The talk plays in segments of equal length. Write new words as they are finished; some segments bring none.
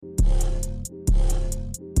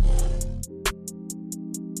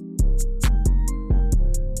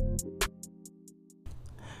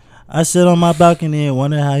I sit on my balcony and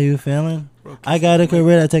wonder how you feeling. I got a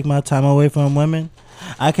career that take my time away from women.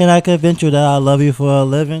 I cannot convince you that I love you for a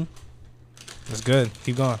living. That's good.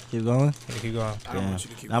 Keep going. Keep going. Yeah, keep going. I don't want you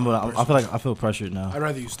to keep I feel like I feel pressured now. I'd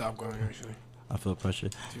rather you stop going, actually. I feel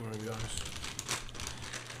pressured. If you want to be honest.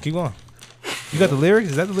 Keep going. You got the lyrics?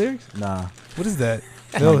 Is that the lyrics? Nah. What is that?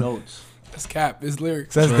 My No. notes. That's cap. It's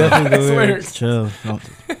lyrics. That's definitely the It's lyrics. Chill. Don't-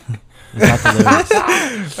 It's not the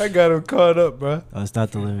lyrics. I got him caught up, bro. Oh, it's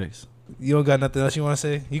not the lyrics. You don't got nothing else you want to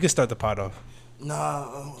say? You can start the pot off Nah.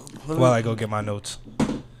 while I go get my notes.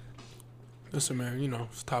 Listen, man, you know,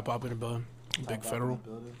 it's top up in the building. Big federal.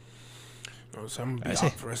 So I'm going to be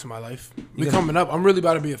out for the rest of my life. We coming up. I'm really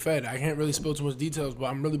about to be a Fed. I can't really spill too much details, but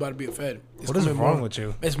I'm really about to be a Fed. What is wrong with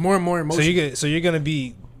you? It's more and more emotional. So you're going to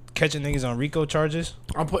be catching niggas on RICO charges?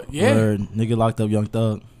 Word. Nigga locked up Young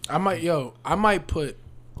Thug. I might put,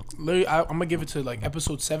 literally, I'm going to give it to like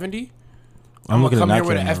episode 70. I'm looking come at here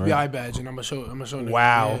with that an camera, FBI right? badge and I'm gonna show niggas.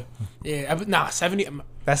 Wow. Yeah. 70.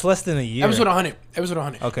 That's less than a year. Episode 100. Episode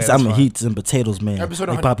 100. Okay. I'm a heats and potatoes man. Episode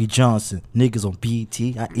Like 100. Bobby Johnson. Niggas on BET.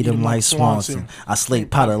 I eat them like Swanson. I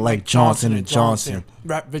slate powder like Johnson and Johnson.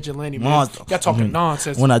 Rap vigilante, man. Monster. Y'all talking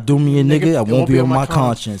nonsense. When I do me a nigga, I won't be on my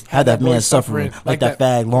conscience. Had that man suffering like that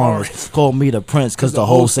fag Lawrence. Call me the prince cause the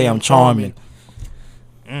hoes say I'm charming.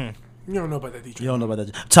 You don't know about that, DJ. You don't know about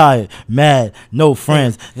that. Tired, mad, no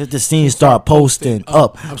friends. If the scene start posting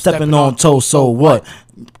up, I'm stepping on toes, so what?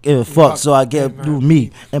 Give a fuck, so I get do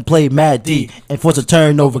me and play Mad D and force a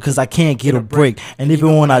turnover cause I can't get a break. And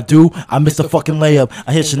even when I do, I miss the fucking layup.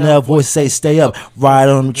 I hear Chanel voice say stay up, ride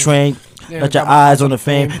on the train. Let your eyes on the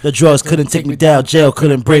fame. The drugs couldn't take me down, jail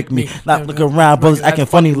couldn't break me. Not looking around, brothers acting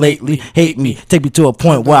funny lately. Hate me, take me to a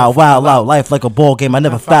point, wild out. Life like a ball game, I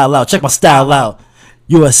never foul out. Check my style out.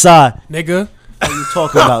 USI, Nigga. what you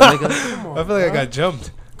talking about, nigga? I feel like I got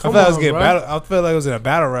jumped. I Come felt I was on, getting bro. battle. I felt like I was in a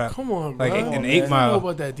battle rap. Come on, bro. Like an Man. 8 You know Mile.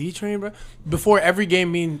 about that D-Train, bro? Before every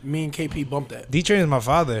game, me and KP bumped that. D-Train is my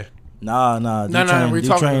father. Nah. No, we're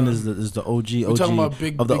D-Train talking- is the OG talking about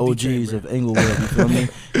big- of the big D-Train, OGs bro. of Inglewood. You feel me?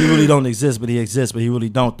 He really don't exist, but he exists. But he really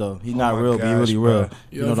don't though. He not my real, but he gosh, really bro. real.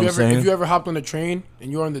 You know what I'm If saying? you ever hopped on a train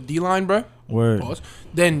and you're on the D-line, bro, Word. pause,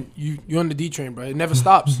 then you're on the D-Train, bro. It never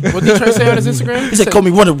stops. What D-Train say on his Instagram? He said, "Call me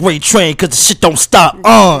runaway train, cause the shit don't stop."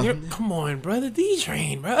 Come on, bro. The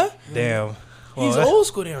D-Train, bro. Damn. Well, He's that's- old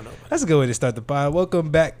school. They don't know. That's a good way to start the pod. Welcome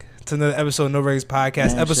back to another episode of No Regs Podcast,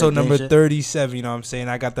 Man, episode shit, number shit. 37. You know what I'm saying?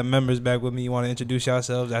 I got the members back with me. You want to introduce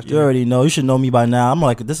yourselves after? You already know. You should know me by now.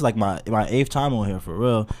 This is like my 8th time on here for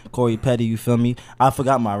real. Corey Petty, you feel me? I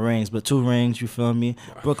forgot my rings, but 2 rings, you feel me?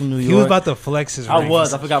 Brooklyn, New York. He was about to flex his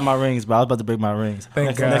rings. I forgot my rings, but I was about to break my rings.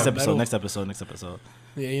 Thank God. Next episode.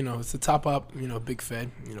 Yeah, you know, it's the top up, you know, Big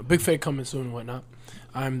Fed. You know, Big Fed coming soon and whatnot.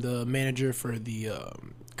 I'm the manager for the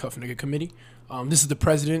Cuff Nigga Committee. This is the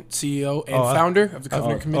president, CEO, and founder of the Cuff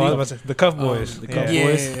Nigga Committee. I was about to say, the Cuff Boys. the Cuff yeah,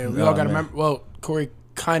 Boys? we all got a man. member. Well, Corey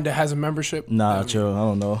kind of has a membership. Nah, chill. I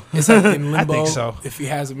don't know. It's like in limbo think so. if he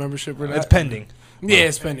has a membership or not. It's pending. Yeah,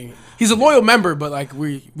 it's pending. He's a loyal member, but like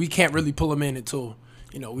we can't really pull him in until,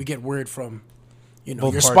 you know, we get word from, you know,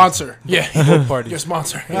 Both your parties. sponsor. Yeah, Both parties. your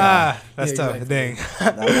sponsor. That's Yeah, tough. exactly.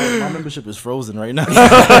 Dang. My membership is frozen right now.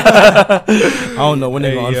 I don't know when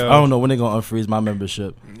they're Hey, yo. gonna unfreeze my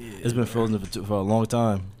membership. It's been frozen for a long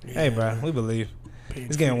time. Hey, bro. We believe.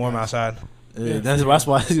 It's getting warm outside. That's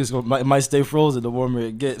why it might stay frozen the warmer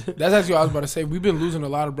it get. That's actually what I was about to say. We've been losing a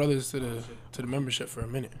lot of brothers to the membership for a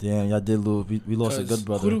minute. Damn, y'all did lose. We lost a 'Cause good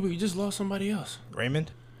brother. Who did we just lost somebody else?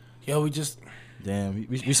 Raymond? Yo, we just. Damn,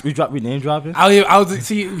 we name dropping. I'll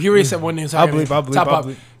see. He already said one name. So I'll believe. Top I'll up.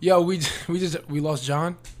 believe. Yo, we lost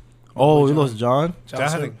John. Oh, we lost John. John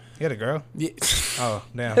had a, he had a girl? Yeah. Oh,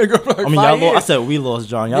 damn. I mean, y'all lost. I said we lost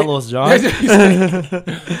John. Y'all lost John.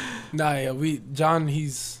 Nah, yeah, John.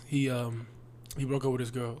 He broke up with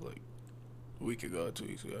his girl like a week ago, 2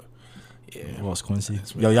 weeks ago. Yeah. Lost Quincy.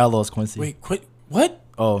 Yo, y'all lost Quincy. Wait, quit. What?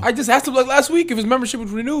 Oh, I just asked him like last week if his membership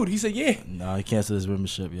was renewed. He said yeah. nah, he canceled his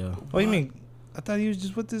membership. Yo, What do you mean? I thought he was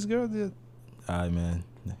just with this girl. alright, man.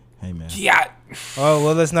 Hey, man. Yeah. Oh,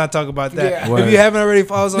 well, let's not talk about that. Yeah. If Word. you haven't already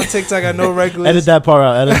followed us on TikTok, I know regulars. Edit that part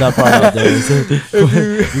out. There.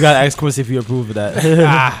 You gotta ask Quincy if you approve of that.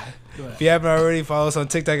 If you haven't already followed us on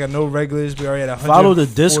TikTok, I know regulars. We already at 143. Follow the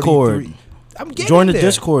Discord. I'm getting Join the there.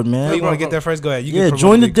 Discord, man. Oh, you want to get there first? Go ahead. You can Yeah, promote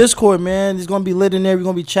join the big- Discord, man. He's gonna be lit in there. We're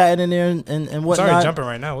gonna be chatting in there and I'm whatnot. sorry, jumping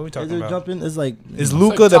right now. What are we Is talking it about? jumping? It's like Is like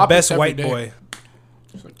Luca the topics best every white day. boy?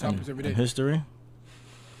 So topics every day. history.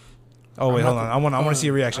 Oh wait, I'm hold not on. I want to see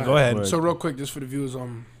a reaction. Go ahead. Word. So real quick, just for the viewers,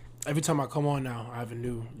 every time I come on now, I have a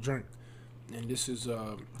new drink, and this is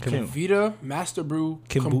Vita Master Brew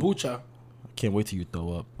Kimbu- Kombucha. Can't wait till you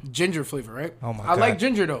throw up. Ginger flavor, right? Oh my I God. like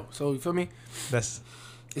ginger though, so you feel me? That's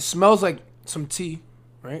It smells like some tea,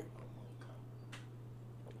 right?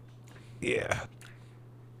 yeah.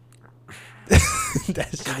 That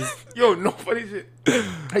shit is Yo, no funny shit.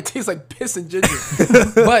 It tastes like piss and ginger,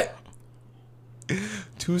 but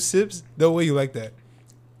 2 sips. No way you like that.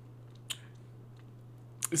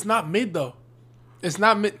 it's not mid though. It's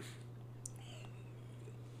not mid.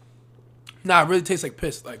 Nah, it really tastes like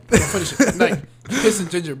piss. Like, no funny shit. Like piss and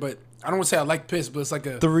ginger, but I don't want to say I like piss, but it's like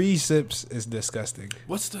a 3 sips is disgusting.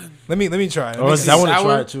 what's the Let me try. Oh, Let me is see. I want to sour?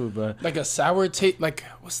 try it too, bro. like a sour taste? Like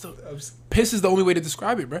what's the piss is the only way to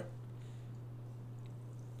describe it, bro.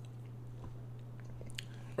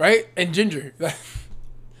 Right? And ginger,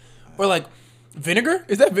 or like vinegar?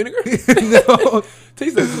 Is that vinegar? No,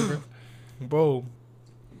 Tastes like vinegar. bro.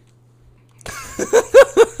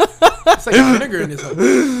 It's like vinegar in this.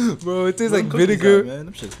 Hoe. Bro, it tastes like Them cookies vinegar. out, man.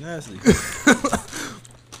 Them shit's nasty. Shit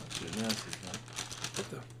nasty, man. What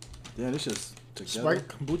the? Damn, this shit's together. Sprite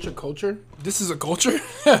kombucha culture. This is a culture.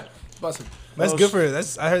 Bussin'. That's Oh, good for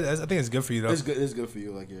that's. I heard. I think it's good for you though. It's good. It's good for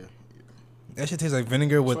you. Like, yeah. That shit tastes like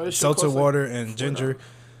vinegar why with this shit seltzer costs like water and $4. ginger,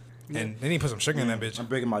 and then you put some sugar in that bitch. I'm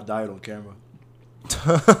breaking my diet on camera.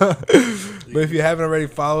 But if you haven't already,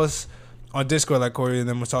 follow us on Discord, like Corey and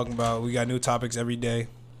them was talking about. We got new topics every day.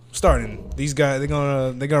 Starting these guys, they're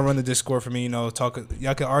gonna run the Discord for me. You know, talk.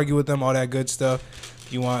 Y'all can argue with them, all that good stuff.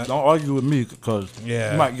 You want? Don't argue with me, because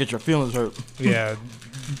Yeah. you might get your feelings hurt. Yeah,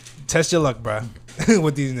 test your luck, bro,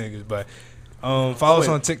 with these niggas. But follow us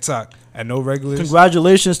on TikTok at No Regulars.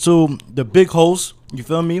 Congratulations to the big host. You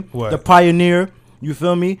feel me? What? The pioneer. You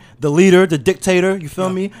feel me? The leader, the dictator. You feel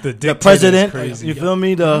me? The dictator is president. crazy. You feel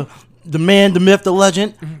me? The man, the myth, the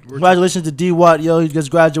legend. Congratulations to D Watt, yo. He just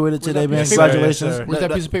graduated today, that man. piece of paper? Congratulations. Yes, sir. Where's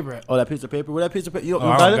that piece of paper at? Oh, that piece of paper. Where that piece of paper? You, Oh,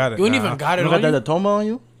 you I got don't it? got it. You ain't Nah. even got it You on got that you? diploma on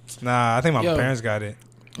you? Nah, I think my Yo. parents got it.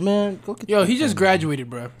 Man, go get Yo, he just graduated,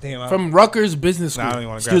 bro. Damn, From Rutgers Business Nah, School. I don't even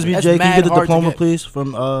want to Excuse me, That's Jay. Can you mad get the hard to diploma, get. please,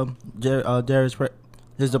 from Darius?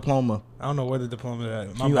 His diploma. I don't know where the diploma is at.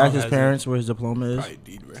 My Can you mom ask his has it. parents where his diploma is? Probably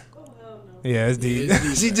Deed, bro. Yeah, it's D. Yeah,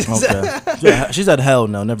 it's D, She just Okay. Yeah, she's at hell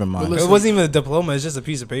now. Never mind. But listen- it wasn't even a diploma. It's just a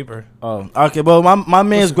piece of paper. Oh, okay. Well, my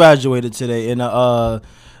man's graduated today in a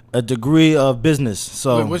degree of business.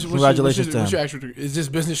 So Wait, what's congratulations your, to him. what's your actual degree? Is this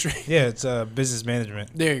business street? Yeah, it's business management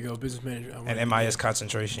There you go, business manager. and MIS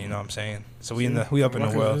concentration. You know what I'm saying? So we up in the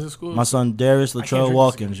Rutgers world. Business School? My son Darius I can't Latrell drink this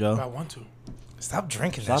Watkins, again, but yo. I want to. Stop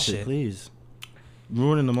drinking that Stop it, shit. please.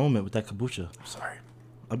 Ruining the moment with that kombucha. I'm sorry.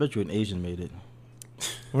 I bet you an Asian made it.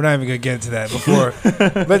 We're not even gonna get into that before.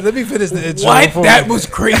 But let me finish the intro. What? before That we- was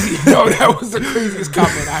crazy. No, that was the craziest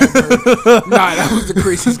comment I ever heard. Nah, that was the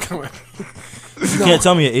craziest comment. You can't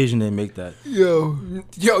tell me an Asian didn't make that. yo,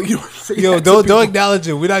 Yo, you don't say yo, that to don't people. acknowledge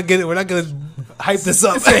it. We're not gonna hype this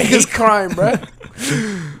up. It's a hate crime, bro.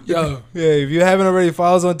 Yo, Yeah, if you haven't already,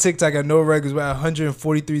 follow us on TikTok at No Regulars. We're at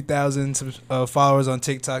 143,000 followers on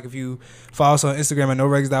TikTok. If you follow us on Instagram at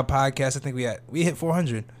NoRegs.podcast, I think we hit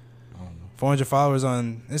 400. 400 followers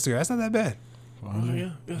on Instagram. That's not that bad.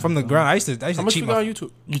 yeah. From the ground, I used to How much cheat you got my. on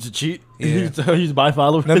YouTube? You to cheat? Yeah. You used to buy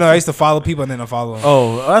followers? No, I used to follow people and then unfollow them.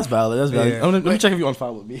 Oh, that's valid. That's valid. Yeah. Let me check if you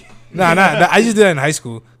unfollowed me. Nah, I just did that in high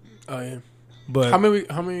school, Oh yeah. but How many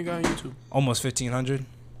you got on YouTube? almost 1,500.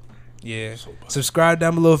 Yeah. Subscribe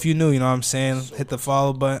down below if you new. You know what I'm saying? Hit the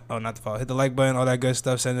follow button. Oh, not the follow. Hit the like button. All that good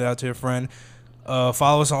stuff. Send it out to your friend.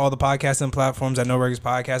 Follow us on all the podcasting platforms at No Regulars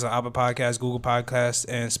Podcast, on Apple Podcasts, Google Podcasts,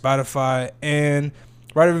 and Spotify. And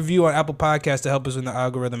write a review on Apple Podcasts to help us with the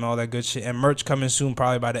algorithm and all that good shit. And merch coming soon,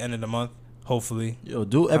 probably by the end of the month. Hopefully. Yo,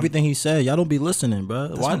 do everything he said. Y'all don't be listening, bro.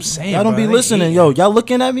 That's what I'm saying, Y'all don't bro. be They listening, hating. yo. Y'all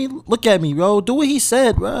looking at me? Look at me, bro. Do what he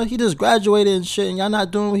said, bro. He just graduated and shit, and y'all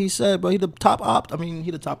not doing what he said, bro. He the top op. I mean,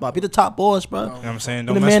 he the top op. He the top boss, bro. You know what I'm saying? He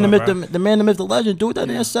Don't the mess man, the with myth, him, bro. the man, the myth, the legend. Do what that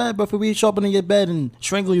man said, bro. For we show up in your bed and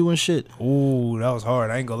strangle you and shit. Ooh, that was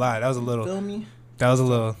hard. I ain't gonna lie. That was a little. Feel me? That was a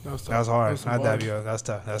little. That was tough. That was hard. That was some Not that bars. you. That's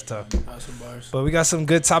tough. That's tough. That's some bars. But we got some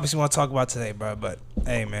good topics we want to talk about today, bro. But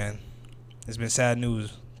hey, man, it's been sad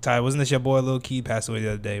news. Ty, wasn't this your boy Lil Keed passed away the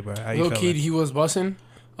other day, bro? How you Lil feeling? Kid, he was bussing.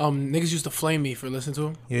 Niggas used to flame me for listening to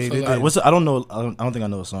him. Yeah, he So, did. like, What's I don't know. I don't think I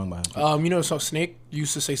know a song by him. you know the song Snake? You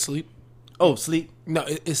used to say sleep. Oh, sleep. No,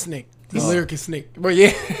 it's Snake. The lyric is Snake. But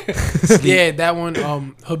yeah. Yeah, that one,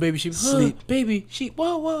 Hood Baby Sheep. Sleep. Hood Baby Sheep.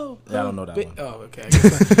 Whoa, whoa. Yeah, I don't know that one. Oh, okay.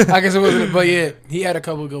 I guess it wasn't. But yeah, he had a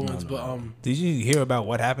couple of good ones. But Did you hear about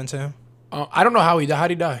what happened to him? I don't know how he died. How'd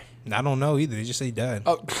he die? I don't know either. They just say he died.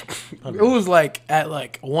 Oh, it was like at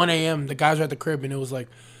like 1 a.m. The guys were at the crib and it was like,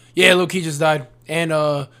 yeah, Lil Key just died. And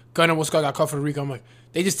Gunna Will Scott got caught for the Rico. I'm like,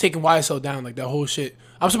 they just taking YSL down, like that whole shit.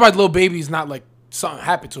 I'm surprised Lil Baby's not like something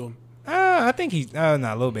happened to him. I I think he.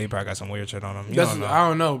 Lil Baby probably got some weird shit on him. I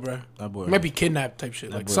don't know, bro. That boy, Might be kidnapped type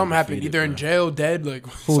shit. That Like boy something happened, defeated, either in bro. jail, dead. Like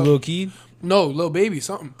Who, Lil Keed? No, Lil Baby,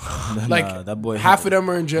 something. Like that boy, half of them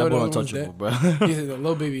are in jail. that The boy other one's untouchable, dead. bro. Yeah, the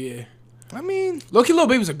Lil Baby, yeah. I mean, Low-key, Lil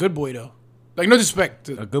Baby's a good boy though. Like no disrespect,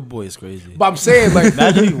 A good boy is crazy. but I'm saying like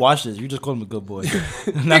Imagine you watch this. You just call him a good boy.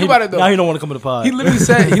 Think about it, though. Now he don't want to come to the pod. he literally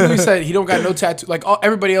said he don't got no tattoo. Like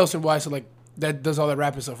everybody else in YSL, like that does all that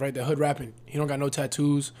rapping stuff, right? The hood rapping. He don't got no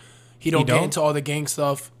tattoos. He don't get into all the gang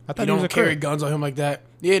stuff. I thought he he was don't a carry Crip. guns on him like that.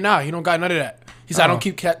 Yeah, nah, he don't got none of that. He said I Oh. don't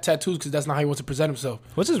keep tattoos because that's not how he wants to present himself.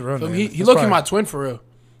 what's his real So name? he That's looking probably- my twin for real.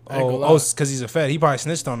 I ain't gonna lie. because he's a Fed. He probably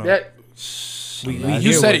snitched on him. That, we you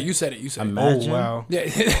hear said what- it. You said it. You said it. Imagine. Oh wow. Yeah.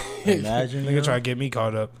 Imagine. Nigga try to get me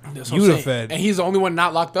caught up. That's what You I'm the saying. Fed. And he's the only one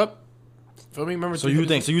not locked up. Feel me? Remember? So you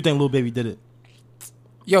think Lil Baby did it?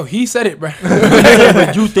 Yo, he said it, bro.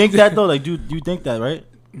 But you think that though? Like, you think that, right?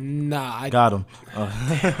 Nah, I Got him.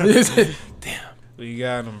 damn. You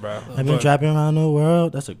got him, bro. I've been trapping around the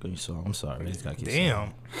world. That's a good song. I'm sorry. I just gotta keep saying it.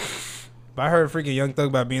 Damn. But I heard freaking Young Thug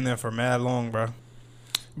about being there for mad long, bro.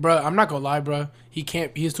 Bro, I'm not gonna lie, bro. He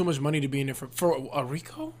can't. He has too much money to be in there for a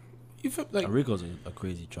Rico. You feel like? Rico's a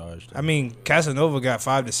crazy charge. Though. I mean, Casanova got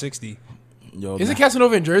 5 to 60. Yo, Is it man,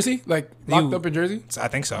 Casanova in Jersey? Like locked You- up in Jersey? I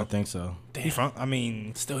think so. I think so. He from? I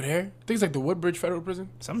mean, Still there? I think it's like the Woodbridge Federal Prison.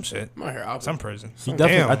 some shit. I'm out here. Out Some prison. He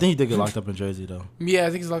definitely. Damn. I think he did get locked up in Jersey though. Yeah, I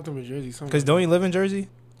think he's locked up in Jersey. Because don't you live in Jersey?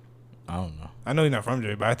 I don't know. I know you're not from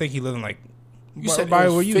Jersey, but I think he lived in like. you said by it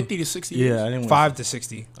where was you? 50 to 60 years. Yeah, I didn't. 5 to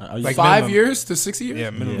 60. Like 5 minimum. years to 60 years. Yeah,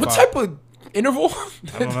 minimum. What 5. type of interval?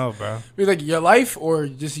 I don't know, bro. I mean, like your life or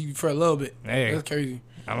just you for a little bit? Hey. That's crazy.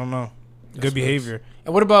 I don't know. That's Good behavior.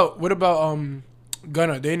 And what about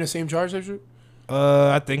Gunna? They in the same charge type shit?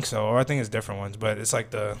 I think so, or I think it's different ones, but it's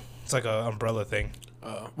like a umbrella thing.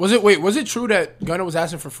 Was it true that Gunna was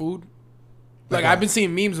asking for food? Like I've been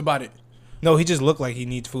seeing memes about it. No, he just looked like he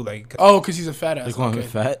needs food. Like, Oh, because he's a fat ass. They call him Okay.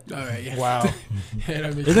 fat. All right. Yeah. wow, Yeah,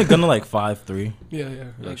 that makes Isn't Gunna like 5'3"? yeah.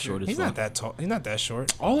 Like Okay. short as he's fuck. not that tall. He's not that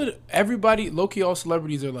short. Everybody, low-key, all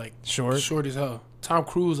celebrities are like Short. short as hell. Tom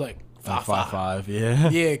Cruise like 5'5". 5'5". Yeah.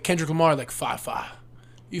 Yeah, Kendrick Lamar like 5'5".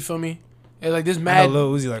 You feel me? And like this I know mad.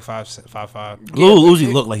 Lil Uzi like 5'5". Lil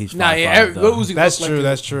Uzi look like he's 5'5". Nah, yeah, though. Lil Uzi. That's look true. Like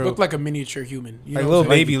That's true. Look like a miniature human. You Like know Lil what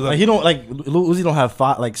I'm saying? Baby Like look. he don't like Lil Uzi don't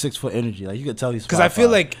have 6 foot energy. Like you could tell he's Because I feel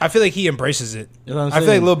 5'5". like he embraces it. You know what I'm I feel like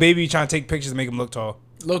saying? Lil Baby trying to take pictures to make him look tall.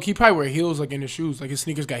 Look, he probably wear heels like in his shoes. Like his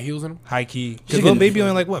sneakers got heels in them. High key. She Because Lil can- Baby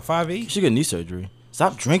only like what You 5'8". should get knee surgery.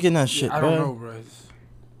 Stop drinking that shit, I bro. don't know, bro.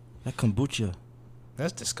 That kombucha.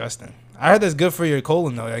 That's disgusting. I heard that's good for your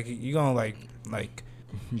colon though. Like you gonna like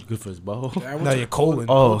Good for his butthole. I went no to your the colon.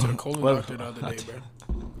 I Oh. went to the colon Well, doctor the other day, bro.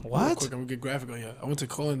 Real What? quick, I'm gonna get graphic on you. I went to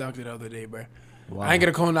colon doctor the other day, bro. Wow. I ain't get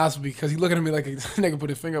a colonoscopy because he looking at me like a nigga put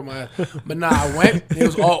his finger up my ass. But nah, I went. And it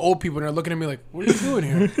was all old people, and they're looking at me like, "What are you doing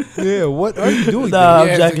here?" Yeah. What are you doing? Nah,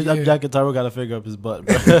 Yeah, I'm jacking. yeah. I'm jacking. Tyro got a finger up his butt,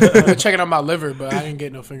 bro. They're checking out my liver, but I didn't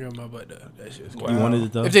get no finger on my butt. That shit's You wanted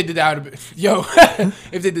it though. If they did that, I'd have been yo.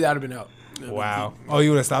 If they did that, I'd have been out. Wow. Oh, you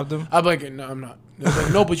would have stopped him? I'd be like, no, I'm not. They're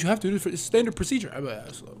like, no, but you have to do this. It's standard procedure. I'd be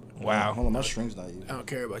like, slow. Wow. on, my string's not you. I don't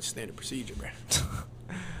care about your standard procedure, bro.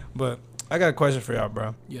 But I got a question for y'all,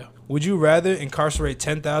 bro. Yeah. Would you rather incarcerate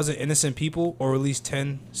 10,000 innocent people or release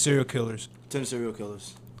 10 serial killers? 10 serial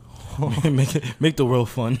killers. make the world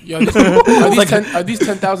fun. Yo, are these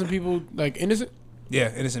 10,000 people like innocent?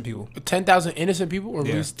 Yeah, innocent people. 10,000 innocent people, or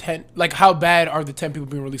Yeah. release 10? Like, how bad are the 10 people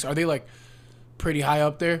being released? Are they like pretty high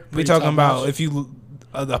up there? We Pretty talking top about notch? if you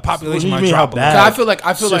the What population do you might mean, drop how a bad? lot. 'Cause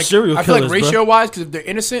I feel like Serial killers, bro. ratio wise, because if they're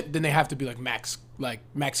innocent, then they have to be like max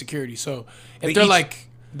security. So if they're like,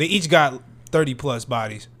 They each got 30 plus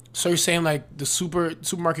bodies. so you're saying like the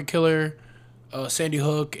supermarket killer, Sandy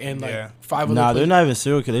Hook, and like Yeah. 5 other. Nah, they're places? not even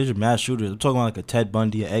serial killers. They're just mass shooters. I'm talking about like a Ted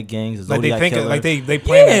Bundy, a Ed Gangs, a Like they Zodiac think killer. like they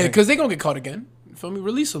plan. Yeah, that. because they gonna get caught again. You feel me?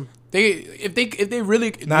 Release them. If they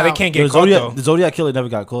really Nah, they can't get the caught Zodiac, though. the Zodiac killer never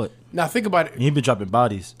got caught. Now think about it. He been dropping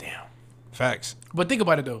bodies. Damn. Facts. But think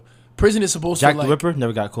about it though. Prison is supposed Jack to the like. Ripper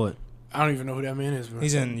never got caught. I don't even know who that man is, bro.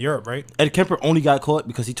 He's in Europe, right? Ed Kemper only got caught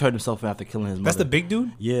because he turned himself in after killing his mother. That's the big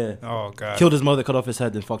dude. Yeah. Oh god. Killed his mother, cut off his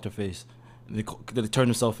head, then fucked her face. And they turned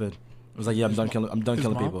himself in. It was like, yeah, I'm done killing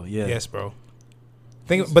mom? people. Yeah. Yes, bro.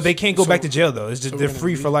 But they can't go So- back to jail though. It's just so we're they're gonna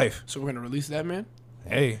free for release- life. So we're gonna release that man.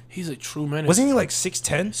 Hey, He's a true menace. wasn't he like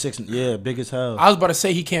 6'10"? Yeah, big as hell. I was about to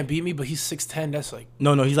say he can't beat me, but he's 6'10". That's like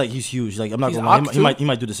No, he's huge. Like, I'm not He's gonna lie. Ock, He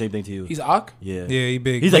might do the same thing to you. he's Ak. Yeah. Yeah, he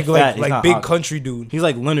big. He's like fat. He's like not big Ock. country dude. He's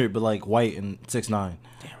like Leonard, but like white and 6'9".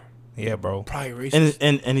 Yeah, bro. Probably racist.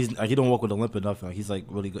 And he's like, he don't walk with a limp or nothing. Like, he's like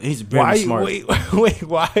really good. He's very Why? smart. Wait. Why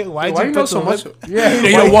Why you you know put so the much? lip- Yeah,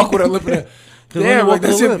 you don't walk with a lip in it. Damn, like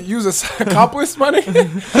that's him. Use a accomplice money. He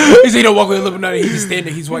said he don't walk with a limp. Nothing. He just stand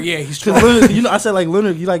there. He's like, yeah, he's strong. Leonard, I said like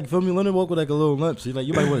Leonard. You like feel me? Leonard walk with like a little limp. So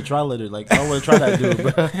you might want to try Leonard. Like I want to try that dude,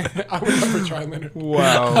 bro. I would never try Leonard.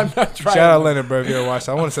 Wow. I'm not trying. Shout out Leonard, bro. If you ever watched,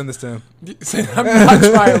 I want to send this to him. I'm not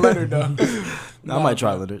trying Leonard though. I might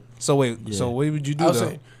try Leonard. So wait, so what would you do I was though?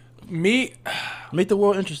 saying, me. Make the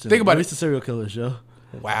world interesting. Think about Release the serial killers, yo.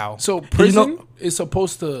 Wow. So prison is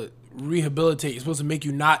supposed to rehabilitate. It's supposed to make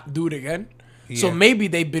you not do it again. So maybe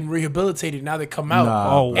they've been rehabilitated. Now they come out.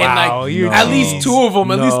 Nah. Oh wow. And like, at least two of them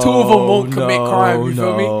won't commit crime. You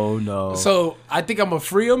feel me? No. So I think I'm gonna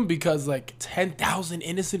free them because like 10,000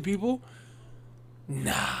 innocent people.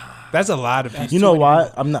 Nah. That's a lot of people. You know why?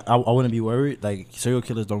 I'm not. I wouldn't be worried. Like serial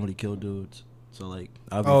killers don't really kill dudes. So like,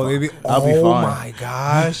 I'll be fine. I'll be fine. Oh my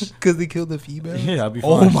gosh. Because they killed the female. Yeah, I'll be fine.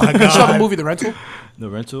 Oh my You saw the god. movie The Rental? The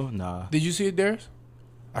Rental? Nah. Did you see it, Darius?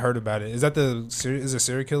 I heard about it. Is that is it a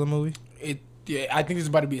serial killer movie? Yeah, I think there's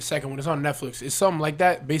about to be a second one. It's on Netflix. It's something like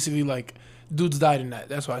that. Basically, like dudes died in that.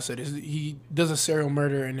 That's why I said he does a serial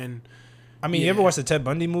murder and then. I mean, you ever watched the Ted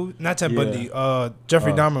Bundy movie? Not Ted Bundy.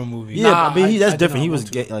 Jeffrey Dahmer movie. Yeah, Nah, I mean that's I different. He didn't was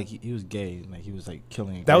want gay. Like he was gay. Like he was like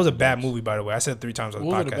killing. That was a bad movie, by the way. I said it 3 times on the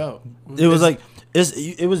What was podcast. it about? It was like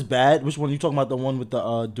it was bad. Which one you talking about? The one with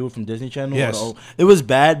the dude from Disney Channel? Yes. It was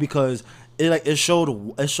bad because it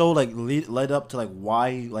showed like led up to like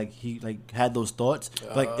why like he like had those thoughts.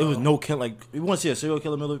 Like it was no kill. Like we want to see a serial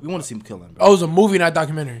killer. We want to see him killing. Bro. Oh, it was a movie, not a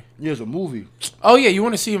documentary. Yeah, it's a movie. Oh yeah, you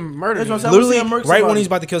want to see him murder? That's what I'm saying. Literally, I wanna see him murder right when somebody. he's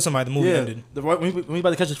about to kill somebody, the movie ended. When he about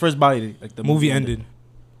to catch his first body, like the Movie ended.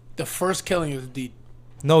 The first killing is deep.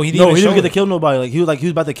 No, he didn't. He didn't get to it. kill nobody. Like he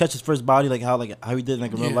was about to catch his first body, like how he did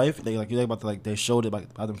in real life. They they showed it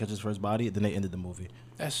about him catch his first body, and then they ended the movie.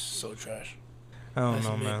 That's so trash. I don't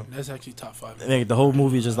know, man. That's actually top 5. Like, the whole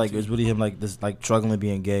movie is just like it's really him like this like struggling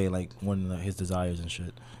being gay, like one of his desires and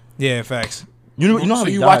shit. Yeah, facts. You know how So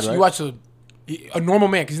he you died, watch right? you watch a normal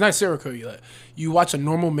man because he's not a serial killer. You watch a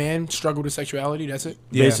normal man struggle with sexuality. That's it.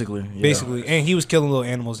 Yeah, Basically, yeah. basically, and he was killing little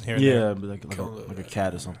animals in here. And Yeah, there. but like a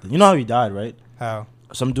cat or something. You know how he died, right? How?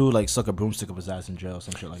 Some dude like stuck a broomstick up his ass in jail,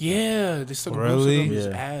 some shit like that, Yeah, they stuck a Really? broomstick up his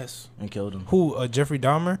Yeah. ass. and killed him. Who? Jeffrey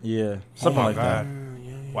Dahmer? Yeah, something my like God.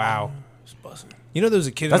 that. Wow. It's busting. You know, there was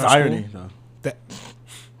a kid. That's in our irony, school though.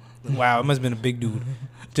 Wow, it must have been a big dude.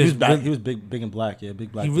 He was, Just he was big and black. Yeah,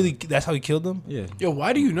 big black. He dude. really. That's how he killed them. Yeah, Yo,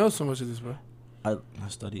 why do you know so much of this, bro? I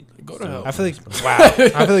studied. Go to hell. I feel like. Wow.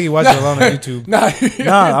 I feel like he watched it alone on YouTube.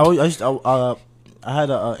 Nah, I had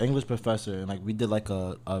a English professor, and like we did like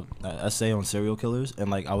a essay on serial killers, and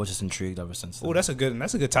like I was just intrigued ever since then. Oh, that's a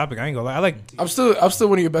good topic. I ain't gonna lie. I like. I'm still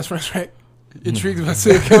one of your best friends, right? Intrigued about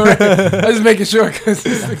serial killer. Right? I'm just making sure because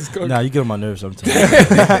this thing's going. Nah, you get on my nerves sometimes.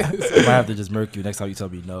 I might have to just murk you next time you tell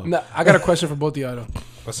me no. Nah, I got a question for both of y'all though.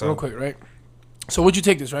 What's Real up? quick, right? So would you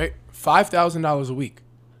take this, right? $5,000 a week,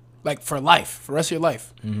 like for life, for the rest of your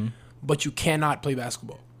life, but you cannot play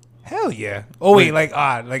basketball. Hell yeah. Oh wait, like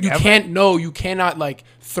like You ever? can't. No, you cannot like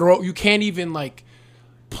throw. You can't even like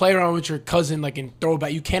play around with your cousin like and throw it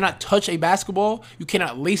back. You cannot touch a basketball. You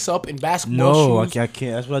cannot lace up in basketball No, shoes. I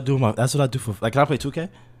can't. That's what I do. That's what I do for. Like, can I play 2K?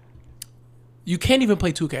 You can't even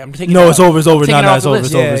play 2K. I'm taking. No, it it's out. over. It's over. Taking Nah, it nah, off it's the over.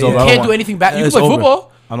 list. It's over. It's Yeah, over. yeah. I You don't can't do want- anything back. You can It's play over.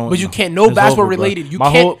 football, I don't. but you no. can't. No It's basketball over, bro. related. You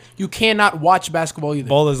My can't. whole- You cannot watch basketball either.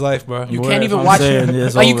 Ball is life, bro. You Boy, can't that's even what I'm watch saying. it.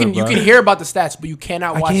 It's Like you over, can bro. hear about the stats, but you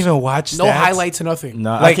cannot I watch. can't even watch no stats. highlights or nothing.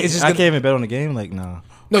 Nah, Like, I it's just can't even bet on the game. Like, nah.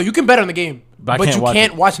 No, you can bet on the game, But I but can't you watch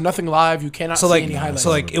can't it. watch nothing live. You cannot So see like, any highlights. so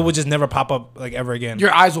like, it would just never pop up like ever again.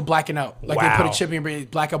 Your eyes will blacken out. Like they put Wow. a chip in your brain,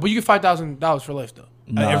 black out. But you get $5,000 for life though,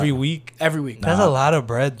 Nah. Every week. every week. That's a lot of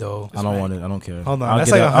bread, though. I don't want it. I don't care. Hold on, I'll that's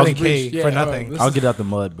get like it- I'll- 100K Yeah, for hold on. nothing. Listen. I'll get out the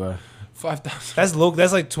mud, bro. 5,000 That's low.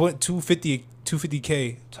 That's like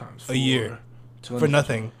 250K times a year for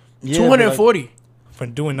nothing, Yeah, 240. for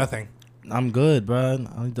doing nothing. but, like, I'm good, bro.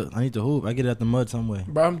 I need to hoop. I get it out the mud some way.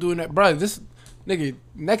 Bro, I'm doing that, bro. This nigga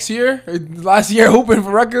next year, or last year hooping for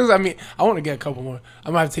Rutgers. I mean, I want to get a couple more. I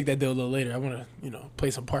might have to take that deal a little later. I want to, play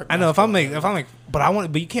some park. I know if I'm like,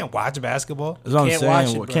 but you can't watch basketball. That's what I'm Can't watch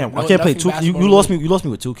saying. it, I bro. can't No, play nothing 2K. basketball You lost me. You lost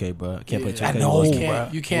me with 2K, bro. I can't play 2K. I You know, lost you me.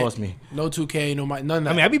 can't. You can't. lost me. No 2K, none of that.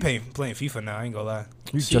 I mean, I be playing FIFA now. I ain't gonna lie.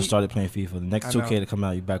 You See- just started playing FIFA. The next I know. 2K to come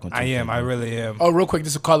out, you back on 2K. I am. I bro. really am. Oh, real quick,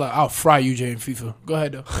 this is a call out. I'll fry you, Jay, in FIFA. Go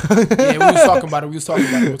ahead though. Yeah, we was talking about it. We'll talk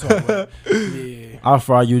about it. Yeah. I'll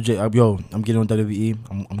fry you, Jay. Yo, I'm getting on WWE.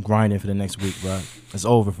 I'm grinding for the next week, bro. It's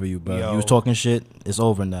over for you, bro. Yo. You was talking shit. It's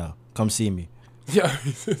over now. Come see me. Yeah.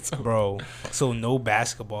 Bro, so no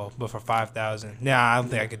basketball, but for 5,000. Nah, I don't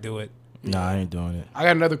think I could do it. Nah, I ain't doing it. I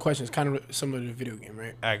got another question. It's kind of similar to the video game,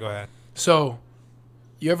 right? All right, go ahead. So,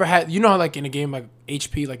 you ever had, how like in a game like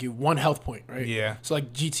HP, like you have 1 health point, right? Yeah. So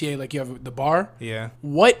like GTA, like you have the bar. Yeah.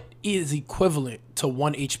 What is equivalent to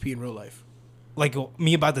 1 HP in real life. Like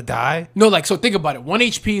me about to die? No, like, so think about it. 1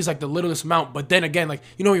 HP is like the littlest amount, but then again, like,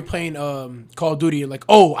 you know, you're playing Call of Duty, and like,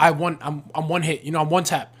 oh, I'm one hit, you know, I'm one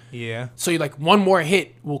tap. Yeah. So you're like, one more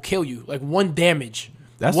hit will kill you, like one damage.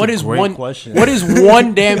 That's what a is great one question. What is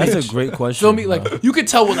one damage? That's a great question. Feel me? Like, you could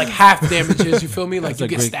tell what like half damage is. You feel me? Like, That's you a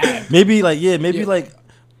get great- stabbed. Maybe like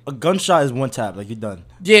a gunshot is one tap, like you're done.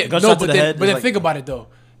 Yeah, A gunshot no, to but the then, head but is then like- think about it though.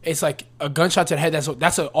 It's like a gunshot to the head. That's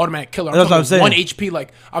an automatic killer. That's what I'm talking saying. 1 HP.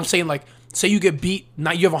 Like, I'm saying, like, say you get beat.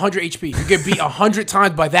 Now you have 100 HP. You get beat 100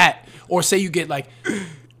 times by that, or say you get like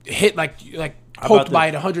hit like poked by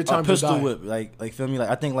it 100 times. A pistol you die. whip, like feel me? Like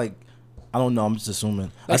I think like I don't know. I'm just assuming.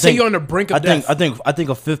 Like, say you're on the brink of death. I think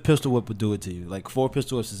a 5th pistol whip would do it to you. Like 4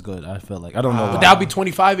 pistol whips is good. I feel like I don't know. But why. that'll be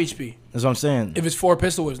 25 HP That's what I'm saying. if it's 4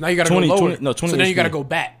 pistol whips. Now you gotta 20, go lower. 20 no, 20 so then you HP. gotta go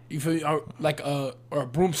bat. You feel me? Or like or a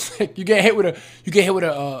broomstick. You get hit with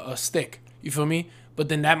a stick. You feel me? But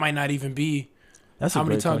then that might not even be. That's How a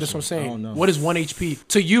many great times? That's question. what I'm I don't saying. know. What is 1 HP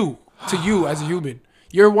to you? To you as a human,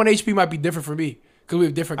 your 1 HP might be different for me because we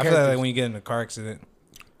have different I feel characters. like when you get in a car accident,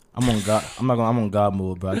 I'm on God. I'm on God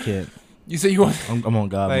mode, bro. I can't. You say you want I'm on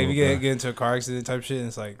God like mode. if you bro. get into a car accident type shit, and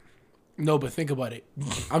it's like, no, but think about it.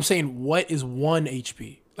 I'm saying what is 1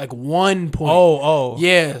 HP? Like 1 point. oh,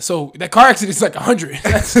 Yeah, so that car accident is like 100.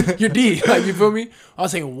 That's your D. Like, you feel me? I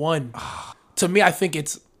was saying 1. To me, I think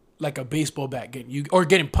it's like a baseball bat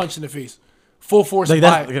getting punched in the face, full force. Like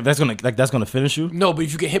by- that's gonna finish you. no, but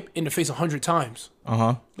if you get hit in the face 100 times,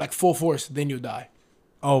 Uh-huh. like full force, then you'll die.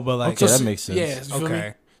 oh, but like, Okay, that s- makes sense. Yeah, you feel me?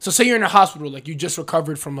 Okay. So say you're in a hospital, like you just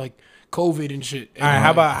recovered from like COVID and shit. all right,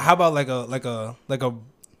 how about like a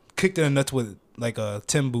kicked in the nuts with like a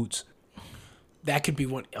Tim boots, that could be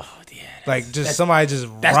one. Oh yeah, like just that's- somebody just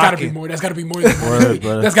that's gotta rocking. be more. That's gotta be more than 1 Word, HP.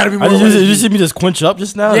 brother. That's gotta be I more. Than just, 1 you HP. see me just quench up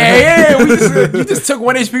just now. Yeah. You just took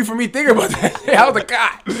 1 HP from me thinking about that. I was like,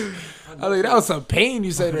 God. I was like, that was some pain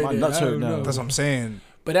you said right My there. nuts I hurt don't now. know. That's what I'm saying.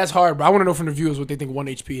 But that's hard, bro. I want to know from the viewers what they think 1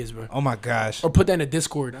 HP is, bro. Oh my gosh, Or put that in a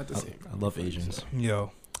Discord. Not the same. I love Asians.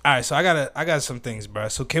 yo. All right, so I got some things, bro.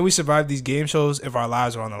 So can we survive these game shows if our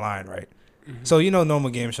lives are on the line, right? So you know normal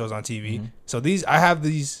game shows on TV. So I have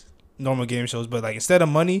these normal game shows, but like instead of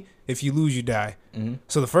money, if you lose, you die.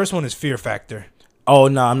 So the first one is Fear Factor. Oh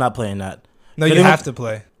no, I'm not playing that. No, But you they have won't- to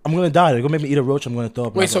play. I'm gonna die. They're gonna make me eat a roach. I'm gonna throw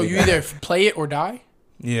up. Wait, so you either play it or die?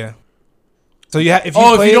 Yeah. So you have if you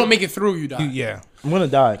Oh, if play you it, don't make it through, you die. yeah. I'm gonna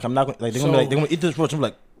die. I'm not gonna like. They're gonna be So- like. They're gonna eat this roach. I'm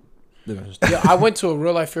like. they're gonna just- Yeah, I went to a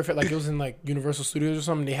real life Fear Factor, like it was in like Universal Studios or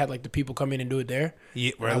something. They had like the people come in and do it there.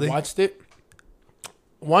 Yeah, really? I watched it.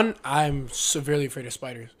 One, I'm severely afraid of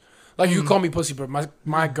spiders. Like you call me pussy, but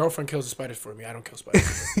my girlfriend kills the spiders for me. I don't kill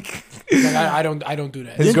spiders. Like, I don't do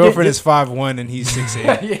that. His Didn't- girlfriend didn't- is 5'1" and he's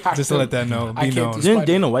 6'8". Yeah, Just to let that know, I be can't known. do- Didn't Spider-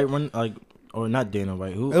 Dana White run like, or not Dana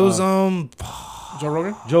White? Who? It was Joe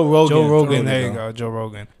Rogan. Joe Rogan. Joe Rogan. Rogan, There you bro. go, Joe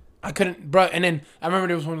Rogan. I couldn't, bro. And then I remember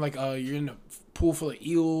there was one like you're in a pool full of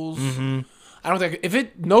eels. Mm-hmm. I don't think if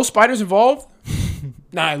it no spiders involved.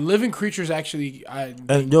 Nah, living creatures actually.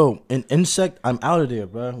 And yo, an insect, I'm out of there,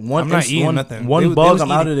 bro. One, I'm not ins- eating one, nothing. One They was bug,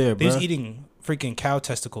 I'm out eating- of there, They bro. was eating freaking cow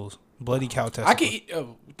testicles, bloody cow testicles. I can eat.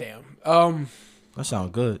 Oh damn. That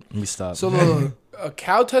sounds good. Let me stop. So a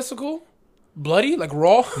cow testicle, bloody like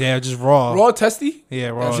raw, Yeah, just raw. raw testy. Yeah,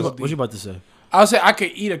 raw. what, what you about to say? I would say I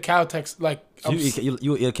could eat a cow like So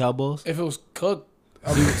you eat cow balls? if it was cooked.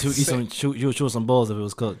 So you eat some, you would chew some balls if it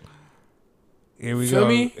was cooked. Here we Feel go.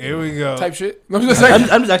 me? Here we go. type shit. I'm just saying.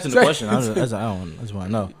 I'm just asking the Sorry. question. I just want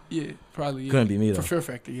to know. Yeah, probably. Yeah. Couldn't be me though. For Fear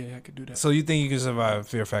Factor, yeah, I could do that. So you think you can survive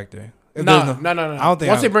Fear Factor? If No. there's I don't think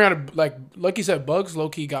Once I- they bring out like you said, bugs, low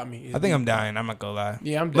key got me. I think I'm dying. I'm not gonna lie.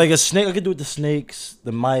 Yeah, I'm. Like a snake, I could do with the snakes,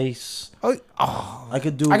 the mice. Oh, I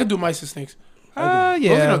could do. I could do mice and snakes. yeah.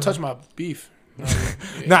 Those don't touch my beef.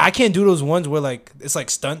 No, I can't do those ones where like it's like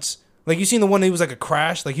stunts. Like you seen the one that he was like a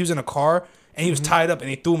crash, like he was in a car and he was tied up and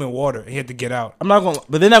they threw him in water and he had to get out. I'm not gonna,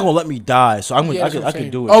 but they're not gonna let me die. So I'm gonna, Yeah, I that's could, what I I'm could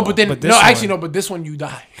saying. do it. Oh, though. but then But this actually one- no. But this one you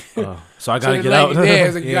die. So I gotta So get like, out. Yeah,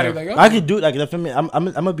 it's like you Yeah. gotta be like. I could do it. Like if I'm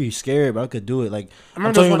gonna be scared, but I could do it. Like I'm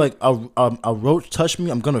remember telling you, this like a roach touched me,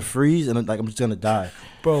 I'm gonna freeze and like I'm just gonna die.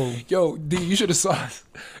 Bro. Yo, D, you should have saw us.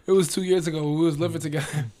 It was 2 years ago when we was living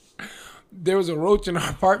together. There was a roach in our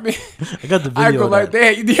apartment. I got the I video. go of like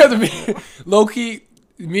that. the other me, low key.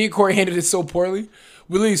 Me and Corey handled it so poorly.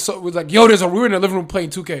 We literally was like, "Yo, we were in the living room playing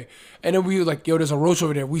 2K, and then we were like, "Yo, there's a roach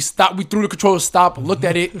over there." We stopped. We threw the controller, stopped, looked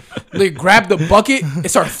at it, like, grabbed the bucket, and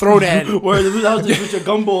started throwing it at it. Where that was just with your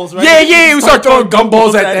gumballs, right? Yeah. We started throwing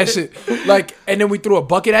gumballs at that shit. Like, and then we threw a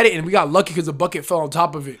bucket at it, and we got lucky because the bucket fell on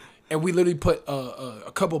top of it, and we literally put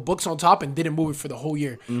a couple books on top and didn't move it for the whole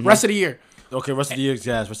year. Rest of the year, Okay, rest of the year's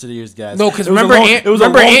gas. Rest of the year's gas. No, because It was a remember, long- Ant, it was a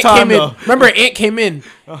remember long Ant time, came in. though. Remember Ant came in.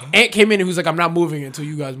 Ant came in and he was like, "I'm not moving until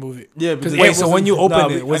you guys move it." Yeah, because because- Wait, so when you opened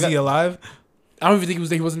Nah, it, was I he alive? I don't even think he was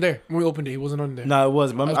there. He wasn't there when we opened it. He wasn't on there. Nah, it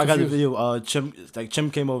was. Remember, I was I got the confused. video. Chim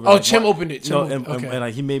came over. Oh, like, Chim what- opened it. Chim No, opened- okay. and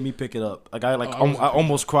like he made me pick it up. Like I like Oh, I wasn't I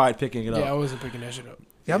almost cried picking it Yeah, I up. wasn't picking that shit up.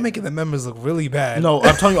 Y'all making the members look really bad. No,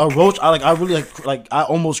 I'm telling you, a roach. I really like I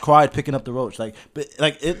almost cried picking up the roach. Like, but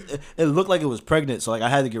like it looked like it was pregnant, so like I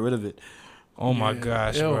had to get rid of it. Oh my Yeah.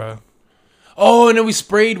 gosh, Ew. bro. Oh, and then we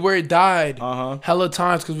sprayed where it died. Uh-huh. Hella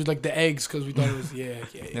times because we like the eggs because we thought it was yeah.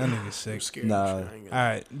 That nigga's sick. I'm scared. Nah. I ain't All gonna-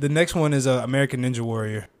 right, the next one is American Ninja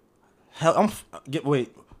Warrior. Hell,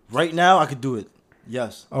 wait. Right now, I could do it.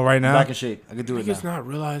 Yes. Oh, right now, Back in shape. I could do it Niggas now. not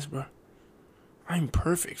realize, bro. I'm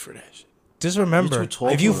perfect for that shit. just remember, You're too tall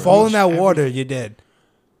if you for it. fall in that Everything. water, you're dead.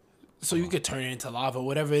 So you could turn it into lava,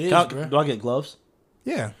 whatever it is, Do bro. I get gloves?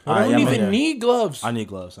 Yeah. All I right, don't yeah, I'm even here. need gloves. I need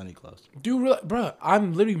gloves. Do you realize, bro?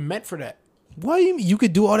 I'm literally meant for that. What do you mean? You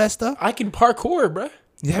could do all that stuff? I can parkour, bro.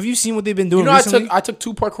 Have you seen what they've been doing You know, recently? I took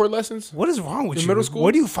 2 parkour lessons. What is wrong with in you? middle school?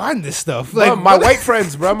 Where do you find this stuff? Bro, Like my what- white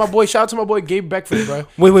friends, bro. My boy, shout out to my boy Gabe Beckford, bro.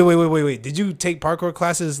 Wait. Did you take parkour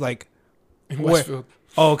classes like? In Where? Westfield.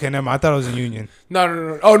 Oh, okay, never mind. I thought it was in Union.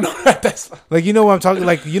 No. Oh no, that's. Like you know what I'm talking?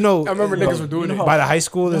 Like you know, I remember niggas were doing you know it. by the high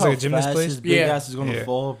school. There's You know like a how gymnast fast place. His big Yeah. ass is gonna Yeah.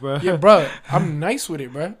 fall, bro. Yeah, bro. I'm nice with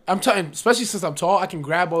it, bro. I'm telling, especially since I'm tall, I can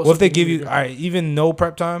grab all. What if they something give you? bigger. All right, even no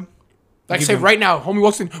prep time. Like give say them- right now, homie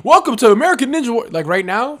walks in. Welcome to American Ninja Warrior. Like right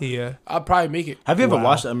now, Yeah. I'll probably make it. Have you ever Wow.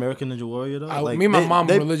 watched American Ninja Warrior though? Me and my mom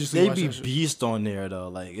religiously They watch be that shit. beast on there though.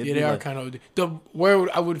 Like it'd Yeah, be they are like, kind of the where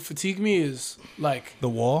I would fatigue me is like The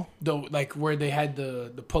wall. the like where they had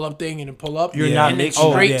the pull up thing and then pull up. You're and not then making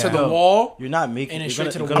straight yeah. to the No. wall. You're not making. And then you're straight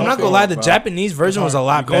gonna- to the you're I'm gonna not gonna fall, lie. The bro. Japanese version was a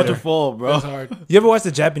lot You're going better. to fall, bro. That's hard. You ever watched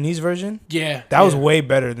the Japanese version? Yeah, That was yeah. way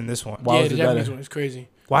better than this one. Why yeah, was the it Japanese better? one is crazy.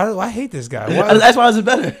 Why do I hate this guy? That's why it's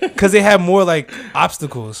better. Because they have more like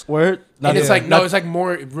obstacles. Word. And it's yeah. like no, it's like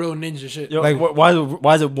more real ninja shit. Yo, like-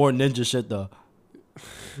 why is it more ninja shit though?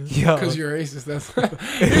 Yo. Because you're racist. That's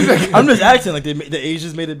I'm just acting like the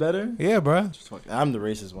Asians made it better. Yeah, bro. Fuck, I'm the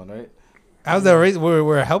racist one, right? How's that race?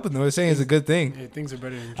 We're helping them. We're saying it's a good thing. yeah, things are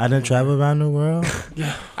better. In I didn't travel around the world. All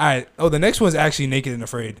right. Oh, the next one's actually Naked and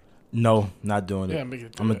Afraid. No, not doing it. Yeah, I'm making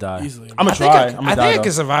it. I'm gonna die. easily. I'm gonna I think try. I, I'm gonna I die. think I though.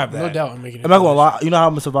 can survive that. No doubt, I'm making it. I'm not gonna lie. You know how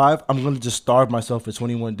I'm gonna survive? I'm gonna just starve myself for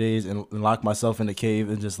 21 days and lock myself in a cave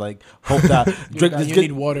and just like hope that drink. You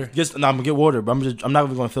need water. Just no, I'm gonna get water, but I'm not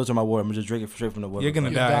even gonna filter my water. I'm gonna just drink it straight from the water. You're gonna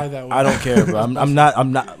You die. die that way. I don't care, bro.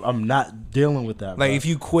 I'm not dealing with that. Like bro. if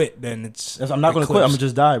you quit, then it's. I'm not gonna quit. I'm gonna eclipsed.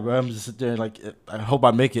 just die, bro. I'm just sit there and like I hope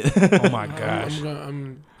I make it. Oh my gosh.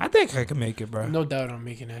 I'm I think I can make it, bro. no doubt I'm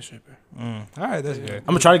making that shit, bro. All right, that's good. I'm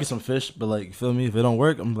gonna try to get some fish, but like, you feel me? If it don't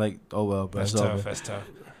work, I'm like, oh well, but That's it's tough. over. That's tough.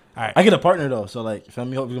 All right. I get a partner though, so like, you feel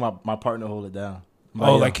me? Hopefully my partner hold it down. I'm Oh,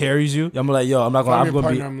 yo. like carries you? Yeah, I'm like, yo, I'm not gonna. I'm I'm your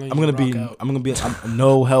gonna be. partner, I'm letting I'm you gonna be. rock out. I'm gonna be. I'm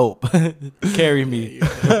no help. Carry me.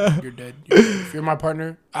 Yeah, you're dead. If you're my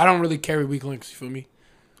partner, I don't really carry weak links. You feel me?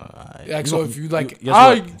 Like so, if you like, guess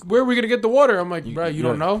what? where are we gonna get the water? I'm like, bro, you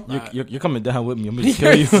don't know. You're coming down with me. I'm gonna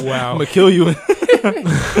kill you. Wow. I'm gonna kill you.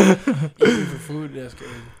 Eating for food, that's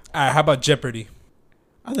crazy. All right, how about Jeopardy?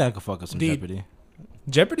 I think I could fuck up some Indeed. Jeopardy.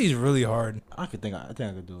 Jeopardy's really hard I think I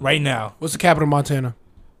could do it. right now. What's the capital of Montana?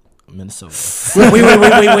 Minnesota.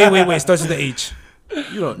 Wait. Starts with the H.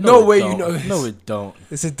 You don't. No it way don't. you know this. No, it don't.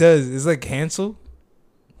 Yes, it does. It's like Hansel.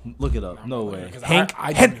 Look it up. No way. 'Cause Hank-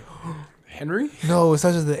 Henry? No, it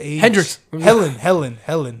starts with the H. Hendricks. Helen.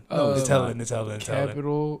 No, It's it's Helen. not. It's Helen.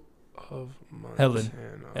 Capital of Montana. Helen.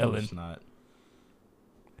 No, Helen. it's not.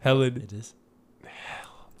 Helen. It is.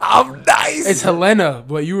 I'm nice. It's Helena,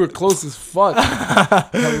 but you were close as fuck.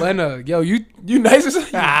 Helena, yo, you nice as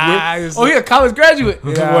Oh, yeah, college graduate.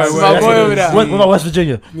 Yeah, That's my boy over there. What about West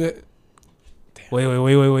Virginia? Yeah. Wait.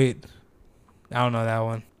 I don't know that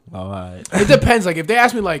one. All right. It depends. Like if they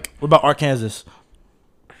ask me, like What about Arkansas?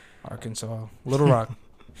 Arkansas. Little Rock.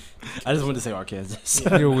 I just wanted to say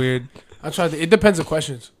Arkansas. You're weird. I try to. It depends on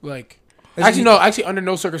questions. Like Is actually, it- no. Actually, under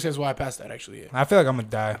no circumstance will I pass that. Actually, yeah. I feel like I'm gonna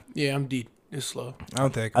die. Yeah, I'm deep. It's slow. I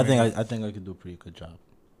don't think. I think I could do a pretty good job.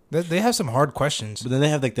 They have some hard questions, But then they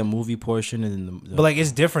have like the movie portion and the but like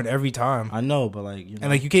it's different every time, I know, but like you know,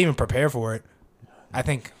 and like you can't even prepare for it. I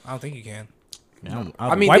don't think you can.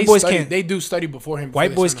 I mean, White they boys study, can't- They do study beforehand.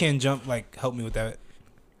 White boys can't jump. Like help me with that.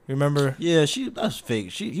 Remember? yeah, that's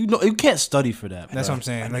fake. You can't study for that. That's bro. what I'm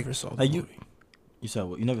saying. I Like, never saw the like you- movie. You said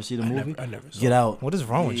what? You never see the movie? I never saw Get it. out. what is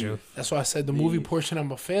wrong with you? That's why I said the movie Leave. portion.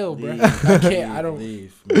 I'm a fail, bro. Leave. I can't. I don't.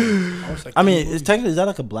 Leave, man. I was like, I mean, the it's technically is that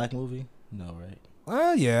like a black movie? No, right?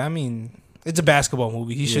 Well, yeah. I mean, It's a basketball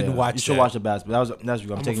movie. He shouldn't watch. You should that. watch the basketball. That's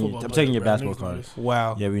I'm taking your basketball card.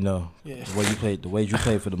 Wow. Yeah, we know. Yeah. The way you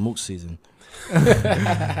played for the Mook season.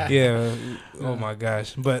 Yeah. Oh my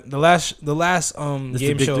gosh. But the last This game is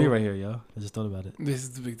the big show three right here, yo. I just thought about it. This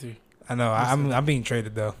is the big three. I know. I'm being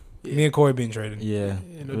traded though. Yeah. Me and Corey being traded. Yeah,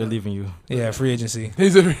 no we're doubt. leaving you. Yeah, free agency.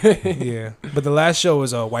 He's a Yeah. But the last show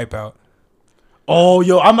was Wipeout. Oh,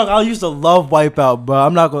 yo, I used to love Wipeout, but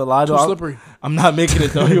I'm not gonna lie too though. slippery. I'm not making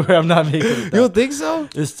it though. I'm not making it. You Though. don't think so?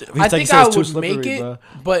 I think I would make it, bro.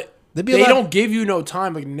 but There'd be a they lot- don't give you no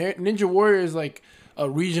time. Like Ninja Warrior is like a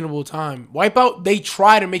reasonable time. Wipeout, they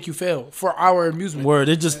try to make you fail for our amusement. Word,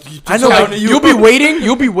 it just. I know, Like, but you'll be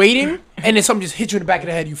waiting, and then something just hits you in the back of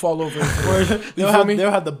the head. You fall over. They'll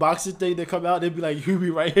have the boxing thing that come out. They'll be like, you be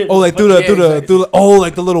right here. Oh, like through like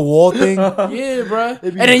the little wall thing. Yeah, bro. It'd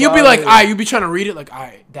And be then you'll be like, wild. all right, you'll be trying to read it like, all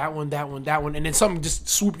right, that one, and then something just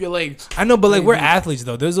swoop your legs. I know, but like we're athletes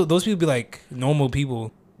though. Those people be like normal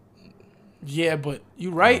people. Yeah, but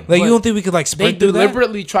you're right. Like you but don't think we could like they sprint through that?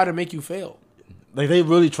 deliberately try to make you fail. Like they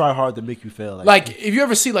really try hard to make you fail. Like if you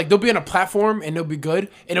ever see like they'll be on a platform and they'll be good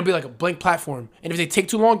and it'll be like a blank platform and if they take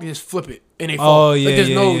too long they just flip it and they fall. Oh, yeah, like, there's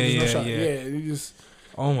yeah, no, yeah, there's no yeah, shot. yeah. Yeah, you just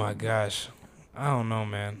Oh my gosh. I don't know,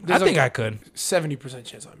 man. There's I think like- I could. 70%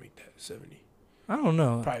 chance I make that. 70. I don't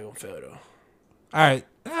know. Probably gonna fail though. All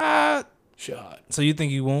right. Shit hot. So you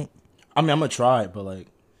think you won't? I mean, I'm gonna try it, but like,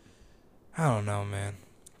 I don't know, man.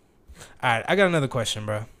 All right, I got another question,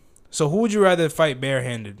 bro. So who would you rather fight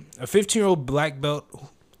barehanded? A 15-year-old black belt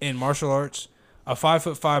in martial arts, a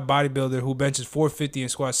 5'5" bodybuilder who benches 450 and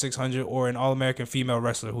squats 600, or an all-American female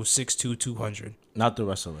wrestler who's 6'2", 200? not the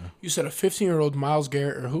wrestler. You said a 15-year-old Myles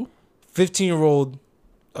Garrett or who? 15-year-old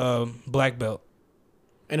black belt.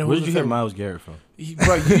 And then Where who's did you the get third? Myles Garrett from?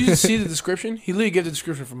 Bro, you just see the description? He literally gave the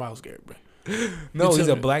description for Myles Garrett, bro. No, It's he's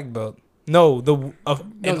a a- black belt. No, the an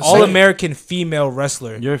second- all-American female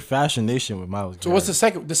wrestler. You're fascination with Myles Garrett. So what's the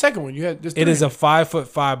second? The second one you had. It is a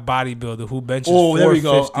 5'5" bodybuilder who benches Oh, there we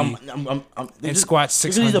 450 go. and squats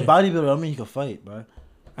Because he's a 600. bodybuilder, I mean he can fight, bro.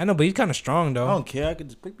 I know, but he's kind of strong I though. don't care. I could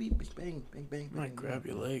just bang, bang, bang, bang, bang. Might grab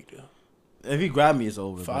your leg though. If he grab me, it's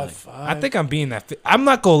over. 5'5". I think I'm being that. I'm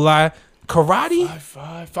not gonna lie. Karate?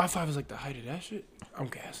 5'5" is like the height of that shit. I'm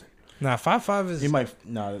gassing. Nah, 5'5" is. He might.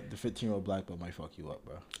 Nah, the 15-year-old black belt might fuck you up,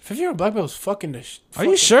 bro. 15-year-old black belt is fucking the. Are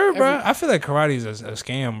you sure, bro? I feel like karate is a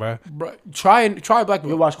scam, bro. Bro, try a black You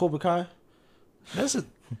belt. watch Cobra Kai? That's a.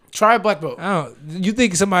 Try a black belt. I don't. You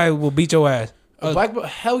think somebody will beat your ass? A black belt?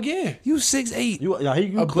 Hell yeah. You 6'8". You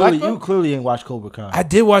A black belt? you clearly ain't watch Cobra Kai. I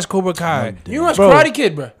did watch Cobra Kai. You watch Bro. Karate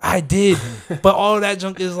Kid, bro. I did, but all that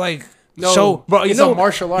junk is like. No, show, bro. You it's know a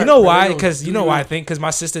martial art, You know bro. why? They don't Because you do know why I it. think. Because my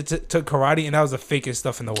sister took karate, and that was the fakest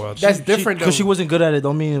stuff in the world. That's different though. Because she wasn't good at it,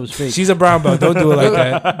 don't mean it was fake. She's a brown belt. Don't do it like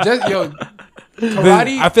that. Just, yo,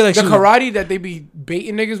 karate. I feel like the she- karate that they be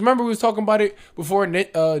baiting niggas. Remember we was talking about it before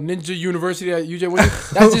Ninja University at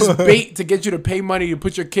UJ. That's just bait to get you to pay money to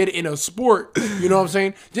put your kid in a sport. You know what I'm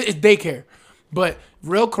saying? It's daycare. But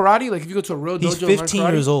real karate, like if you go to a real He's dojo, and learn 15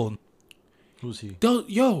 karate, years old. Who's he?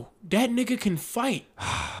 Yo, that nigga can fight.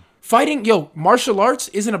 Fighting, martial arts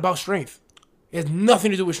isn't about strength. It has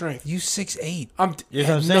nothing to do with strength. You 6'8". I'm. You know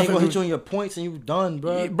what I'm saying? He gonna hit you on your points and you done,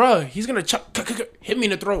 bro. Bro, he's gonna hit me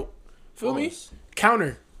in the throat. Feel me? Pause.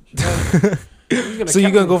 Counter. So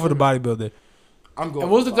you're gonna go for the bodybuilder, I'm going.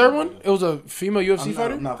 And what was the third one? It was a female UFC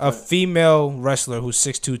fighter. a female wrestler who's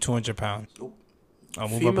 6'2", 200 pounds. I'll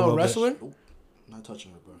move up a Female little bit. wrestler. Not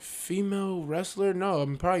touching her, bro. Female wrestler. No,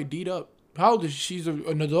 I'm probably D'd up. How old is she? She's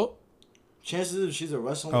an adult. Chances if she's a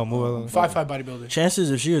wrestler. Oh, move a little. 5'5" bodybuilder. Chances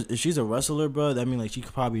if she's a wrestler, bro. That mean like she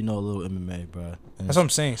could probably know a little MMA, bro. And That's what I'm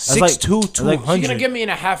saying. like- 6'2", that's like- 200. She's gonna get me in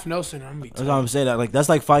a half Nelson. I'm gonna be that's what I'm saying. That like that's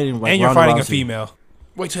like fighting. Like, and you're Ronda fighting a Rousey. female.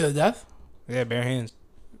 Wait to the death. Yeah, bare hands.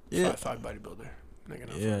 Yeah. 5'5" bodybuilder. Nigga,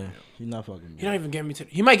 not Yeah, fucking- he's not fucking. He not even getting me to.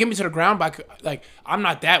 He might get me to the ground, but I could, I'm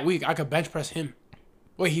not that weak. I could bench press him.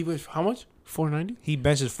 Wait, he was how much? 490. He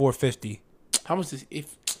benches 450. How much is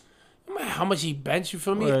if? How much he bench? You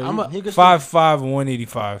feel me? Bro, I'm a. he could 5'5",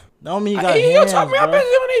 185. That don't mean he got Hey, you hands, talking me? I bro. bench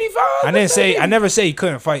 185. I never say he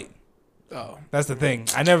couldn't fight. Oh, That's the thing.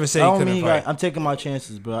 I never say I he don't mean couldn't he fight. got. I'm taking my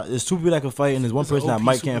chances, bro. There's two people that can fight, and there's one That's an person that OP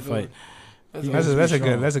might can't supervillain. fight.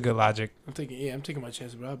 That's a good logic. I'm taking my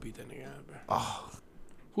chances, bro. I'll beat that nigga out, bro.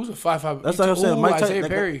 Who's a 5'5"? That's like I'm saying, Mike Isaiah Tyson,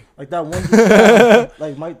 Perry. like that one, dude,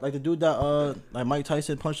 like the dude that like Mike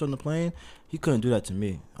Tyson punched on the plane. He couldn't do that to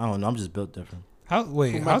me. I don't know. I'm just built different. How Who,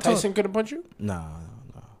 how Mike tall? Tyson couldn't punch you? Nah.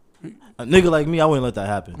 A nigga like me, I wouldn't let that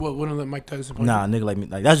happen. What? Wouldn't let Mike Tyson punch Nah, you? nigga like me,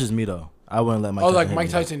 like that's just me though. I wouldn't let Mike. Oh, Tyson like hit Mike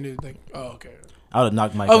me. Tyson did. Like, oh, okay. I would have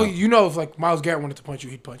knocked Mike Oh, out. you know, if like Myles Garrett wanted to punch you,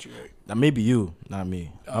 he'd punch you, right? Now, maybe you, not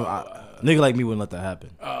me. Nigga like me wouldn't let that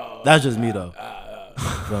happen. Oh, That's just me though. You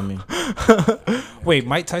feel me? Wait,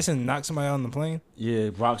 Mike Tyson knocked somebody out on the plane? Yeah,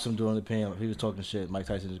 rocked him during the pain. He was talking shit. Mike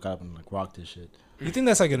Tyson just got up and like rocked his shit. You think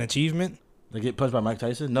that's like an achievement? Like get punched by Mike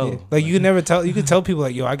Tyson? No. Yeah. Like you could never tell. You could tell people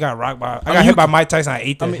like, yo, I got rocked by. I got hit by Mike Tyson. I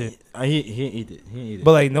ate that shit. He didn't eat it. He didn't eat it.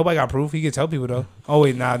 But like nobody got proof. He could tell people though. Oh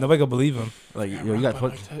wait, nah, nobody could believe him. Like yo, you got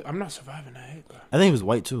punched. I'm not surviving that hit, bro. I think he was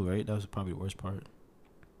white too, right? That was probably the worst part.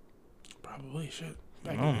 Probably shit.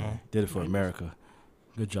 I don't know. Did it for America.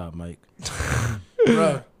 Good job, Mike.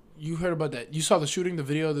 Bro, you heard about that? You saw the shooting, the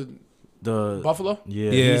video, the Buffalo?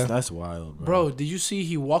 Yeah. That's wild, Bro, did you see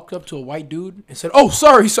he walked up to a white dude and said, "Oh,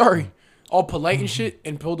 sorry," all polite and shit,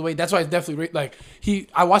 and pulled away? That's why it's definitely like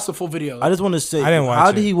I watched the full video. I just want to say, I didn't watch how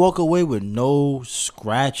it. did he walk away with no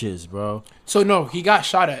scratches, bro? So no, he got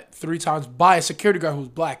shot at 3 times by a security guard who was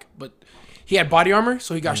black, but he had body armor,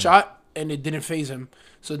 so he got shot and it didn't phase him.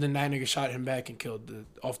 So then that nigga shot him back and killed the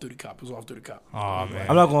off-duty cop. It was off-duty cop. Oh man.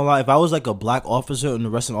 I'm not gonna lie. If I was like a black officer and the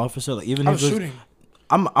arresting officer, like even I if was it was, shooting.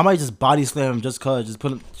 I might just body slam him just cause, just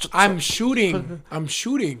put him. I'm shooting.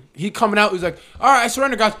 He coming out. He's like, "All right, I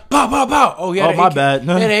surrender, guys." Pow, pow, pow. Oh, yeah. Oh, my bad. He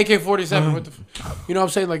had an AK-47. What the? You know what I'm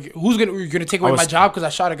saying? Like, you're gonna take away my job because I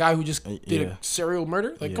shot a guy who just did a serial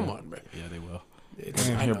murder? Like, come on, bro. Yeah, they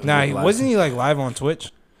will. Nah, wasn't he like live on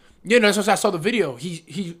Twitch? Yeah, no, that's what I saw the video.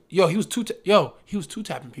 He was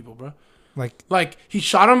two-tapping people, bro. Like he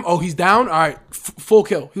shot him. Oh, he's down. All right, full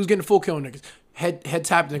kill. He was getting full kill niggas. Head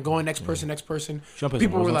tapped and going next person.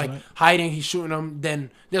 People were like hiding. He's shooting them.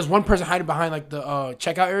 Then there's one person hiding behind like the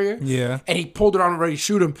checkout area. Yeah. And he pulled it on ready to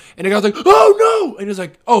shoot him. And the guy was like, "Oh no!" And he was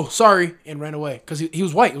like, "Oh, sorry," and ran away because he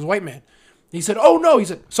was white. It was a white man. He said, "Oh no!" He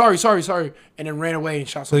said, "Sorry," and then ran away and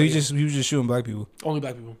shot somebody. So he was just shooting black people. Only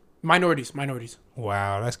black people. Minorities.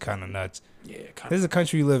 Wow, that's kind of nuts. Yeah, this is a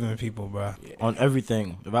country you live in, people, bro. Yeah. On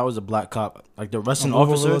everything. If I was a black cop, like the arresting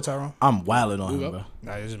officer, I'm wilding on him, bro.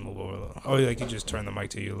 Nah, just move over a little. Oh, like you just turn the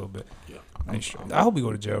mic to you a little bit. Yeah. I hope he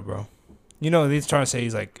go to jail, bro. You know, they're trying to say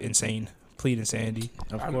he's like insane, plead insanity.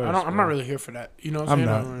 Of course, I'm not really here for that. You know what I'm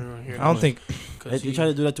saying? I don't think. They tried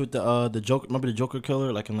to do that with the Joker. Remember the Joker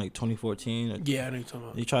killer, like in like 2014? Yeah, I know you're talking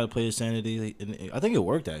about. He tried to play insanity. I think it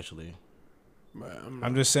worked actually.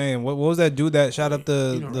 I'm just saying, what was that dude that shot up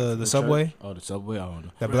the subway? Church? Oh, the subway. I don't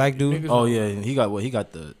know. That black dude. Oh yeah, he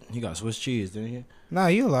got Swiss cheese, didn't he? Nah,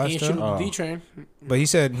 he alive He ain't still. shooting the D-train. But he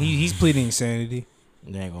said he's pleading insanity.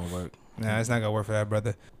 It ain't gonna work. Nah, it's not gonna work for that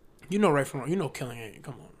brother. You know right from wrong. You know killing ain't.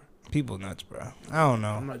 Come on, bro. People nuts, bro. I don't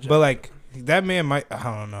know, but like that man might. I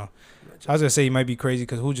don't know. I was gonna say he might be crazy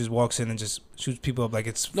because who just walks in and just shoots people up like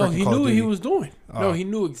it's. No, he knew what he was doing. No, he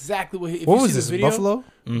knew exactly what. What was this? Video, Buffalo?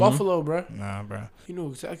 Mm-hmm. Buffalo, bro. Nah, bro. He knew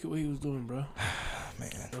exactly what he was doing, bro.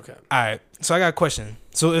 Man. Okay. All right. So I got a question.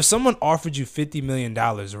 So if someone offered you $50 million,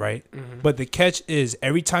 right? Mm-hmm. But the catch is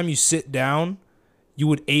every time you sit down, you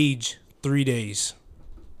would age 3 days.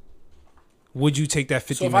 Would you take that $50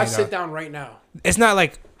 million? So if I sit down right now, it's not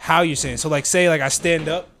like how you're saying. So like say like I stand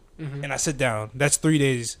up and I sit down. That's 3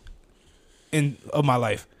 days of my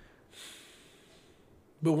life.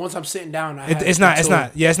 But once I'm sitting down, it's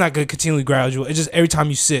not good continually gradual. It's just every time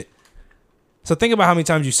you sit. So think about how many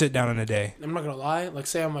times you sit down in a day. I'm not gonna lie. Like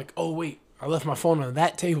say I'm like, oh wait, I left my phone on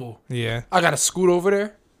that table. Yeah. I gotta scoot over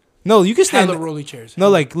there. No, you can stand up. Rolly chairs. No,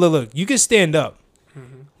 like look, you can stand up.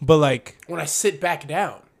 But like when I sit back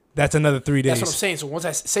down, that's another 3 days. That's what I'm saying. So once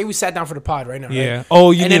I say we sat down for the pod right now. Yeah. Right?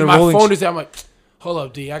 Oh, you and need then a my rolling phone is there. I'm like, hold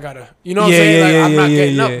up, D. I gotta. You know what I'm saying? Like, I'm not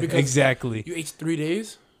getting up because exactly. You ate 3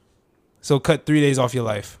 days. So cut 3 days off your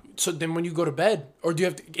life. So then when you go to bed, or do you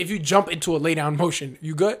have to? If you jump into a lay down motion,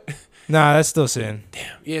 you good? Nah, that's still sin.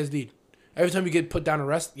 Damn. Yeah, it's deed. Every time you get put down to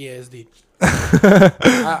rest, yeah, it's deed.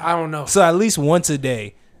 I don't know. So at least once a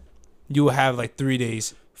day, you will have like 3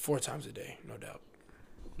 days. 4 times a day, no doubt.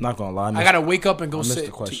 Not gonna lie. I gotta wake up and go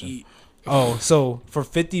sit to eat. Oh, so for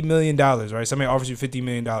 $50 million, right? Somebody offers you $50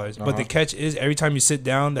 million, but the catch is every time you sit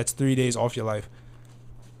down, that's 3 days off your life.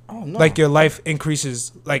 Oh no! Like your life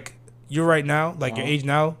increases. Like you're right now, like your age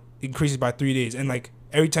now increases by 3 days, and like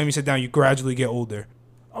every time you sit down, you gradually get older.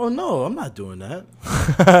 Oh no, I'm not doing that.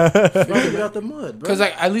 Get out the mud, bro. Because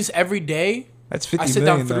like at least every day, that's 50 I sit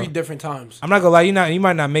million, down 3 though. different times. I'm not gonna lie, you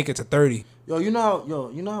might not make it to 30. You know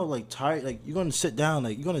how like tired, like you're gonna sit down,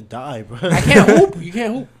 like you're gonna die, bro. I can't hoop. You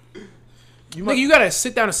can't hoop. You gotta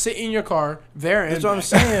sit down and sit in your car there. That's what I'm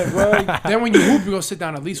saying, bro. Then when you hoop, you gonna sit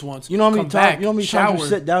down at least once. You know how many times you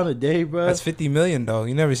sit down a day, bro? That's $50 million though.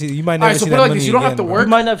 You might never see that like money this, you don't again, have to bro.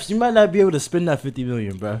 work. You might not be able to spend that $50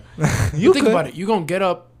 million, bro. You think about it. You gonna get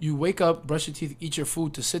up, you wake up, brush your teeth, eat your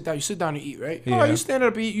food to sit down. You sit down and eat, right? Yeah. Oh, you stand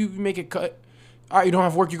up, eat, you make it cut. All right, you don't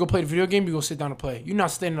have work. You go play the video game. You go sit down and play. You're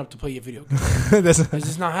not standing up to play your video game. That's It's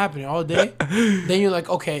just not happening all day. Then you're like,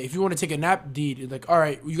 okay, if you want to take a nap, deed. You're like, all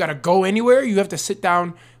right, you gotta go anywhere. You have to sit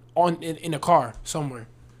down in a car somewhere.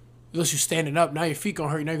 Unless you're standing up, now your feet gonna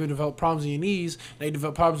hurt. Now you're gonna develop problems in your knees. Now you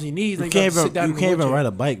develop problems in your knees. You can't even ride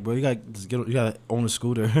a bike, bro. You gotta own a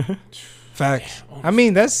scooter. facts. I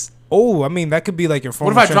mean, that could be like your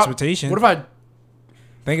form of transportation. What if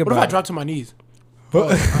I drop to my knees?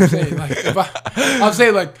 I'm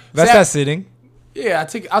saying like that's not sitting. Yeah,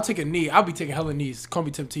 I'll take a knee. I'll be taking hella knees. Call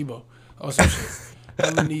me Tim Tebow or some shit.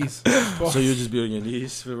 Hella knees. So you'll just be on your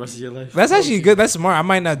knees for the rest of your life? That's actually good. That's smart. I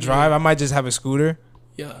might not drive. I might just have a scooter.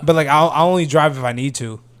 Yeah. But like I'll only drive if I need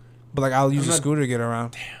to. But like I'll use a scooter to get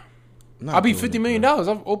around. Damn. I'll be $50 million.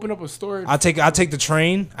 I'll open up a store. I'll take the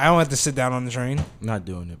train. I don't have to sit down on the train. Not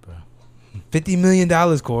doing it, bro. $50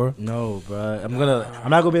 million, Core. No, bro. I'm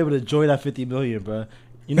not gonna be able to enjoy that $50 million, bro.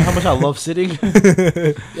 You know how much I love sitting. Yo, I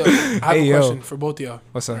have a question for both of y'all.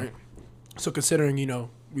 What's up? Right? So considering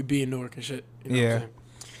we be in Newark and shit. Yeah.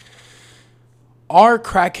 Are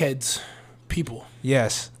crackheads people?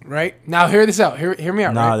 Yes. Right now, hear this out. Hear me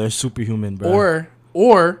out. Nah, right? they're superhuman, bro.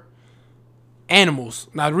 Or animals.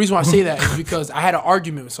 Now the reason why I say that is because I had an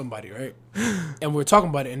argument with somebody, right? And we were talking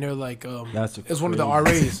about it, and they're like, it's one of the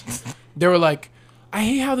RAs. They were like, I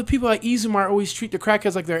hate how the people at Izumar always treat the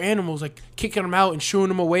crackheads like they're animals, like kicking them out and shooing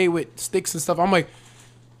them away with sticks and stuff. I'm like,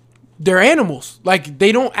 they're animals. Like,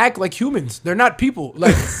 they don't act like humans. They're not people.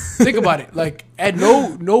 Like, think about it. Like, at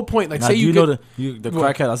no point, like, now, say you know the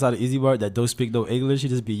crackhead outside of Easy Bar that don't speak no English, he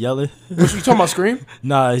just be yelling. What you talking about, Scream?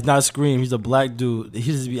 Nah, he's not Scream. He's a black dude.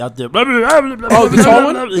 He just be out there. Oh, the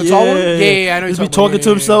tall one? The tall one? Yeah, I know He's you're be talking to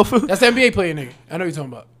himself. That's the NBA player nigga. I know you're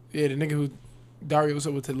talking about. Yeah, the nigga who Dario was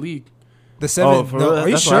up with to the league. The 7. Are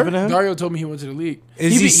you sure? Dario told me he went to the league.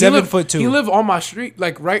 Is he 7'2"? He lived on my street,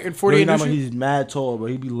 like right in 48th Street. He's mad tall, bro.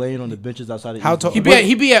 He be laying on the benches outside of How tall? He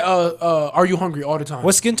be at Are You Hungry all the time.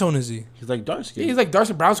 What skin tone is he? He's like dark skin. Yeah, he's like dark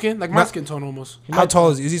skin, brown skin, like my skin tone almost. How tall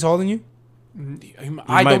is he? Is he taller than you?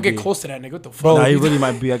 I don't get close to that nigga. What the fuck? Bro, nah, he really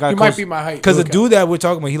might be. He might be my height. Because the dude that we're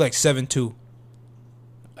talking about, he like 7'2".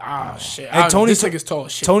 Ah, shit. And this nigga's tall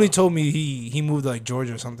as shit. Tony told me he moved to like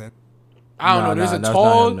Georgia or something. I don't know. There's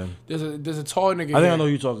a tall nigga. I think I know who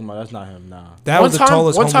you're talking about. That's not him. Nah. That was the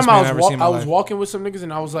tallest homeless man I've ever seen in my life. I was walking with some niggas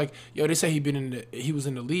and I was like, yo, they say he was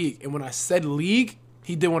in the league. And when I said league,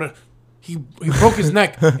 he didn't want to. He broke his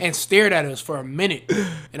neck and stared at us for a minute.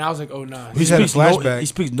 And I was like, oh nah. He had a flashback. He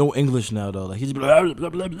speaks no English now though. Like he's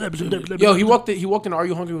yo, he walked in. Are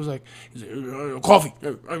You Hungry? Was like, coffee.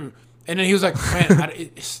 And then he was like, man,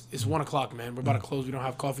 it's 1 o'clock, man. We're about to close. We don't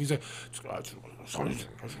have coffee. He's like,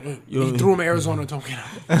 he threw him in Arizona and told him get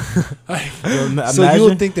out. So you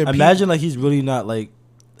would think they're imagine like he's really not like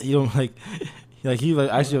he don't like he's like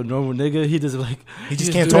actually a normal nigga. He just like he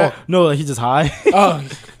just can't talk. No, like he's just high.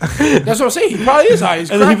 That's what I'm saying. He probably is high. He's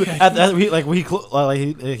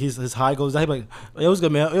his high goes down. He like, it was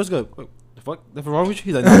good, man. It was good. Fuck, nothing wrong with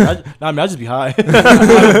you? He's like, I just be high.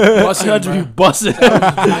 I just be busting.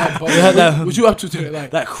 What you up to today? Like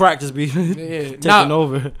that crack just be taking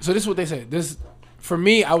over. So this is what they said. This for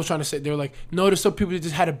me, I was trying to say they were like, no, there's some people that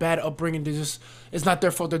just had a bad upbringing. It's not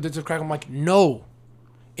their fault. They're just crack. I'm like, no.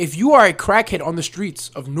 If you are a crackhead on the streets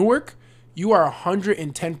of Newark, you are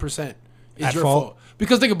 110%. It's your fault.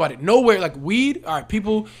 Because think about it. Nowhere, like weed, all right,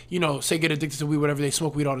 people, say get addicted to weed, whatever, they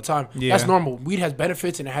smoke weed all the time. Yeah. That's normal. Weed has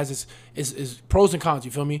benefits and it has its pros and cons, you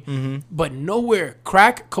feel me? Mm-hmm. But nowhere,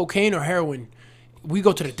 crack, cocaine, or heroin, we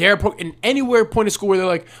go to the DARE program, and anywhere point of school where they're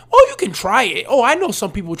like, oh, you can try it. Oh, I know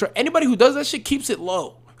some people try. Anybody who does that shit keeps it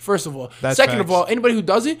low, first of all. Second of all, anybody who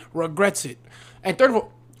does it regrets it. And third of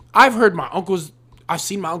all, I've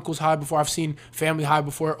seen my uncles high before. I've seen family high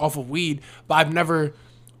before off of weed, but I've never,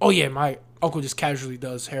 my uncle just casually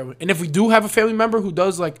does heroin. And if we do have a family member who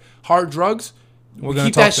does like hard drugs, we're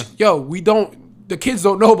gonna talk to them. We don't. The kids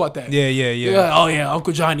don't know about that. Yeah. Like, oh yeah,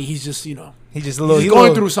 Uncle Johnny. He's just he's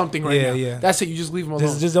going through something right now. Yeah. That's it. You just leave him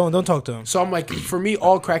alone. Just don't talk to him. So I'm like, for me,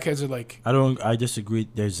 all crackheads are like. I disagree.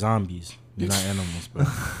 They're zombies. They're not animals, bro.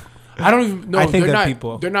 I don't even know. I think they're not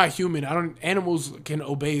people. They're not human. Animals can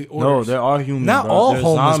obey orders. No, there are humans. Not bro. all they're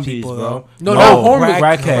homeless zombies, people, bro. No, not homeless.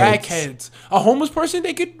 Crackheads. A homeless person,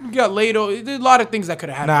 they could get laid. There's a lot of things that could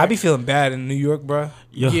have happened. Nah, I be feeling bad in New York, bro.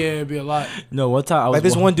 Yeah, it'd be a lot. No, one time I was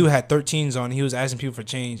this one dude had 13s on. He was asking people for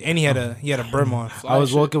change, and he had a brim on. I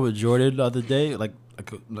was walking with Jordan the other day, like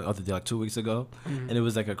 2 weeks ago, and it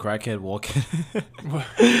was like a crackhead walking,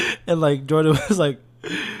 and like Jordan was like,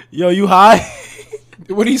 "Yo, you high?"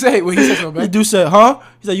 What did he say? What he said so bad? The dude said, "Huh?"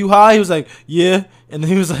 He's like, "You high?" He was like, "Yeah," and then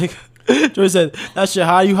he was like, Joey said, that shit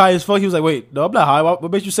high, you high as fuck. He was like, wait, no, I'm not high.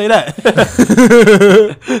 What makes you say that?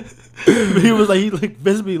 He was like, he like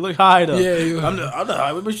visibly look high though. Yeah, I'm not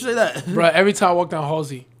high. What makes you say that? bro. Every time I walk down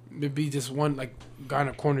Halsey, there'd be just one like guy in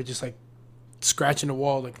a corner, just like scratching the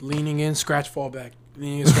wall, like leaning in, scratch, fall back.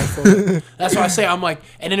 Leaning in, scratch, fall back. That's why I say I'm like,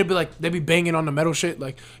 and then it'd be like they'd be banging on the metal shit,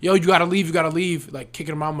 like, yo, you gotta leave, like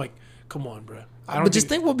kicking them out. I'm like, come on, bro. But just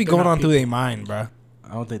think what be going on through their mind, bro.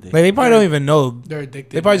 I don't think Like they probably don't even know. They're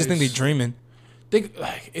addicted. They probably just think they're dreaming. Think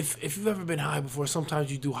like if you've ever been high before,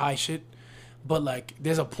 sometimes you do high shit, but like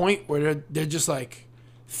there's a point where they're just like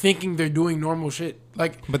thinking they're doing normal shit,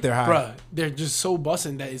 like, But they're high. bruh, they're just so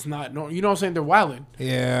bussing that it's not normal. You know what I'm saying? They're wilding.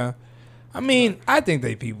 Yeah. I mean, I think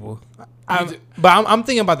they people. I'm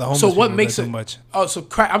thinking about the homeless. So what people makes so it? much? Oh, so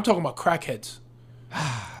I'm talking about crackheads.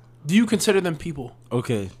 Do you consider them people?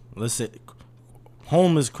 Okay, let's say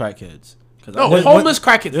homeless crackheads. No, homeless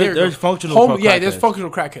crackheads. There's functional Yeah, crackheads. there's functional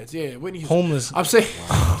crackheads. Yeah, Whitney Houston. Homeless. I'm saying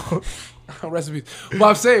recipes. But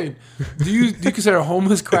I'm saying, do you consider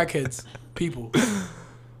homeless crackheads people?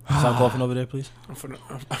 Stop coughing over there, please. I'm finna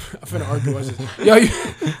argue about this.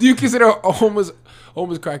 Yo, do you consider homeless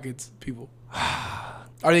crackheads people?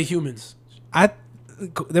 Are they humans?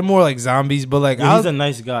 They're more like zombies, but like Yeah, he's a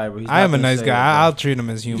nice guy, bro. I am a nice guy. I'll treat them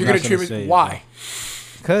as humans. You're gonna gonna treat say me it, why?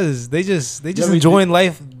 Because they just we enjoying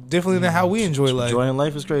life differently than how we enjoy life. Enjoying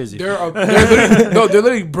life is crazy. They're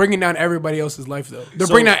literally bringing down everybody else's life though. They're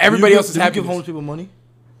bringing down everybody else's Do you give happiness. homeless people money?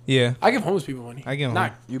 Yeah. I give homeless people money. I give 'em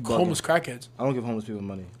not You bugging. homeless crackheads. I don't give homeless people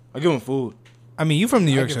money. I give them food. I mean, you from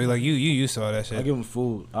New York, give so like you used to all that I shit. give them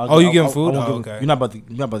food. Oh, you give 'em food? I won't Oh, give 'em- okay. You're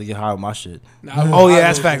not about to get high on my shit. Oh yeah,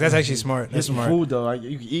 that's facts. That's actually smart. That's That's some smart. food though.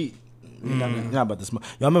 You can eat. You're not about to smoke.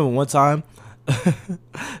 Yo, I remember one time,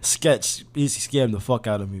 Sketch he scammed the fuck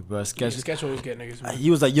out of me, bro. Sketch always get niggas. Man. He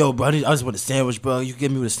was like, "Yo, bro, I just want a sandwich, bro. You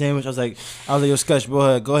give me with a sandwich." I was like, "Yo, Sketch,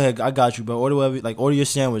 bro, go ahead, I got you, bro. Order whatever, like order your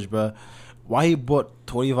sandwich, bro." Why he bought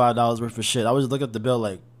 $25 worth of shit? I was looking at the bill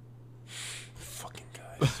like, Fucking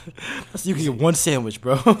guys. so you can get one sandwich,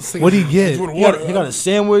 bro. What do you get? He got a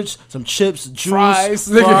sandwich, some chips, juice, Fries.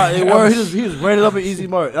 fries. He was ran it up at Easy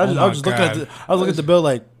Mart. I was just looking at the bill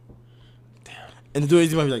like, damn. And the dude at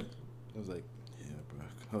Easy Mart was like, I was like, yeah,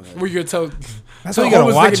 bro. Go ahead. Were you gonna tell? That's So why you gotta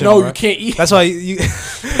homeless watch nigga, it. no, bro. you can't eat. That's why you.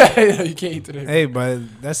 You can't eat today, Hey, but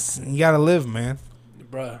you gotta live, man.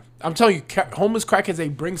 bruh. I'm telling you, homeless crackheads, they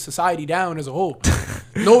bring society down as a whole.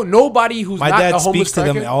 Nobody who's My not dad a homeless speaks to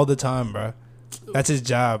them crackhead, all the time, bro. That's his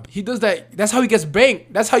job. he does that. That's how he gets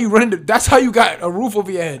banked. That's how you run into. That's how you got a roof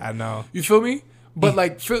over your head. I know. You feel me? But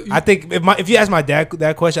like, I think if you ask my dad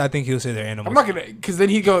that question, I think he'll say they're animals. I'm not gonna, because then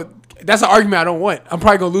he go. That's an argument I don't want. I'm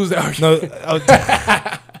probably gonna lose that argument.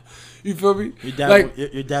 No. You feel me?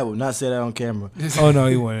 Your dad will not say that on camera. Oh no,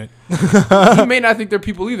 he wouldn't. He may not think they're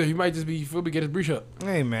people either. He might just be, you feel me, get his breach up.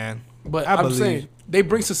 Hey man. But I I'm believe. saying they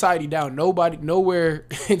bring society down. Nowhere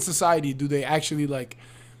in society do they actually like.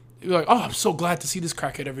 You're like, oh, I'm so glad to see this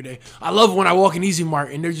crackhead every day. I love when I walk in Easy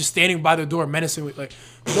Mart and they're just standing by the door menacing with like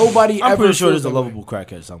nobody. I'm ever pretty sure feels there's a that way. lovable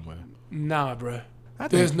crackhead somewhere. Nah, bruh. I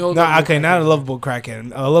There's think- no Nah, lovable okay, not a crackhead. lovable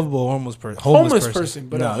crackhead. A lovable homeless person. Homeless person,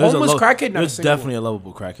 but a there's homeless crackhead, not a There's single definitely a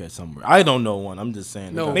lovable crackhead somewhere. I don't know one. I'm just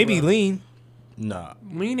saying. No. Maybe bro. lean. Nah.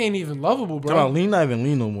 one. Lean ain't even lovable, Come on, bro. Lean not even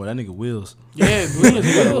Lean no more. That nigga wheels. Yeah, Lean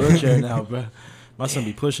He got a is wheelchair now, bro. My son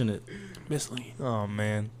be pushing it. Miss Lean. Oh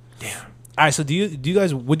man. Damn. All right. So do you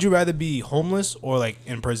guys would you rather be homeless or like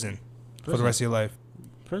in prison for the rest of your life?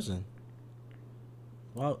 Prison.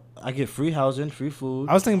 Well, I get free housing, free food.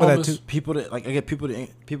 I was thinking about Homeless. that too. People that like I get people to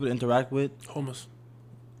interact with. Homeless.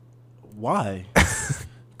 Why?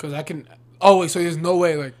 Because I can. Oh wait, so there's no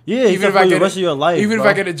way like Yeah, even if the rest of your life. even bro.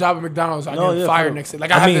 if I get a job at McDonald's, I No, get yeah, fired for- next day.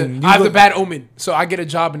 Like I I mean, you have the look- bad omen, so I get a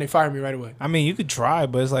job and they fire me right away. I mean, you could try,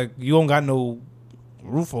 but it's like you don't got no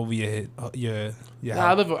roof over your head. Yeah.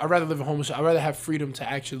 Nah, I'd rather live a homeless. I'd rather have freedom to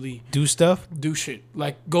actually Do stuff. do shit,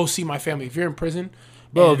 like go see my family. If you're in prison,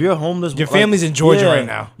 Bro, and- if you're homeless, Your family's in Georgia right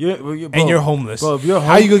now. and You're homeless. Bro, if you're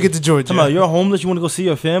How you gonna get to Georgia? Come on, you're homeless. You want to go see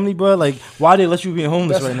your family, bro? Like, why they let you be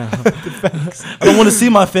homeless right now? I don't want to see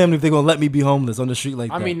my family if they're gonna let me be homeless on the street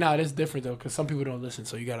like I that. mean, nah, that's different though, because some people don't listen,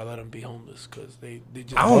 so you gotta let them be homeless because they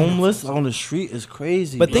just homeless on the street is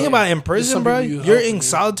crazy. But think bro. about it, in prison, some bro. people you You're help, in man.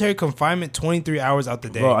 solitary confinement 23 hours out the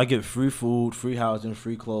day. Bro, I get free food, free housing,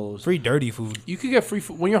 free clothes. Free dirty food. You could get free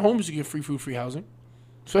food when you're homeless. You get free food, free housing,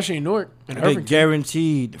 especially in Newark and I get Irvington.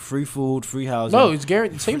 guaranteed free food, free housing. No, it's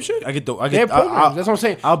guaranteed. Same shit. I get They have programs. That's what I'm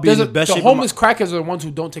saying. I'll be There's in the best the shape of homeless crackheads are the ones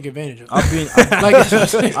who don't take advantage of it. I'll be Like, that's what I'm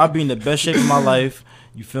saying. I'll be in the best shape of my life.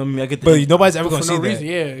 You feel me? I get But nobody's ever But gonna for see no that. reason.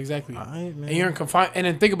 Yeah, exactly. Alright, man. And you're in confinement. And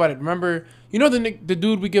then think about it. Remember, you know the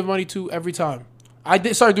dude we give money to every time. I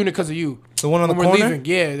started doing it because of you. The one on when the we're corner. leaving.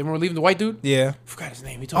 Yeah, when we're leaving the white dude. Yeah. Forgot his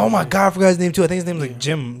name. Oh my god, I forgot his name too. I think his name's like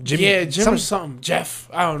Jim. Jimmy. Yeah, Jim or something. Jeff.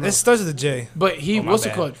 I don't know. It starts with a J. But he, Oh, my what's it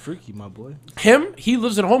bad. called? Freaky, my boy. He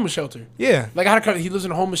lives in a homeless shelter. Yeah. Like I had a cut. He lives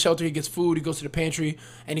in a homeless shelter. He gets food. He goes to the pantry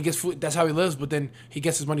and he gets food. That's how he lives. But then he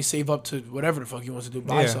gets his money saved up to whatever the fuck he wants to do,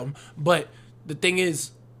 buy Yeah. something. But the thing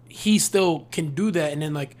is, he still can do that. And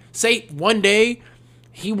then like, say one day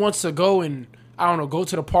he wants to go and I don't know, go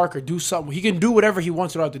to the park or do something. He can do whatever he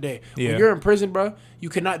wants throughout the day. Yeah. When you're in prison, bro, you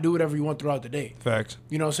cannot do whatever you want throughout the day. Facts.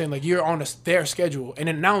 You know what I'm saying? Like you're on their schedule. And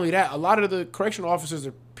then not only that, a lot of the correctional officers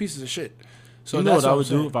are pieces of shit. So You know that's what I I'm would do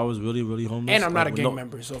saying. if I was really, really homeless? And I'm not a Like, gang no-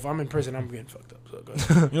 member, so if I'm in prison, I'm getting fucked up. So go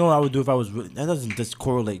ahead. You know what I would do if I was really... That doesn't just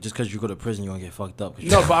correlate. Just because you go to prison, you're going to get fucked up.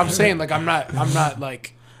 No, but I'm saying like I'm not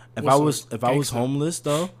like. If what's I the was gangsta? homeless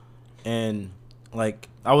though, and like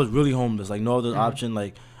I was really homeless, like no other option,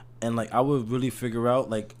 like, and like I would really figure out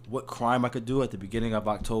like what crime I could do at the beginning of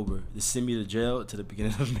October to send me to jail to the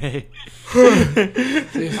beginning of May.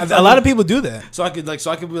 A lot of people do that. So I could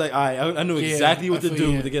be like, all right, I knew Yeah, exactly what I to feel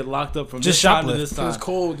do you. to get locked up from Just this time to shoplift. this It time. was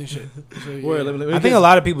cold and shit. So, yeah. Word, let me I think get- a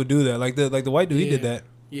lot of people do that. Like the white dude, he did Yeah. that.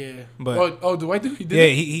 Yeah. But- oh, the white dude, he did Yeah,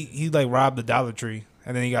 it? he like robbed the Dollar Tree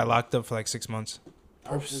and then he got locked up for like 6 months.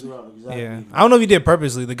 I'll figure out exactly. Yeah, I don't know if he did it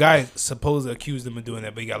purposely. The guy supposedly accused him of doing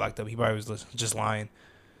that, but he got locked up. He probably was just lying.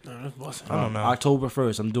 No, that's busting. I don't know. October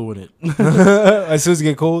 1st, I'm doing it. As soon as it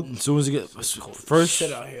get cold, As soon as it gets first,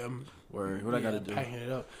 Shit out here. I'm word, what I gotta do? packing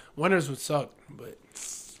it up. Winters would suck, but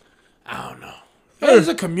I don't know. There's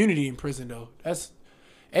a community in prison though.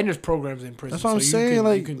 And there's programs in prison. That's what I'm so saying. you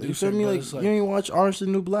Like, can do you feel shit, me? but Like, it's you ain't watch Orange is the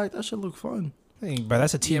New Black? That should look fun. hey, bro,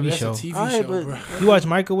 that's a yeah, TV but that's show. a TV Alright, show, but- bro. You watch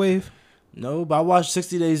Microwave? No, but I watched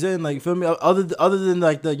 60 Days In. Like, feel me? Other than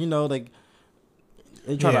like the, you know, like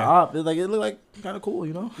they try to Yeah. op. It looked like kind of cool,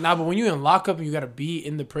 you know. Nah, but when you in lockup and you gotta be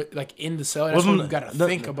in the in the cell, that's Wasn't when you gotta the-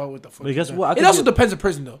 think about what the fuck. But guess you're what? I doing. could It also be- depends on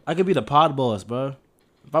prison though. I could be the pod boss, bro.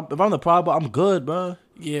 If I'm the pod boss, I'm good, bro.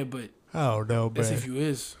 Yeah, but Oh no, bro. that's if you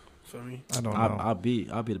is. Feel me? I don't know. I'll be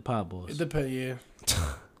the pod boss. It depends. Yeah.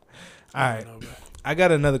 All right, No, bro. I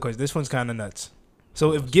got another question. This one's kind of nuts.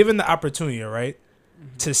 So, if given the opportunity, right,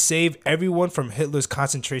 to save everyone from Hitler's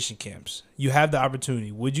concentration camps, you have the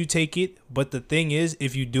opportunity. Would you take it? But the thing is,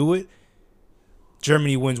 if you do it,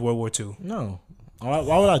 Germany wins World War II. No. Why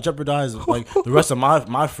would I jeopardize like the rest of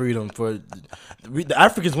my freedom for the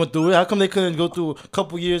Africans went through it? How come they couldn't go through a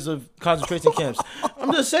couple years of concentration camps?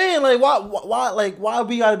 I'm just saying, like why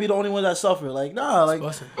we gotta be the only one that suffer? Like nah, like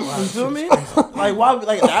Busting. you feel me? Like why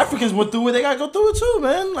like the Africans went through it, they gotta go through it too,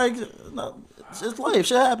 man. Like no, it's life,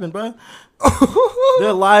 shit happened, bro.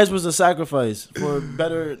 Their lives was a sacrifice for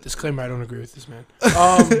better. Disclaimer: I don't agree with this man.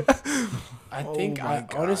 I think my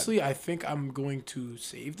God. honestly, I think I'm going to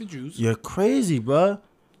save the Jews. You're crazy, bro.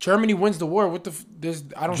 Germany wins the war. What the? There's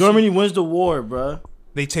I don't. Germany wins the war, bro.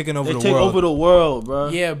 They taking over They the take world. over the world,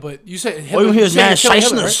 bro. See, yeah, but you said All Hitler. you hear is said man, you're killing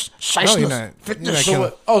Hitler, right? Scheissness, No, you're Scheissness. not. You're not So killing.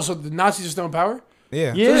 what? Oh, so the Nazis are still in power?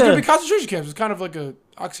 Yeah. So there's gonna Yeah. be concentration camps. It's kind of like a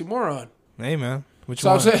oxymoron. Hey man, which So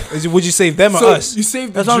I'm one? saying- Would you save them or So us? you save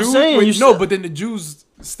the That's what I'm Jew? saying, Wait, you no, said- but then the Jews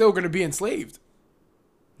still gonna be enslaved.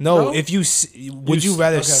 No, No? if you would you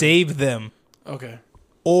rather okay. save them Okay.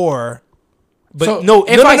 or? But so no,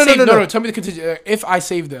 if no, I no, save, no, no, no. Tell me the contingent. If I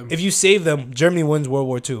save them, If you save them, Germany wins World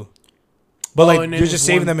War II. But Oh, like and then you're it's just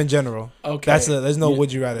saving one- them in general. okay. There's no Yeah.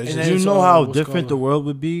 would you rather. It's And just, then Do it's you know all how what's different the going on. world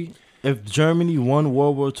would be if Germany won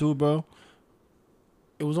World War II, bro?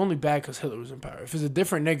 it was only bad because Hitler was in power. If it's a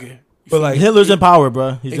different nigga, you But, feel like, me? Hitler's in power,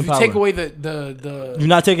 bro. He's if in you power. take away the You're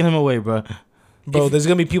not taking him away, bro. bro, if- there's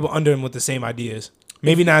gonna be people under him with the same ideas.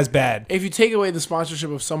 Maybe not as bad. if you take away the sponsorship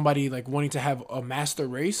of somebody like wanting to have a master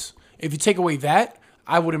race, if you take away that,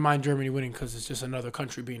 I wouldn't mind Germany winning because it's just another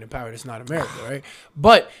country being in power. It's not America, right?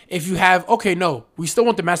 But if you have, okay, no, we still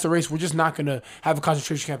want the master race. We're just not gonna have a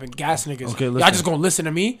concentration camp and gas niggas. Okay, Y'all listen. just gonna listen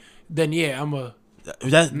to me? Then yeah, I'm a.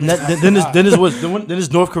 Then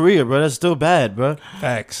it's North Korea, bro. That's still bad, bro.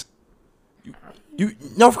 Facts.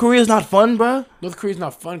 North Korea is not fun, bro. North Korea's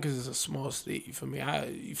not fun because it's a small state. You feel me?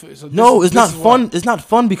 So No, it's this not is why- fun. It's not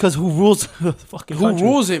fun because who rules the fucking Who country?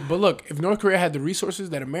 rules it? But look, if North Korea had the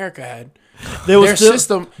resources that America had, They would their still,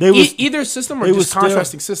 system, They would, either system or they would just still-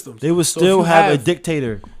 contrasting systems. they would So if still you have a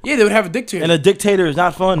dictator, Yeah, they would have a dictator. and a dictator is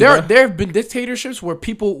not fun, There bro. have been dictatorships where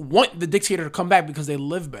people want the dictator to come back because they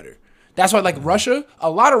live better. That's why, like Russia, a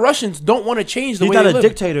lot of Russians don't want to change the He's way not they a live.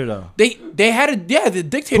 dictator though. They had the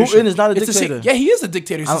dictatorship. Putin is not a It's the same- dictator. yeah, he is a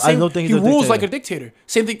dictator. It's the I same, don't think he he's a rules dictator. like a dictator.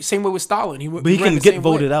 Same way with Stalin. But he can get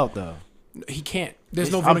voted out though. He can't.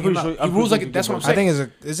 There's no I'm voting him pretty out. sure- He I'm rules pretty like sure that's he what I'm can saying. I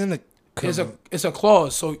think it's in the It's a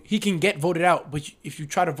clause, so he can get voted out. But if you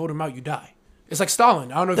try to vote him out, you die. It's like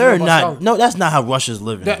Stalin. I don't know if They're you know about not. Stalin. No, that's not how Russia's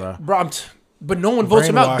living, bro. But no one votes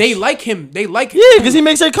him out. Brainwashed. They like him. They like him. Yeah, because he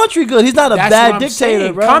makes their country good. He's not a That's bad what I'm dictator,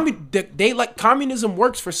 saying. bro. They like communism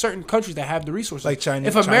works for certain countries that have the resources. Like China.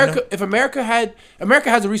 If America has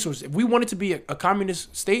the resources. If we wanted to be a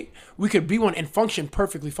communist state, we could be one and function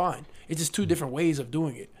perfectly fine. It's just two different ways of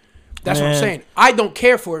doing it. That's what I'm saying. I don't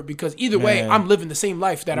care for it because either way, I'm living the same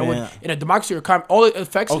life that I would in a democracy or all it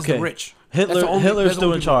affects is the rich. Hitler's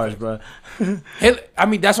still in charge, bro. I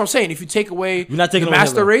mean, that's what I'm saying. If you take away We're not taking the away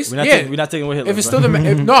master Hitler. race, We're not taking away Hitler. If it's bro.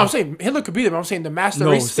 still no, I'm saying Hitler could be there. But I'm saying the master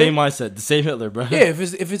race. No, same mindset. The same Hitler, bro. Yeah,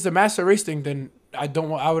 if it's the master race thing, then I don't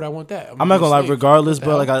want. Why would I want that? I'm not gonna lie. Regardless,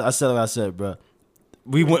 bro. Like I said, bro.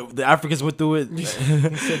 The Africans went through it. He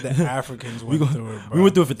said the Africans went through it, bro. We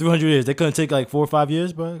went through it for 300 years. They couldn't take like 4 or 5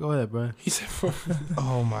 years, bro. Go ahead, bro. He said,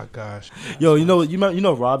 Oh my gosh. Yo, you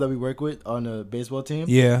know Rob that we work with on the baseball team.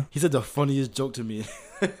 Yeah. He said the funniest joke to me.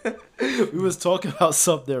 We was talking about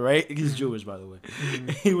something, right? He's Jewish, by the way.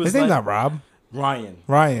 He was His name's not Rob. Ryan.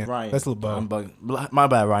 That's LeBeau. I'm bugging. My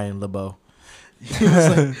bad, Ryan LeBeau. He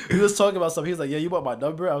was talking about something. He was like, "Yeah, you want my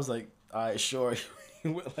number?" I was like, "All right, sure." He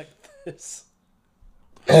went like this.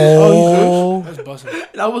 Oh, that's busting.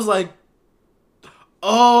 And I was like,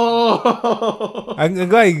 "Oh." I'm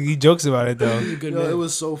glad he jokes about it though. He's a good Yo, man. it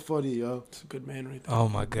was so funny, yo. It's a good man right there. Oh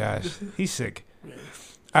my gosh, he's sick.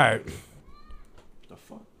 All right, The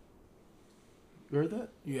fuck? You heard that?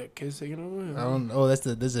 You got kids taking over? I don't. Oh,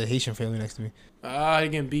 there's a Haitian family next to me. He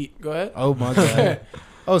getting beat. Go ahead. Oh my god.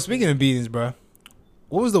 Oh, speaking of beatings, bro,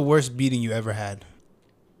 what was the worst beating you ever had?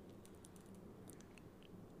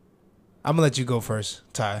 I'm gonna let you go first,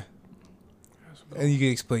 Ty, and you can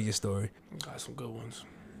explain your story. Got some good ones.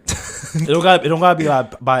 It don't gotta be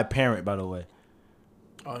by a parent, by the way.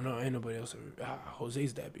 Oh no, ain't nobody else ever.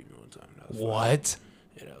 Jose's dad beat me one time. That was fire. What?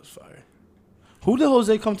 Yeah, that was fire. Who did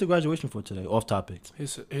Jose come to graduation for today? Off topic.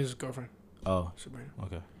 His girlfriend, Oh, Sabrina.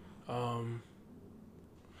 okay.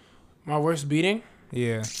 My worst beating.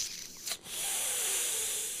 Yeah.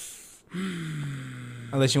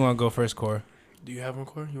 Unless you want to go first, Core. Do you have one,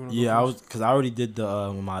 Corey? You want to Yeah, go first? because I already did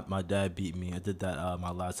the when my dad beat me. I did that my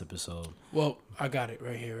last episode. Well, I got it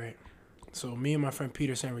right here, right? So me and my friend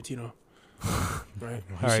Peter Sanmartino, right?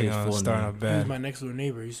 All right, you starting off He was bad. my next door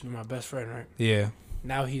neighbor. He used to be my best friend, right? Yeah.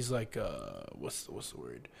 Now he's like, what's the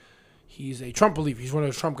word? He's a Trump believer. He's one of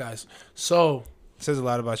those Trump guys. So, Says a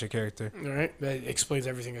lot about your character. all right, that explains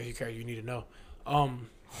everything that you need to know.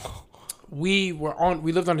 We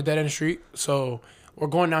lived on a dead end street, so we're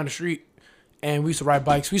going down the street, and we used to ride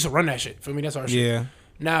bikes. We used to run that shit. For me, that's our shit. Yeah.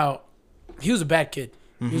 Now, he was a bad kid.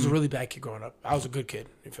 He was a really bad kid growing up. I was a good kid.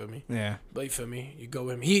 You feel me? Yeah. But you feel me? You go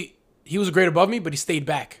with him. He was a grade above me, but he stayed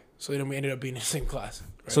back. So then we ended up being in the same class.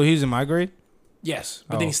 Right? So he was in my grade? Yes,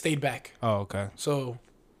 but then he stayed back. Oh, okay. So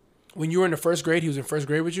when you were in the first grade, he was in first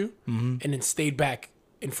grade with you, and then stayed back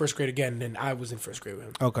in first grade again. And then I was in first grade with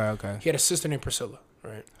him. Okay. He had a sister named Priscilla,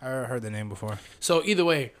 right? I heard the name before. So either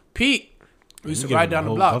way, Pete, we used to You ride giving down the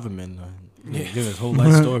whole block. Government, give his whole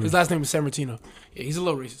life story. His last name is San Martino. Yeah, he's a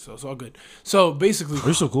little racist, so it's all good. So basically, Are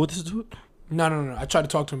you so cool with this dude? no. I tried to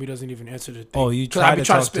talk to him. He doesn't even answer the thing. Oh, you 'Cause I tried be to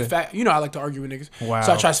trying talk spit to- facts. You know, I like to argue with niggas. Wow.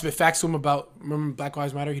 So I tried to spit facts to him about, remember Black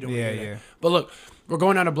Lives Matter? He don't Yeah, want to do yeah. that. But look, we're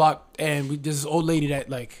going down the block, and there's this old lady that,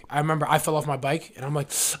 like, I remember I fell off my bike, and I'm like,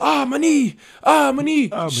 my knee.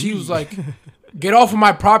 She was like, get off of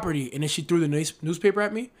my property. And then she threw the newspaper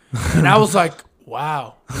at me. And I was like,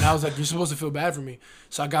 wow. And I was like, you're supposed to feel bad for me.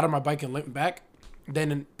 So I got on my bike and limped back.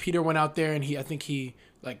 Then Peter went out there, and I think he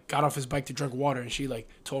like got off his bike to drink water, and she like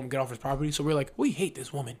told him to get off his property. So we're like, we hate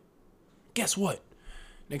this woman. Guess what?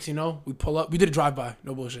 Next thing you know, we pull up. We did a drive-by.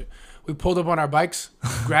 No bullshit. We pulled up on our bikes,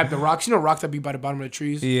 grabbed the rocks. You know rocks that be by the bottom of the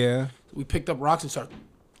trees? Yeah. We picked up rocks and started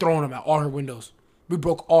throwing them at all her windows. We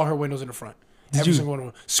broke all her windows in the front. Every single one of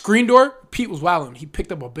them. Screen door, Pete was wilding. He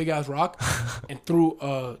picked up a big-ass rock and threw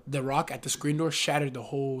the rock at the screen door, shattered the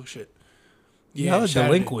whole shit. Y'all are shattered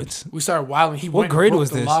it. delinquents. We started wilding. What grade was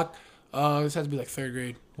this? Lock. This has to be like third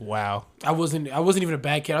grade. Wow. I wasn't even a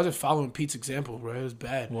bad kid. I was just following Pete's example, bro. It was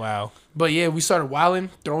bad. Wow. But yeah, we started wilding,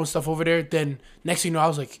 throwing stuff over there. Then next thing you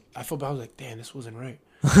know, I felt bad. I was like, damn, this wasn't right.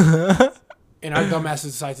 And our dumbasses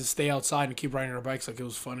decided to stay outside and keep riding our bikes like it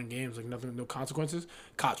was fun and games, like nothing, no consequences.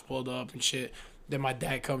 Cops pulled up and shit. Then my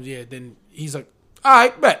dad comes, then he's like, all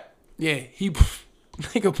right, bet. Yeah, he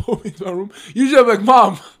nigga pulled me into my room. Usually I'm like,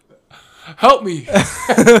 Mom, help me.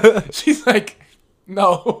 She's like,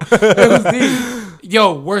 no. It was D.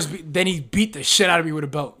 Yo, worse. Then he beat the shit out of me with a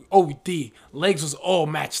belt. OD. Legs was all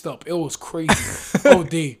matched up. It was crazy.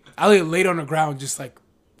 OD. I laid on the ground just like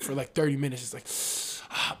for like 30 minutes. It's like,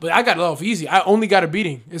 But I got it off easy. I only got a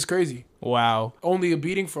beating. It's crazy. Wow. Only a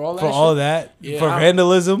beating for all that. For shit? all that? Yeah, For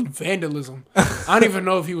vandalism? Vandalism. I don't even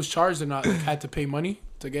know if he was charged or not. Like, had to pay money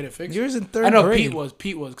to get it fixed. You was in third I know grade.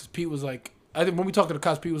 Pete was because Pete was like, I think when we talked to the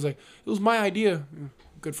cops, Pete was like, it was my idea.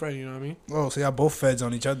 Good friend, you know what I mean? Oh, so y'all both feds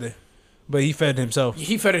on each other. But he fed himself.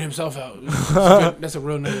 He fed it himself out. That's a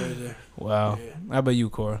real nigga right there. Wow. Yeah. How about you,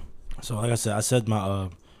 Cora? So like I said my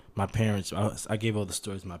parents. I gave all the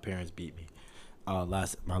stories my parents beat me. My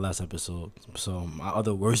last episode. So my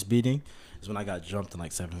other worst beating is when I got jumped in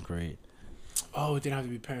like 7th grade. Oh, it didn't have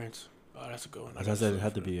to be parents. Oh, that's a good one. Like I said, it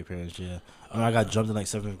had to be your parents. Yeah. When I got jumped in like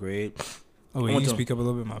 7th grade. Oh, wait, you speak up a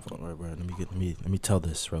little bit, my fault. Right. Let me tell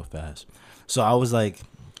this real fast. So I was like,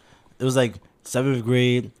 it was like 7th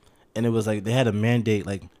grade, and it was like they had a mandate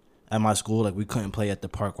like at my school, like we couldn't play at the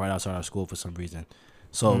park right outside our school for some reason.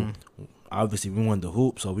 So obviously we wanted to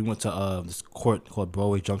hoop, so we went to this court called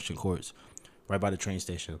Broadway Junction Courts, right by the train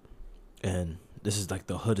station, and this is like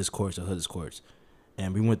the hoodest courts.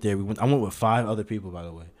 And we went there. I went with 5 other people, by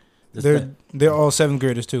the way. They're all 7th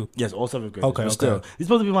graders too. Yes, all 7th graders. Okay, but still, he's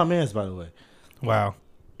supposed to be my man's, by the way. Wow.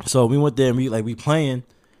 So we went there and we playing,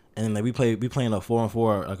 and like we playing a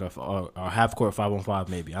 4-on-4, like a half court 5-on-5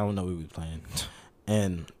 maybe. I don't know what we was playing,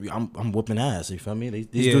 and I'm whooping ass. You feel me?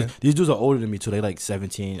 These dudes are older than me too. They like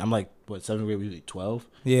 17. I'm like what 7th grade? We like 12.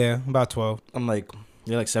 Yeah, about 12. I'm like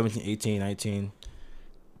they're like 17, 18, 19,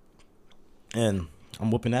 and I'm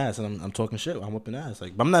whooping ass and I'm talking shit. I'm whooping ass.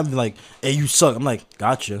 Like, but I'm not even like, hey, you suck. I'm like,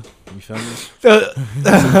 gotcha. You feel me?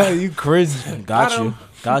 You crazy.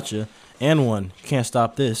 Gotcha. And one. Can't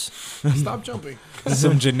stop this. Stop jumping. This is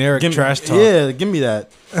some generic trash talk. Yeah, give me that.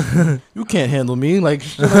 You can't handle me. Like,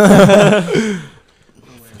 oh,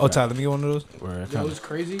 Ty, let me get one of those. That was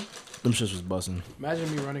crazy. Them shits was busting. Imagine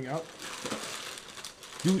me running out.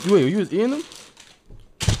 You was eating them?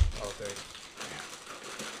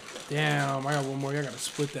 Damn, I got one more. I gotta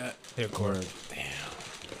split that. Here, Corey. Damn.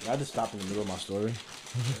 I just stopped in the middle of my story.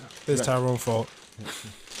 It's Tyrone's fault.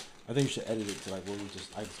 I think you should edit it to like what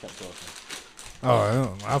I just kept talking.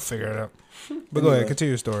 Oh, I'll figure it out. But go ahead,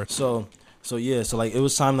 continue your story. So like it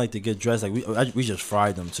was time like to get dressed. Like we just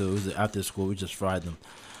fried them too. It was after school. We just fried them,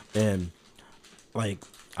 and like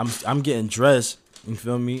I'm getting dressed. You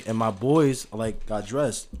feel me? And my boys like got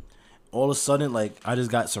dressed. All of a sudden, like I just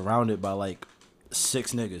got surrounded by like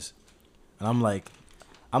 6 niggas, and I'm like,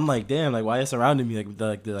 damn, like why you surrounding me?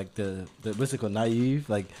 The what's it called, naive?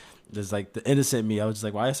 Like there's like the innocent me. I was just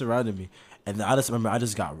like, why you surrounding me? And then I just remember I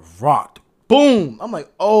just got rocked. Boom! I'm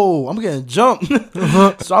like, oh, I'm getting jumped.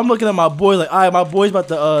 So I'm looking at my boys like, all right, my boy's about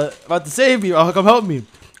to save me. Come help me.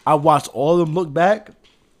 I watched all of them look back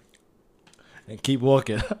and keep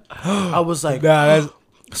walking. I was like,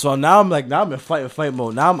 so now I'm in fight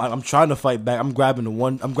mode. Now I'm trying to fight back. I'm trying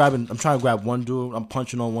to grab one dude. I'm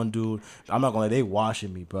punching on one dude. I'm not gonna lie, they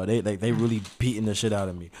washing me, bro. They really beating the shit out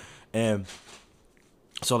of me. And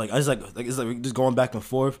so like it's like just going back and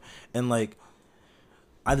forth, and like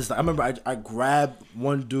I remember I grabbed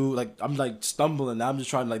one dude, like I'm like stumbling now. I'm just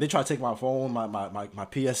trying to, like, they try to take my phone, my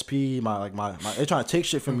PSP, my they trying to take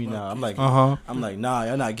shit from me now. I'm like nah,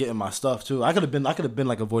 you're not getting my stuff too. I could have been like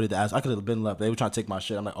avoided the ass. I could have been left. They were trying to take my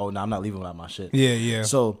shit. I'm like, oh no, I'm not leaving without my shit. Yeah.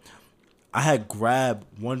 So I had grabbed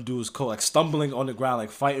one dude's coat, like stumbling on the ground,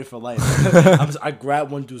 like fighting for life. I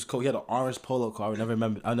grabbed one dude's coat. He had an orange polo coat.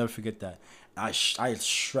 I'll never forget that. I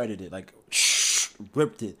shredded it, like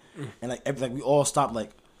ripped it, and like we all stopped.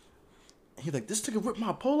 Like he like, this nigga ripped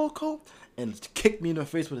my polo coat and kicked me in the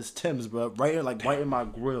face with his Timbs, bro, right in my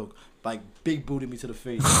grill, like big booted me to the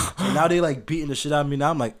face. So now they like beating the shit out of me.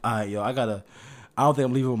 Now I'm like, all right, yo, I don't think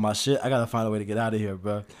I'm leaving with my shit. I gotta find a way to get out of here,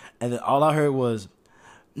 bro. And then all I heard was,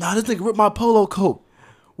 nah, this nigga ripped my polo coat.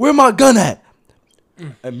 Where my gun at?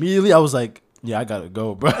 Immediately I was like, yeah, I gotta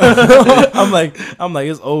go, bro. I'm like,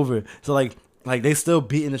 it's over. So like they still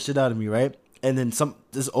beating the shit out of me, right? And then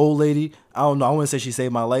this old lady, I don't know, I wouldn't say she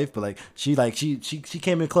saved my life, but like she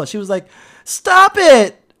came in clutch. She was like, stop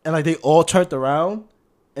it! And like they all turned around,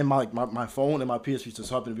 and my phone and my PSP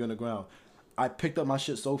just happened to be on the ground. I picked up my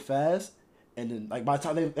shit so fast, and then like by the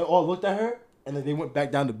time they all looked at her, and then they went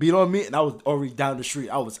back down to beat on me, and I was already down the street.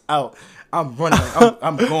 I was out. I'm running. Like,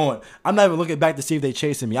 I'm going. I'm not even looking back to see if they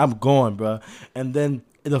chasing me. I'm going, bro. And then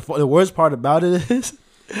the worst part about it is,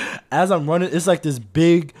 as I'm running, it's like this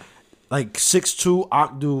big, like 6'2"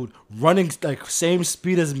 Ock dude running like same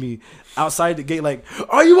speed as me outside the gate. Like,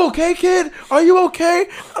 are you okay, kid? Are you okay?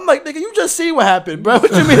 I'm like, nigga, you just see what happened, bro.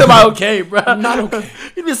 What you mean am I okay, bro? Not okay.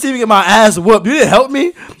 You just see me get my ass whooped. You didn't help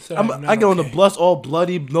me. I get on the okay. bus all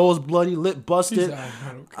bloody, nose bloody, lip busted.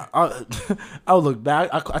 I would look back.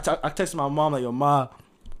 I texted my mom like, yo, ma,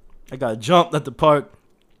 I got jumped at the park.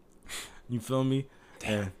 You feel me?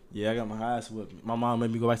 And yeah, I got my ass whipped. My mom made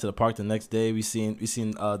me go back to the park the next day. We seen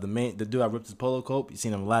the dude I ripped his polo coat. You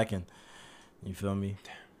seen him lacking. You feel me?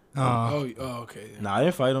 Okay. Yeah. Nah, I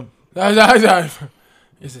didn't fight him.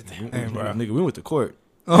 Is it damn? Hey, bro. Nigga, we went to court.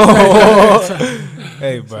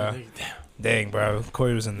 Hey, bro. Dang, bro.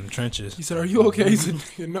 Corey was in the trenches. He said, "Are you okay?" He said,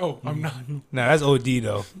 "No, I'm not." Nah, that's OD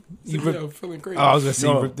though. He said, "Yeah, I'm feeling great." Oh, I was gonna say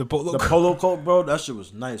No, you ripped the polo. The polo coat, bro, that shit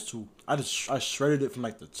was nice too. I shredded it from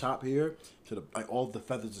like the top here to the like all the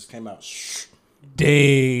feathers just came out.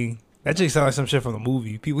 Dang. That just sounds like some shit from the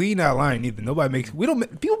movie. People, we not lying either. Nobody makes. We don't.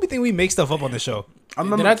 People be thinking we make stuff up on the show.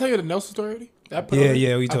 Did I tell you the Nelson story already?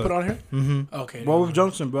 We I told. put on here. Mm-hmm. Okay. Warwick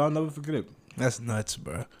Junction, bro. I'll never forget it. That's nuts,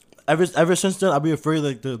 bro. Ever since then, I'll be afraid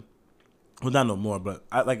like well, not no more, but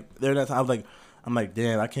I like there that time I'm like,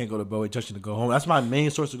 damn, I can't go to Broadway Junction to go home. That's my main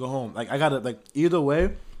source to go home. Like I gotta like either way,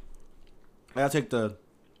 I gotta take the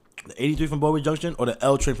 83 from Broadway Junction or the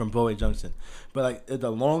L train from Broadway Junction. But like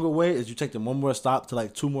the longer way is you take the one more stop to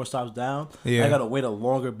like 2 more stops down. Yeah. I gotta wait a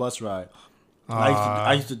longer bus ride.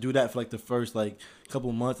 I used to do that for like the first like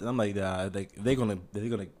couple months, and I'm like, nah, like they're gonna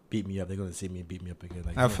beat me up. They're gonna see me and beat me up again.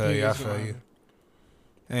 Like, I feel you.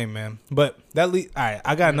 Hey, man. But that all right,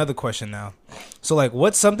 I got another question now. So, like,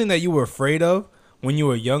 what's something that you were afraid of when you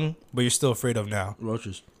were young, but you're still afraid of now?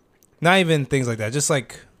 roaches. Not even things like that. Just,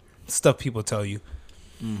 like, stuff people tell you.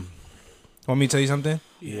 Want me to tell you something?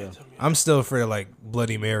 Yeah. I'm still afraid of, like,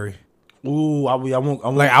 Bloody Mary. Ooh, I won't.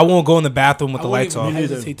 Like, I won't go in the bathroom with the lights I off.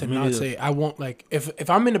 hesitate to not say. I won't like if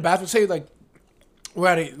I'm in the bathroom. Say like we're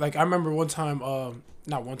at a, like I remember one time.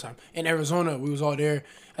 Not one time in Arizona. We was all there.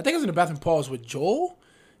 I think I was in the bathroom pause with Joel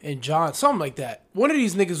and John, something like that. One of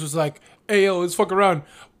these niggas was like, "Hey yo, let's fuck around,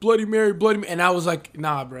 Bloody Mary," and I was like,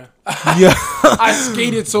 "Nah, bro." Yeah. I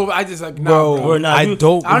skated so I just like, nah, bro. I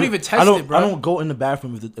don't even test it, bro. I don't go in the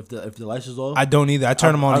bathroom if the lights is off. I don't either. I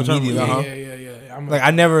turn them on I'll turn them- immediately. Yeah. I'm Like,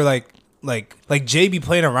 I never, like Jay be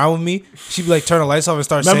playing around with me. She'd be like, turn the lights off and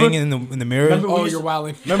start Remember- singing in the mirror. Remember- oh, we you're used-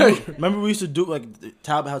 wilding. Remember we used to do like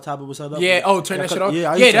how Tablet was set up? Yeah. Oh, turn that shit off.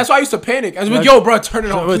 Yeah, Yeah, that's why I used to panic. I was like, "Yo, bro, turn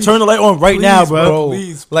it on. Please. Turn the light on right now, bro.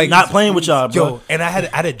 Please, Like, Not playing with y'all, bro. Yo, and I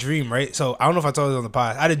had a dream, right? So I don't know if I told you on the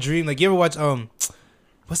pod. I had a dream. Like, you ever watch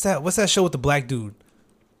what's that show with the black dude?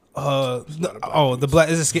 The black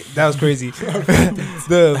that was crazy.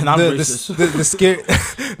 the scary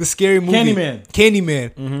the scary movie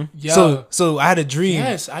Candyman. Mm-hmm. Yeah. So I had a dream.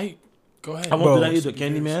 Yes, go ahead. I won't Bro. do that either,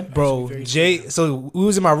 Candyman. Bro, Jay. So we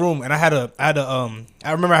was in my room, and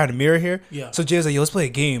I remember I had a mirror here. Yeah. So Jay was like, "Yo, let's play a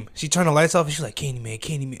game." She turned the lights off, and she's like,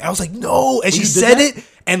 "Candyman." I was like, "No!" And she you did said that? it,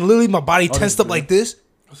 and literally my body tensed up like this,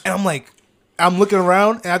 and I'm like, I'm looking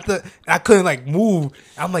around, and I couldn't like move.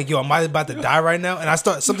 I'm like, "Yo, am I about to die right now?" And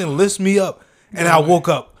something lifts me up, and I woke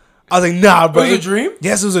up. I was like, "Nah, bro." Was it a dream?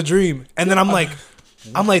 Yes, it was a dream. And then I'm like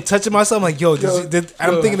touching myself. I'm like, "Yo,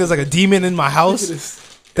 I'm thinking there's like a demon in my house."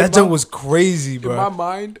 That junk was crazy, bro. In my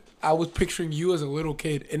mind, I was picturing you as a little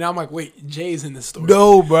kid, and I'm like, wait, Jay's in this story.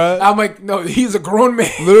 No, bro. I'm like, no, he's a grown man.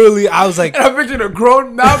 Literally, I was like, And I'm picturing a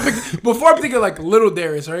grown. Before I'm thinking like little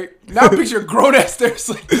Darius, right? Now I'm picturing grown ass Darius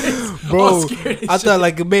like this, bro. all scared and I shit. thought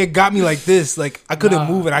like a man got me like this. Like I couldn't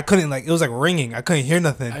move it. I couldn't like it was like ringing. I couldn't hear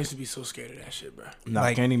nothing. I used to be so scared of that shit, bro. Nah,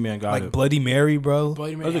 Like- Candyman got Like it. Bloody Mary, bro.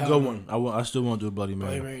 Bloody Mary, That's a hell good no. one. I still won't do a Bloody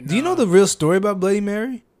Mary. Bloody Mary, Do you nah. know the real story about Bloody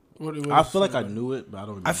Mary? What I feel like I knew it, but I don't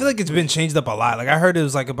remember. I feel like it's been changed up a lot. Like I heard it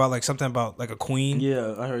was like about like something about like a queen.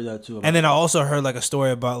 Yeah, I heard that too. And then I also heard like a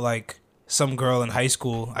story about like some girl in high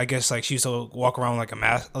school. I guess like she used to walk around with, like a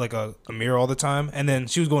mask, like a mirror all the time. And then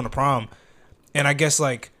she was going to prom, and I guess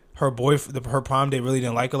like her prom date really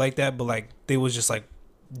didn't like her like that. But like they was just like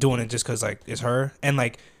doing it just because like it's her. And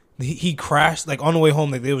like he crashed like on the way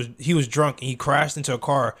home. Like he was drunk and he crashed into a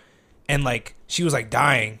car, and like she was like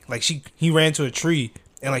dying. Like he ran to a tree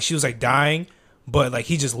and like she was like dying, but like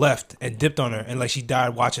he just left and dipped on her, and like she died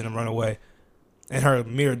watching him run away, and her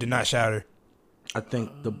mirror did not shatter. I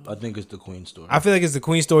think it's the Queen story. I feel like it's the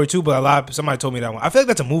Queen story too, but somebody told me that one. I feel like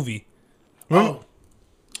that's a movie. Oh,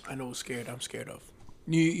 I know. I'm scared of.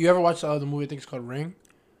 You ever watch the movie? I think it's called Ring.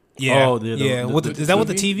 Yeah, Oh, yeah. Is that with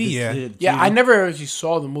the TV? Yeah, Yeah, I never actually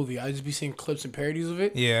saw the movie. I just be seeing clips and parodies of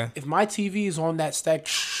it. yeah. If my TV is on that stacked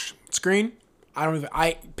screen,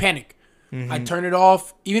 I panic. I turn it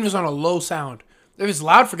off, even if it's on a low sound. If it's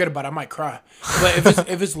loud, forget about it. I might cry. But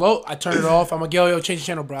if it's low, I turn it off. I'm like, yo, change the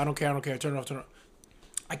channel, bro. I don't care. Turn it off.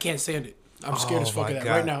 I can't stand it. I'm scared as fuck my of that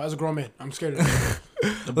God. right now. As a grown man, I'm scared of that.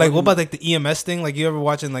 Like what about like the EMS thing? Like you ever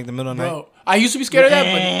watch in like the middle of the night? Bro, I used to be scared of that,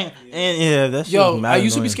 but and yeah, that's I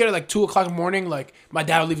used to be scared at like 2:00 in the morning. Like my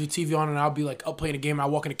dad would leave the TV on, and I'll be like up playing a game. And I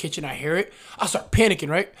walk in the kitchen, I hear it, I start panicking,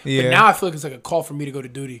 right? Yeah. But now I feel like it's like a call for me to go to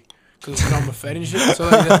duty, because I'm a fed and shit. So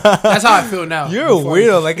like, that's how I feel now. You're a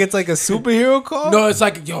weirdo. Like it's like a superhero call. No, it's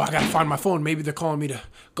like, yo, I gotta find my phone. Maybe they're calling me to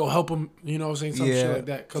go help them. You know what I'm saying? Some shit like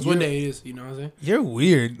that. Because one day it is. You know what I'm saying? You're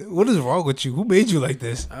weird. What is wrong with you? Who made you like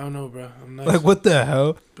this? I don't know, bro. I'm nice. Like what the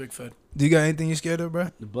hell? Big fed. Do you got anything you scared of,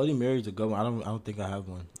 bro? The Bloody Mary's a good one. I don't think I have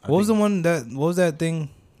one. What was that thing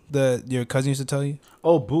that your cousin used to tell you?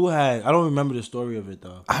 Oh, Boo had. I don't remember the story of it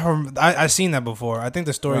though. I seen that before. I think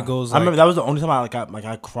the story goes. I remember that was the only time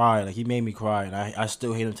I cried. Like he made me cry, and I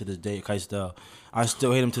still hate him to this day. Kystel. I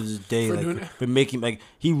still hate him to this day. For making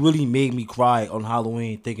he really made me cry on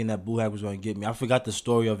Halloween, thinking that Boo Hag was going to get me. I forgot the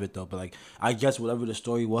story of it though, but like I guess whatever the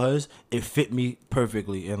story was, it fit me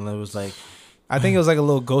perfectly, and it was like. I think it was like a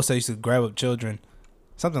little ghost that used to grab up children,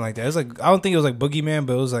 something like that. It was like I don't think it was like Boogeyman,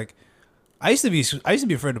 but it was like I used to be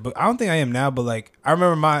afraid of. I don't think I am now, but like I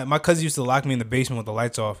remember my cousin used to lock me in the basement with the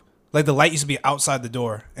lights off. Like the light used to be outside the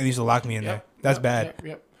door, and he used to lock me in there. That's bad.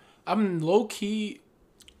 Yep. I'm low key.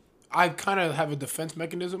 I kind of have a defense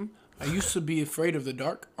mechanism. I used to be afraid of the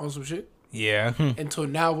dark on some shit. Yeah. Until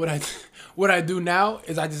now, what I do now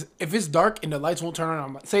is I just, if it's dark and the lights won't turn on,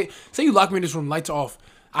 I'm like, say you lock me in this room, lights off.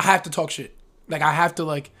 I have to talk shit. Like I have to I'm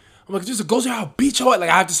like, just goes here, I'll beat you. Like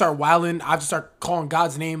I have to start wilding. I have to start calling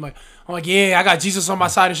God's name. Like I'm like, yeah, I got Jesus on my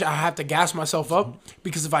side and shit. I have to gas myself up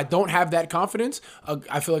because if I don't have that confidence,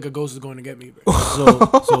 I feel like a ghost is going to get me.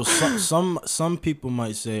 So some people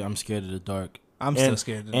might say I'm scared of the dark. I'm still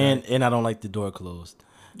scared of the dark. And I don't like the door closed.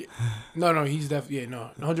 No, he's definitely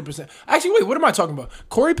 100%. Actually, wait, what am I talking about?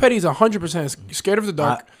 Corey Petty's 100% scared of the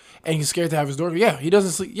dark. And he's scared to have his door. Yeah, he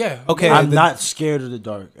doesn't sleep. Yeah. Okay. I'm not scared of the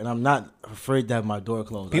dark, and I'm not afraid to have my door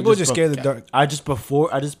closed. People are just scared of the dark. I just prefer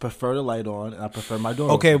the light on, and I prefer my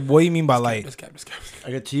door. Okay, what do you mean by light? This cap.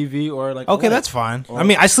 Like a TV or like. Okay, that's fine. I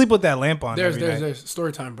mean, I sleep with that lamp on. There's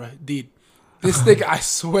story time, bro. Deed. This nigga, I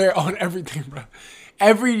swear on everything, bro.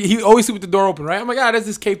 He always sleep with the door open, right? I'm like, that's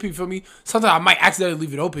this KP, feel me? Sometimes I might accidentally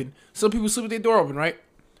leave it open. Some people sleep with their door open, right?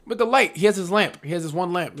 But the light, he has his lamp. He has this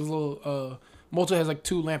one lamp. This little Moto has like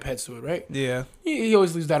 2 lamp heads to it, right? Yeah. He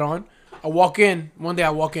always leaves that on. One day I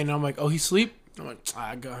walk in and I'm like, oh, he's asleep? I'm like,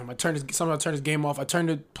 I got him. Somehow I turn his game off. I turn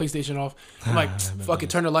the PlayStation off. I'm like, fuck it,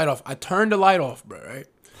 turn the light off. I turned the light off, bro, right?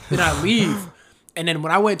 Then I leave. And then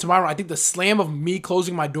when I went to my room, I think the slam of me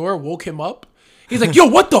closing my door woke him up. He's like, yo,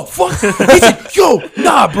 what the fuck? He said, yo,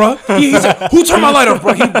 nah, bro. He said, who turned my light off,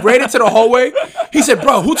 bro? He ran into the hallway. He said,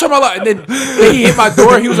 bro, who turned my light? And then he hit my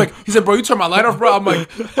door. He said, bro, you turned my light off, bro? I'm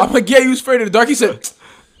like, yeah, you was afraid of the dark. He said,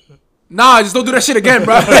 nah, just don't do that shit again,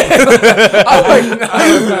 bro. I'm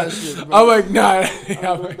like,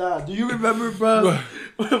 nah. Do you remember, bro?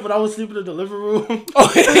 When I was sleeping in the living room.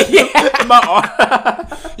 Oh yeah, my arm.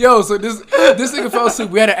 Yo, so this nigga fell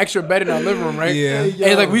asleep. We had an extra bed in our living room, right? Yeah.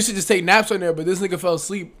 And like we used to just take naps on there, but this nigga fell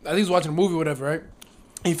asleep. I think he was watching a movie or whatever, right?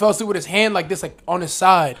 He fell asleep with his hand like this, like on his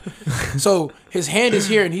side. So his hand is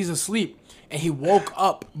here and he's asleep. And he woke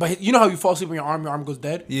up, but you know how you fall asleep when your arm goes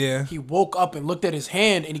dead? Yeah. He woke up and looked at his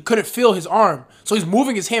hand, and he couldn't feel his arm. So he's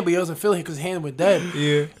moving his hand, but he doesn't feel it because his hand went dead.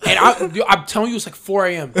 Yeah. And I'm telling you, it's like 4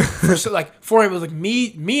 a.m. Like 4 a.m. It was like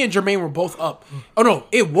me and Jermaine were both up. Oh no,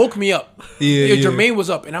 it woke me up. Yeah. Jermaine was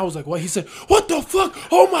up, and I was like, "What?" He said, "What the fuck?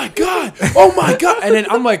 Oh my god! Oh my god!" And then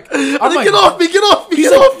I'm like, "Get off me! Get off me!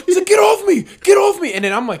 Get off me!" He said, "Get off me! Get off me!" And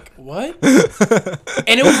then I'm like, "What?"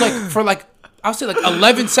 And it was like for like. I'll say like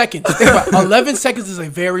 11 seconds. Think about it. 11 seconds is a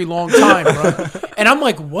very long time, bro. And I'm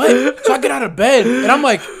like, what? So I get out of bed, and I'm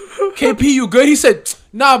like, KP, you good? He said,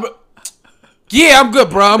 nah, bro. Yeah, I'm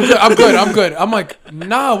good, bro. I'm good. I'm like,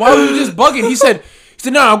 nah, why were you just bugging? He said,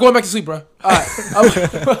 nah, I'm going back to sleep, bro. All right. I'm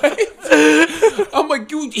like, what? I'm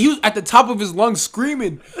like, he was at the top of his lungs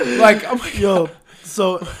screaming. Like, I'm like, yo.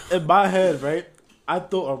 So in my head, right? I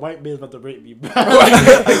thought a white man was about to rape me.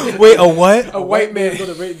 Wait, a what? A white man was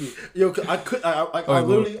going to rape me. Yo, I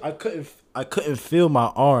couldn't feel my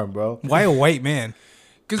arm, bro. Why a white man?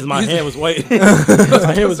 Because my hand was white.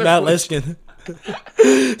 My hand was mad light skin.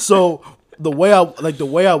 So the way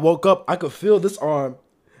I woke up, I could feel this arm.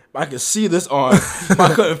 I could see this arm, but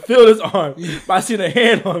I couldn't feel this arm. But I seen a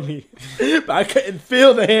hand on me, but I couldn't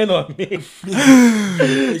feel the hand on me.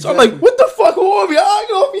 So I'm like, "What the fuck? Who on me?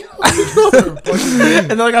 And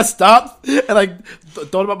then like I stopped and like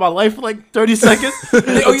thought about my life for like 30 seconds.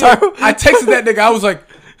 I texted that nigga. I was like,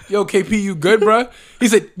 "Yo, KP, you good, bro?" He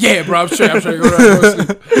said, "Yeah, bro, I'm straight. Go to sleep."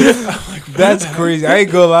 Like, that's crazy. I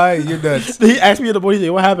ain't gonna lie, you're nuts. He asked me in the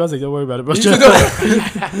morning, "What happened?" I was like, "Don't worry about it, bro."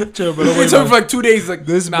 Chill, bro. He told me for like 2 days. Like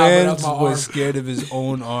this man was scared of his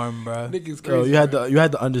own arm, bro. Nigga's crazy. Bro, you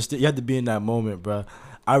had to understand. You had to be in that moment, bro.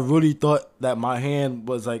 I really thought that my hand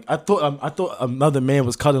was like I thought another man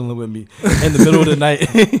was cuddling with me in the middle of the night.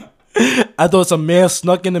 I thought some man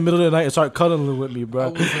snuck in the middle of the night and started cuddling with me, I bro.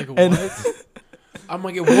 was like, And- what? I'm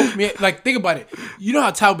like, it woke me. Like, think about it. You know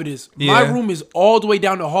how Talbot is. Yeah. My room is all the way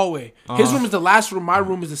down the hallway. His room is the last room. My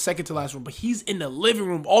room is the second to last room. But he's in the living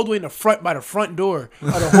room, all the way in the front by the front door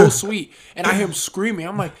of the whole suite. And I hear him screaming.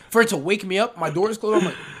 I'm like, for it to wake me up, my door is closed.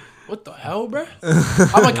 I'm like, what the hell, bro?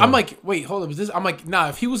 I'm like, wait, hold up, is this? I'm like, nah.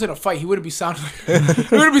 If he was in a fight, he wouldn't be sounding like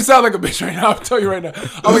he wouldn't be sounding like a bitch right now. I'll tell you right now.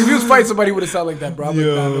 I'm like, if he was fighting somebody, he would have sounded like that, bro. I'm like,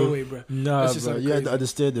 nah, no way, bro. Nah, That's just bro. something You had to crazy.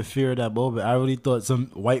 understand the fear of that moment. I really thought some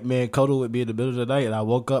white man cuddled with me in the middle of the night, and I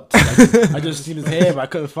woke up. I just seen his hand, but I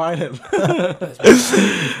couldn't find him.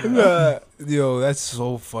 Yo, that's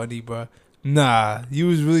so funny, bro. Nah, you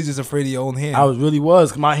was really just afraid of your own hand. I really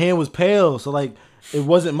was. 'Cause my hand was pale, so like it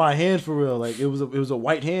wasn't my hand for real. Like it was a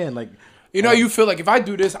white hand. Like You know, you feel like if I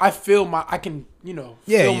do this, I feel I can, feel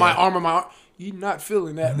my yeah. arm in my arm. You're not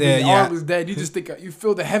feeling that. Yeah, Your yeah. arm is dead. You just think you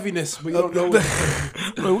feel the heaviness, but you don't know.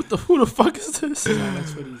 who the fuck is this?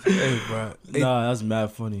 That's what he's. Hey, bro. Hey, Nah, that's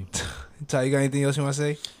mad funny. Ty, you got anything else you want to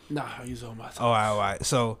say? Nah, he's on my time. Oh, all right.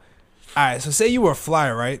 So say you were a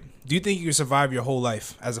fly, right? Do you think you could survive your whole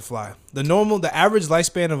life as a fly? The average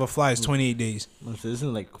lifespan of a fly is 28 days. Isn't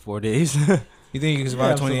it like 4 days? You think you can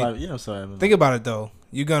survive 28? Yeah, I'm sorry. Think about it though.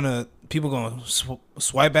 People gonna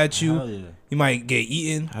swipe at you. Hell yeah. You might get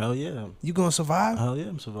eaten. Hell yeah. You gonna survive? Hell yeah,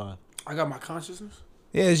 I'm survive. I got my consciousness.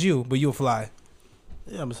 Yeah, it's you, but you a fly.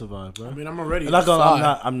 Yeah, I'm survive, bro. I mean, I'm already. I'm not gonna.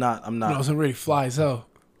 fly. I'm not. You know, I was already fly as hell.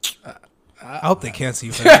 I hope they cancel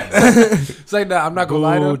you for that. It's like, nah, I'm not gonna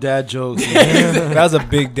lie to Ooh, you. dad jokes. That was a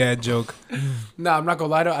big dad joke. Nah, I'm not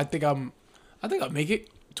gonna lie to you. I think I'll make it.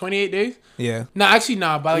 28 days? Yeah. Nah, actually,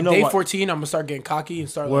 nah. By like You know day what? 14, I'm gonna start getting cocky and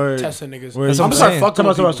start Word. like, testing niggas. Word. I'm That's gonna what start I'm fucking Tell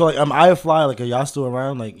with me, people. so like, am I a fly? Like, are y'all still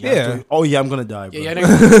around? Like, y'all Yeah. still- oh yeah, I'm gonna die, bro. Yeah, that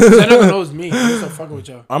nigga knows me. I'm gonna start fucking with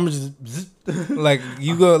y'all. I'm just. Like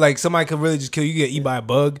you go, like somebody could really just kill you. You get eaten by a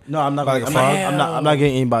bug. No, I'm not. Like I'm a not- frog? I'm not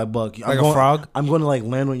getting eaten by a bug. Like a frog? I'm going to like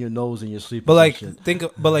land on your nose and your sleep. But like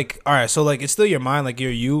all right. So like it's still your mind. Like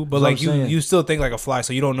you're you, but That's what like I'm saying. you still think like a fly.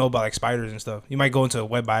 So you don't know about like spiders and stuff. You might go into a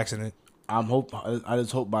web by accident. I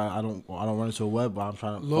just hope I don't run into a web. But I'm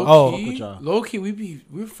trying to. Low fuck with key, y'all. low key,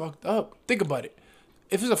 we're fucked up. Think about it.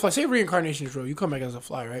 If it's a fly, say reincarnation is real, you come back as a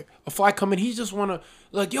fly, right? A fly come in, he just wanna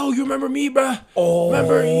like, yo, you remember me, bruh? Oh,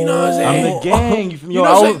 remember? You know what I'm I'm saying? the gang. You know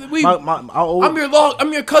what I'm saying? We- I'm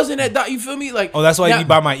I'm your cousin that died. You feel me? Like, Oh, that's why now- you be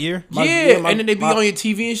by my ear. and then they be on your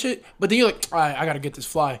TV and shit. But then you're like, all right, I gotta get this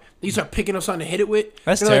fly. Then you start picking up something to hit it with.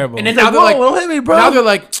 That's They're like- terrible. and then now they're Whoa, like, don't hit me, bro. Now they're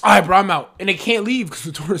like, all right, bro, I'm out, and they can't leave because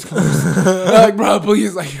the door is closed. They're like, bro,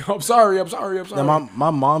 please, like, I'm sorry. Yeah, my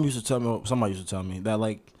mom used to tell me. Somebody used to tell me that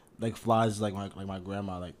like flies is like my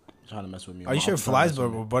grandma like trying to mess with me. Are you My sure mom trying to flies mess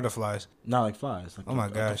with me. or butterflies? Not like flies. Like Oh my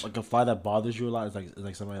gosh. Like a fly that bothers you a lot is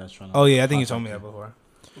like somebody that's trying to. Oh yeah, I think you told me that before.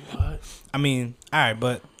 What? I mean, all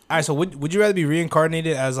right. So would you rather be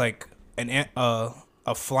reincarnated as like a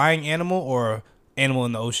flying animal or an animal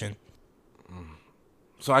in the ocean?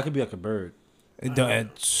 So I could be like a bird.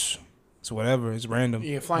 It's whatever. It's random.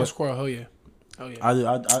 Yeah, flying But squirrel. Hell yeah. Hell yeah. I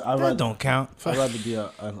that rather don't count. I'd rather be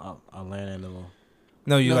a land animal.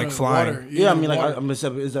 No, you No, like no, flying. water. Yeah, I mean like water. I'm gonna say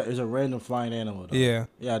it's a random flying animal. Though. Yeah.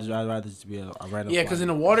 Yeah, I'd rather just be a random. Yeah, because in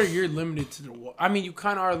the water you're limited to the water. I mean, you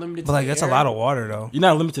kind of are limited. But to like the that's a air. lot of water though. You're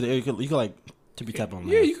not limited to the air. You could like tippy tap on.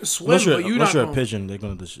 Yeah, land. you can swim, but you're unless not. you're a Gonna, pigeon, they're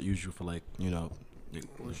gonna just use you for like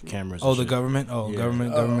cameras. Oh, and the shit. government. Oh, Yeah.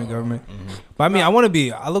 government. Mhm. But I mean, I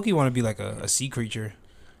look-y want to be like a sea creature.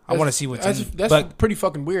 I want to see what's in. That's But pretty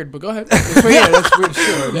fucking weird. But go ahead. That's weird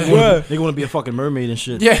shit. Yeah. They want to be a fucking mermaid and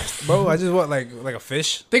shit. Yeah. bro, I just want like a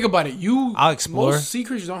fish. Think about it. I'll explore. Most sea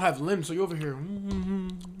creatures don't have limbs, so you're over here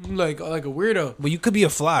like a weirdo. But you could be a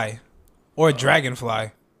fly, or a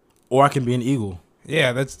dragonfly. Or I can be an eagle.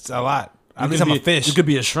 Yeah, that's a lot. At You least could I'm a be- fish. You could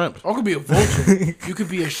be a shrimp. Or it could be a vulture. You could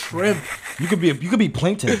be a shrimp. You could be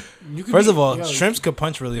plankton. You could First be, of all, yo, shrimps could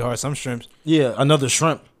punch really hard. Some shrimps. Yeah, another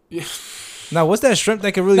shrimp. Yeah. Now, what's that shrimp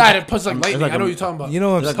that can really? Nah, it punches like It's lightning. like I know a- what you're talking about. You know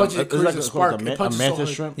what I'm It's saying? punches, it creates a spark. a It punches so mantis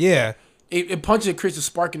hard. shrimp. Yeah, It punches. It creates a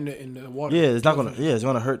spark in the water. Yeah, it's not gonna. Yeah, it's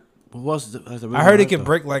gonna hurt. Who else? Has to really I heard it hurt, can though?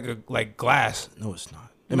 break like glass. No, it's not.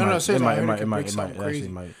 No, seriously, I It heard it might. can It might. break It might. something It actually crazy.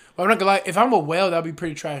 might. But I'm not gonna lie. If I'm a whale, that'd be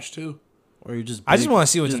pretty trash too. Or you just. I just big- want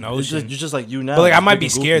to see what's in the just- ocean. You're just like you now. But like I just might big be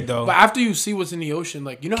and goofy. scared though. But after you see what's in the ocean,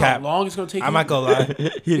 like you know Cap. how long it's gonna take. I'm you? not gonna lie.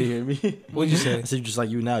 You didn't hear me. What'd you say? I said you're just like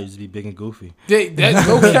you now. You just be big and goofy. That's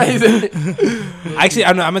okay. Actually,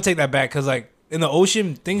 I'm gonna take that back because like in the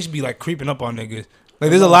ocean, things be like creeping up on niggas. Like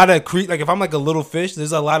there's a lot of Like if I'm like a little fish,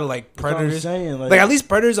 there's a lot of like That's what I'm predators. saying, Like at least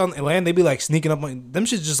predators on land, they be like sneaking up on them.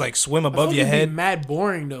 Shit just like swim I above feel your like it'd head. be mad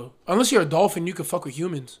boring though. Unless you're a dolphin, you can fuck with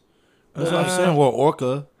humans. That's what I'm saying. Well,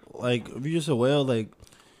 orca. Like if you're just a whale, like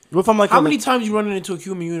what if I'm like How a, many times you running into a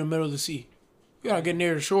human? You in the middle of the sea. You gotta get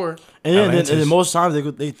near the shore. And then most times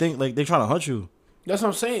they think like they're trying to hunt you. That's what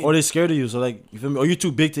I'm saying. Or they scared of you. So like, you feel me? Or you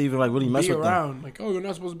too big to even like really mess be with around. them. Like, oh, you're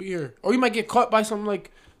not supposed to be here. Or you might get caught by some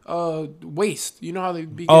like waste. You know how they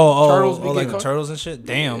be turtles like the turtles and shit.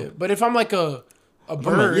 Damn. Yeah. But if I'm like a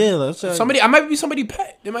bird, let's say I might be somebody's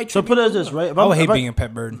pet. They might. So put it as this, right? I would hate being a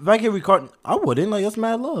pet bird. If I get recorded, I wouldn't. Like that's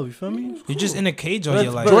mad love. You feel me? You're just in a cage all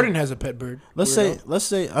your life. Jordan has a pet bird. Let's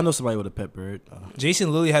say I know somebody with a pet bird.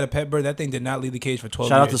 Jason Lilly had a pet bird. That thing did not leave the cage for 12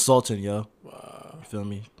 Shout years. out to Sultan, yo. Wow. You feel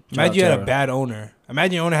me? Imagine you had a bad owner.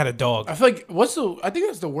 Imagine your owner had a dog. I feel like I think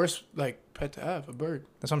that's the worst like pet to have, a bird.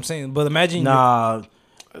 That's what I'm saying. But imagine Nah,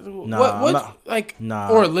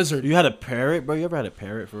 or a lizard. You had a parrot, bro. You ever had a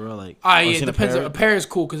parrot for real? Like, yeah, it depends. A parrot is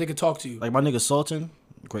cool because they can talk to you. Like my nigga Sultan,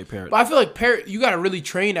 great parrot. But I feel like parrot, you gotta really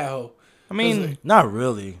train that hoe. I mean, not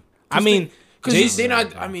really. Because they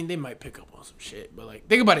not. I mean, they might pick up on some shit, but like,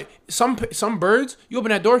 think about it. Some birds, you open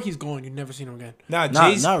that door, he's gone. You never seen him again.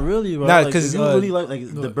 Not really, bro. Nah, because you really like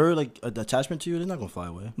the bird, like attachment to you, they're not gonna fly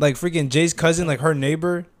away. Like freaking Jay's cousin, like her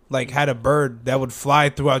neighbor, like had a bird that would fly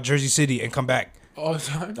throughout Jersey City and come back all the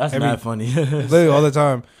time. That's mad funny. Literally all the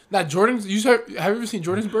time. Now Jordan's. Have you ever seen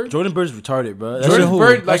Jordan's bird? Jordan's bird's retarded, bro. Jordan's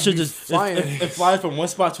bird like should just flying. It flies from one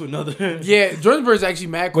spot to another. Yeah, Jordan's bird's actually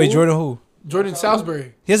mad cool. Wait, Jordan who? Jordan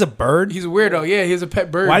Salisbury. He has a bird? He's a weirdo. Yeah, he has a pet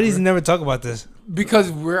bird. Why does he never talk about this? Because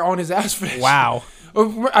we're on his ass for this. Wow.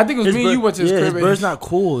 I think it was me and you went to his crib. His bird's not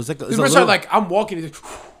cool. It's like his bird's like I'm walking. He's like,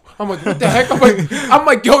 I'm like, what the heck? I'm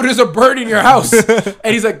like, yo, there's a bird in your house.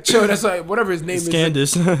 And he's like, chill. That's like whatever his name is.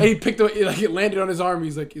 Candace. Like, and he picked up, like it landed on his arm.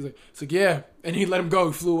 He's like, yeah. And he let him go.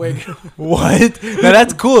 He flew away. What? Now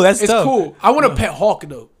that's cool. It's tough. Cool. I want a pet hawk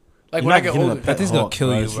though. Like when I get older, that thing's gonna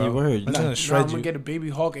kill you, bro. Word. That's gonna shred you. I'm gonna get a baby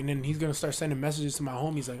hawk, and then he's gonna start sending messages to my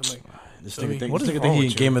homies. Like, I'm like, this nigga think, what is think wrong he in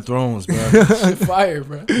with you? Game of Thrones, bro. Fire,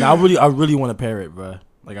 bro. Nah, I really want a parrot, bro.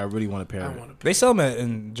 Like I really want a parrot. They sell them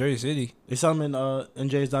in Jersey City. They sell them in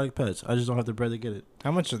Jay's Exotic Pets. I just don't have the bread to get it.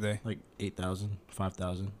 How much are they? Like 8,000,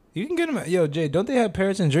 5,000. You can get them. Yo, Jay, don't they have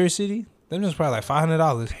parrots in Jersey City? Them just probably like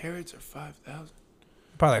 $500. Parrots are 5,000.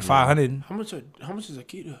 Probably like 500. How much is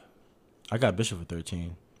Akita? I got Bishop for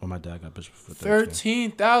 13. Well, my dad got Bishop for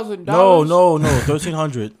 $13,000. No,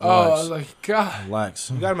 1,300. Oh, I was like, God. Relax.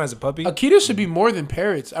 You got him as a puppy. Akita should be more than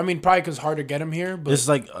parrots. I mean, probably because hard to get them here. But it's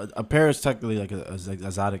like a parrot's technically like a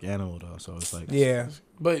exotic animal though, so it's like yeah.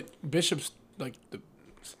 But Bishop's like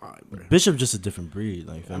Bishop's just a different breed.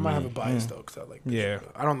 Like I might have a bias though, because I like Bishop. Yeah.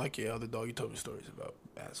 I don't like your other dog. You told me stories about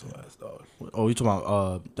asshole ass dog. Oh, you talking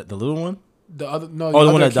about the little one? The other the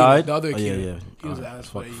one that died. The other Akita. Yeah. He was an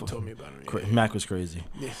asshole. You told me about him. Yeah. Mac was crazy.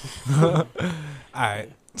 Yeah. All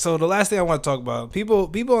right. So the last thing I want to talk about,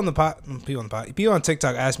 people on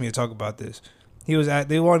TikTok asked me to talk about this.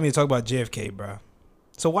 They wanted me to talk about JFK, bro.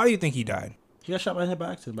 So why do you think he died? He got shot by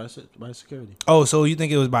accident by security. Oh, so you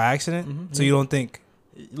think it was by accident? Mm-hmm. So you don't think?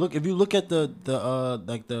 Look, if you look at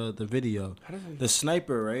the video, the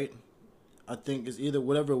sniper, right? I think is either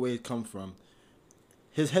whatever way it come from.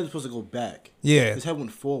 His head was supposed to go back. Yeah. His head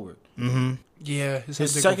went forward. Mm-hmm. Yeah.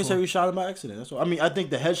 His secretary shot him by accident. That's what I mean. I think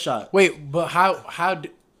the headshot. Wait, but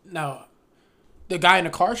now the guy in the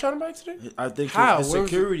car shot him by accident? I think how? his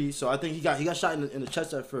security. So I think he got shot in the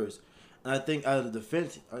chest at first, and I think out of the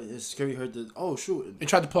defense, his security heard shoot and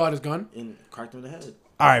tried to pull out his gun and cracked him in the head.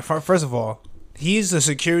 All right. First of all, he's the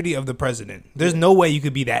security of the president. There's no way you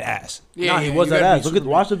could be that ass. Yeah, he was that ass.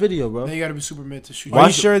 Watch the video, bro. Then you gotta be Superman to shoot. Are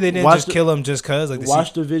you sure they didn't just kill him just cause? Like,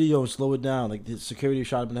 watch the video and slow it down. Like the security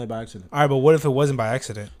shot him in the head by accident. All right, but what if it wasn't by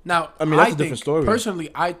accident? Now, I mean, that's a different story. Personally,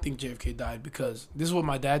 I think JFK died because this is what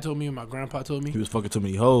my dad told me and my grandpa told me. He was fucking too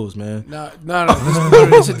many hoes, man. No.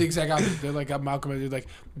 This is the exact opposite. They're like Malcolm. They're like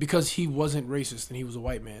because he wasn't racist and he was a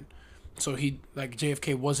white man, so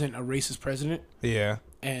JFK wasn't a racist president. Yeah,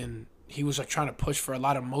 and he was like trying to push for a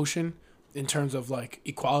lot of motion in terms of like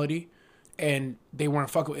equality, and they weren't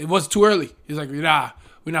fucking. It was too early. He's like, nah,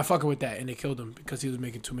 we're not fucking with that, and they killed him because he was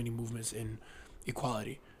making too many movements in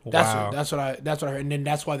equality. Wow. That's what I heard, and then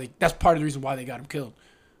that's part of the reason why they got him killed,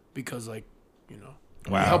 because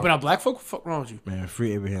wow, helping out black folk. What the fuck wrong with you? Man,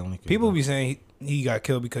 free Abraham Lincoln. People be saying he got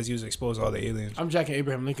killed because he was exposed to all the aliens. I'm jacking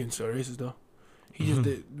Abraham Lincoln, so racist though. He just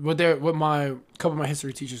did what my couple of my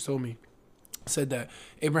history teachers told me. Said that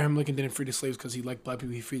Abraham Lincoln didn't free the slaves because he liked black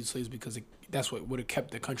people. He freed the slaves because that's what would have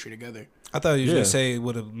kept the country together. I thought you were going to say it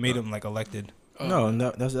would have made him like elected. No,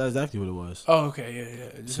 that's exactly what it was. Oh, okay,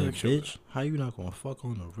 yeah. Just say, bitch, how you not gonna fuck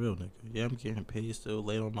on the real nigga? Yeah, I'm getting paid still,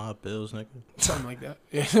 late on my bills, nigga. Something like that.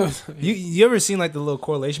 Yeah. You ever seen like the little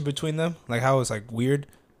correlation between them? Like how it's like weird.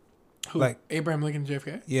 Who? Like Abraham Lincoln,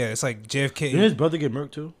 JFK. Yeah, it's like JFK. Didn't his brother get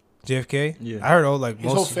murked too? JFK. Yeah, I heard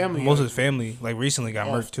his whole family. Most of his family like recently got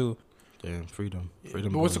murked too. Damn, freedom.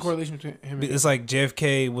 But what's the correlation between him and It's like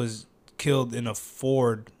JFK was killed in a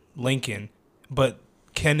Ford Lincoln, but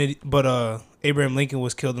Abraham Lincoln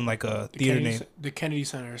was killed in like a theater name. The Kennedy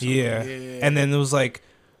Center or something. Yeah. And then there was like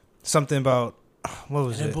something about, what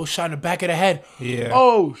was and it? They both shot in the back of the head. Yeah.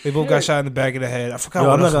 Oh, They both got shot in the back of the head. I forgot Yo,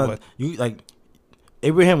 what I'm else not it gonna, was. you like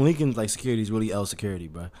Abraham Lincoln's like security is really L security,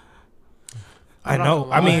 bro. I I'm not know.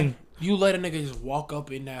 gonna I lie. mean, you let a nigga just walk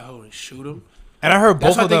up in that hole and shoot him. and I heard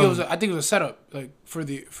That's both why of them. I think it was a setup, like for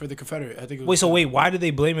the Confederate. I think. It was Wait, so wait, why did they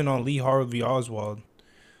blame it on Lee Harvey Oswald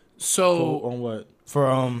So On what? for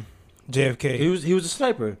JFK? He was a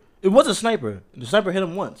sniper. It was a sniper. The sniper hit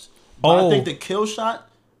him once. But I Oh. think the headshot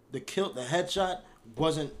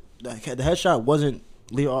wasn't the headshot wasn't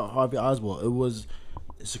Lee Harvey Oswald. It was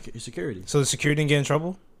security. So the security didn't get in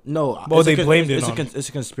trouble? No, Well, it's they a, blamed it's it a, on con- it's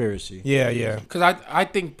a conspiracy. Yeah, yeah. because I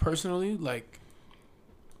think personally, like,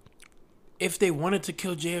 if they wanted to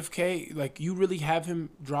kill JFK, like, you really have him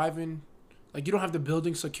driving, like, you don't have the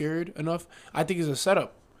building secured enough. I think it's a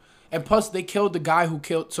setup, and plus they killed the guy who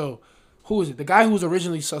killed. So who was it? The guy who was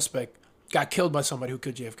originally suspect got killed by somebody who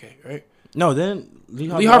killed JFK, right? No, then Lee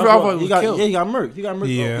Harvey Oswald was got killed. Yeah, he got murked. He got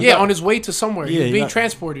murked. Yeah. Yeah, on his way to somewhere. Yeah, he was he being got-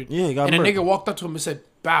 transported. Yeah, he got and a murked. nigga walked up to him and said,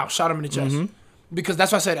 "Bow!" Shot him in the chest. Mm-hmm. Because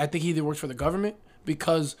that's why I said I think he either worked for the government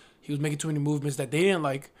because he was making too many movements that they didn't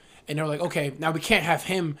like, and they were like, "Okay, now we can't have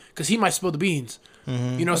him because he might spill the beans." You know,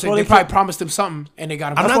 what I'm That's saying why they they probably kept- promised him something, and they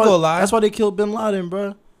got him. I'm out. not gonna lie. That's why they killed Bin Laden,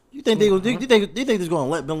 bro. You think they think they're gonna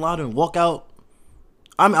let Bin Laden walk out?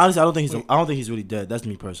 I mean, honestly, I don't think he's really dead. That's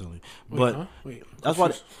me personally. But Wait, that's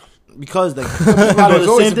why. Because like Laden's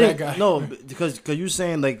always a bad guy. No, because you're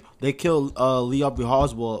saying like they killed Lee Harvey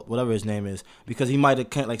Oswald, whatever his name is, because he might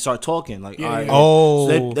have like start talking like Yeah, all right. yeah. Oh.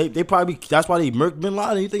 So they probably that's why they murked Bin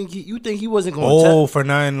Laden. You think he wasn't going to Oh, tell? for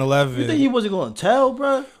 9/11. You think he wasn't going to tell,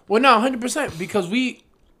 bro? Well, no, 100% because we.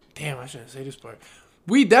 Damn, I shouldn't say this part.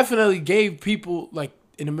 We definitely gave people like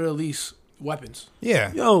in the Middle East weapons.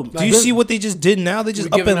 Yeah. Yo, Do you see what they just did now? They just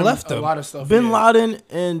We're up giving and them left a them. lot of stuff. Bin yeah. Laden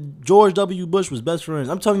and George W. Bush was best friends.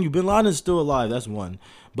 I'm telling you, Bin Laden's still alive. That's one.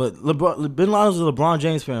 But Bin Laden's a LeBron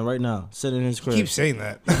James fan right now, sitting in his crib. Keep saying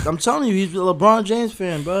that. I'm telling you, he's a LeBron James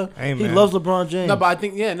fan, bro. Hey, He man. loves LeBron James. No, but I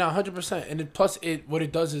think 100%. And then plus, what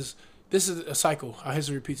it does is this is a cycle. How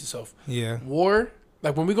history repeats itself. Yeah. War,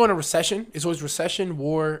 like when we go into recession, it's always recession,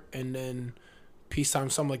 war, and then peacetime,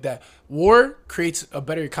 something like that. War creates a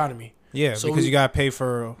better economy. Yeah, So because we- you gotta pay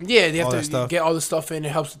for. Yeah, they have All to that stuff. get all the stuff in.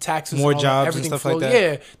 It helps the taxes, More and all jobs and everything stuff like flows. that.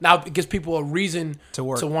 Yeah, now it gives people a reason To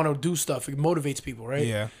work. to want to do stuff. It motivates people, right?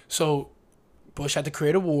 Yeah. So Bush had to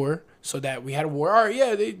create a war so that we had a war. All right,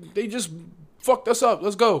 yeah, they just fucked us up.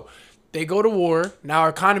 Let's go. They go to war. Now our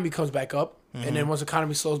economy comes back up. And Mm-hmm. then once the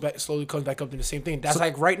economy slowly comes back up, then the same thing. That's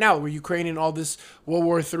like right now, where Ukraine and all this World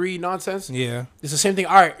War III nonsense. Yeah. It's the same thing.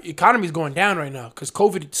 All right, economy's going down right now because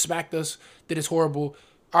COVID smacked us, did us horrible.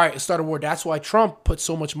 All right, it started a war. That's why Trump put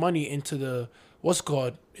so much money into the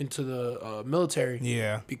military.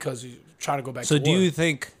 Yeah. Because he's trying to go back. So to do war. you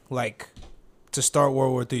think like to start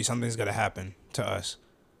World War III, something's gonna happen to us?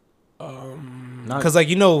 Not- Because like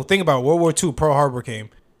think about it, World War II, Pearl Harbor came.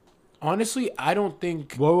 Honestly, I don't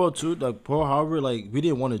think. World War II, like Pearl Harbor, like we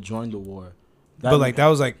didn't want to join the war. But like that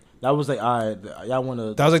was like all right, y'all want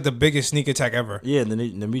to. that was like the biggest sneak attack ever. Yeah, and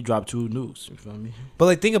then we dropped 2 nukes. You feel me? But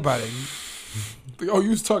like think about it. Oh, you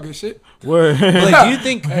was talking shit. Word. But like, do you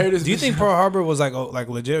think I heard this do you bitch. think Pearl Harbor was like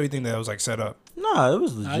legit, or you think that was like set up? Nah, it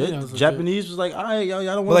was I think legit. that was legit. Japanese was like, all right, y'all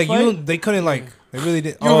don't But want like to fight. they couldn't like they really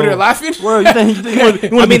did. You over there laughing? Word, you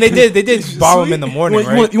think I mean, they did bomb him in the morning,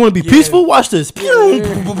 right? You want to be peaceful? Watch this. Boom,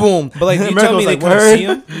 boom, boom. But like, you America tell me was they like, couldn't word. see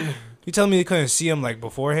him? You tell me they couldn't see him like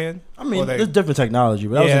beforehand? I mean, Or they- there's different technology,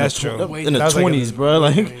 but that Yeah, was that's in the, true. in the That was like 20s, bro.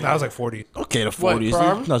 Like, that was like 40s, okay, the What, 40s. Pearl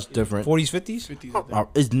Harbor? That's different. 40s, 50s. 50s, I think.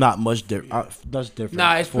 It's not much different. That's different.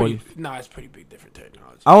 Nah, it's 40. pretty big different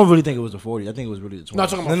technology. I don't really think it was the 40s. I think it was really the 20s. No, I'm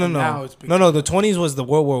talking No, about no, from no, now. It's big. no. The 20s was the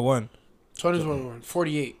World War One. 20s World War I.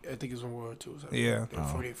 48, I think, is when World War II was. Yeah.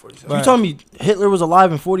 48, 47. But- You telling me Hitler was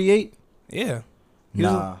alive in 48? Yeah, He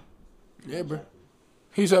was- Nah. Yeah, bro.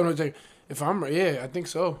 He's having to take. If I'm right, yeah, I think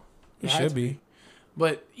so. he It had should to be.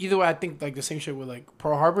 But either way, I think like the same shit with like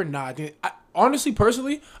Pearl Harbor. Nah, honestly,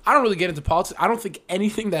 personally, I don't really get into politics. I don't think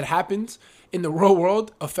anything that happens in the real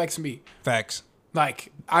world affects me. Facts.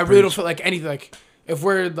 Like, I really don't feel like anything. Like, if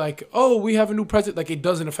we're like, oh, we have a new president, like it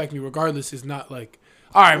doesn't affect me regardless. It's not like,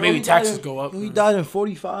 all right, maybe taxes go up. He died in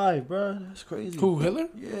 45, bro. That's crazy. Who, Hitler?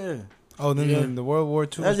 Yeah. Oh, then Yeah. the World War II.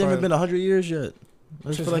 It hasn't even been 100 years yet.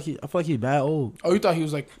 I feel like he's bad old. Oh, you thought he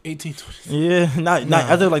was like 18, 20? Yeah, not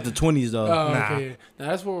Nah. I think like the 20s though. Oh, Nah. okay. Nah,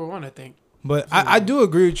 that's World War I, I think. But I do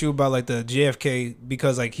agree with you about like the JFK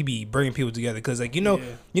because like he be bringing people together because like Yeah.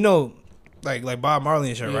 like Bob Marley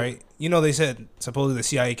and shit, right? You know, they said supposedly the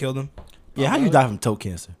CIA killed him. Yeah, how you die from toe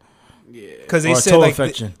cancer? Yeah. Because they Or said toe like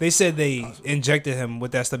infection. they said they injected him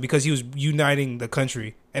with that stuff because he was uniting the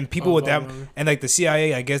country and people with that, and like the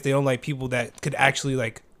CIA, I guess they don't like people that could actually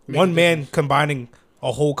like one man combining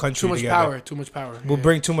a whole country together. Too much power. Will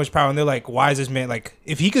bring too much power, and they're like, why is this man like?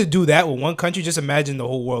 If he could do that with one country, just imagine the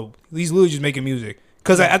whole world. He's literally just making music.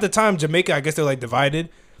 Because at the time, Jamaica, I guess they're like divided.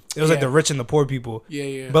 It was like the rich and the poor people.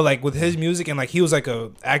 Yeah. But like with his music and like he was like a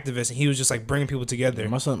activist and he was just like bringing people together.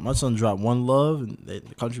 My son dropped One Love, and the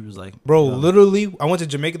country was like, Bro, literally, I went to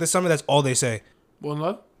Jamaica this summer. That's all they say. One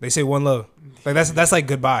Love. They say one love. Like that's like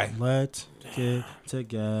goodbye. let's get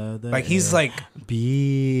together. Like he's like,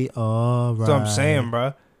 be alright. that's what I'm saying,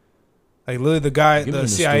 bro. Like literally, the guy, Give me the the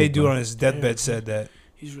CIA scoop, dude bro. on his deathbed said that.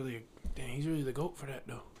 He's really the GOAT for that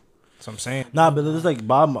though. That's what I'm saying. Nah, but there's like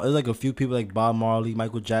there's like a few people like Bob Marley,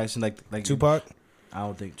 Michael Jackson, like Tupac. I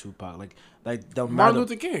don't think Tupac. Like no Martin matter,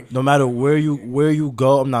 Luther King. no matter where you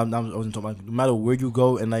go, I wasn't talking about. No matter where you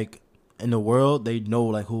go and like in the world, they know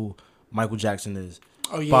like who Michael Jackson is.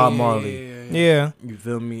 Oh yeah, Bob Marley. Yeah. You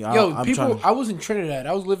feel me? Yo, I'm people. trying I was in Trinidad.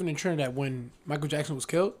 I was living in Trinidad when Michael Jackson was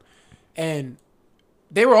killed, and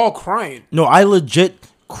they were all crying. No, I legit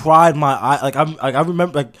cried my eye. Like I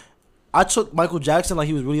remember like. I took Michael Jackson like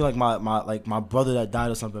he was really like my brother that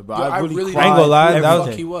died or something, bro. Yo, I really I cried. ain't gonna lie, every that was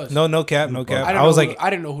day. He was. No cap, no cap. I I was didn't like, I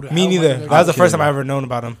didn't know who the me hell neither. Michael That was the I'm first time kidding. I ever known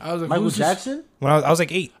about him. I was like, Michael who's this? Jackson? When I was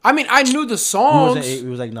like 8. I mean, I knew the He was songs. at 8, he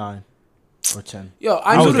was like 9 or 10. Yo,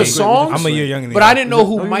 I was knew the eight. songs. I'm a year younger than but you. I didn't know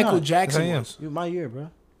who No, you're Michael not. Jackson Yes, I am. was. You my year,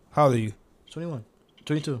 bro. How old are you? 21,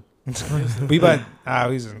 22. We about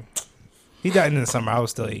he died in the summer. I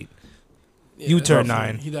was still 8. Yeah, You that's turned what I'm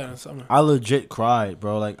 9. saying. He died in the summer. I legit cried,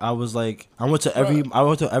 bro. Like I was like, I went to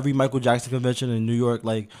every Michael Jackson convention in New York.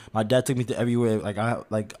 Like my dad took me to everywhere. Like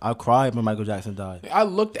I cried when Michael Jackson died. I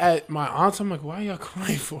looked at my aunts. I'm like, why are y'all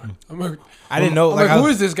crying for? I'm like, I didn't know. I'm like, who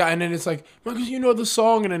is this guy? And then it's like, because you know the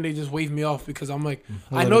song, and then they just wave me off because I'm like,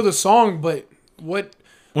 I know the song, but what?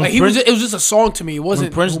 When Like Prince- it was just a song to me. It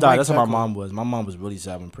wasn't. When Prince who died, Mike that's how my Jackson mom was. My mom was really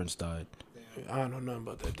sad when Prince died. was. I don't know nothing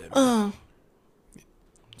about that. Dead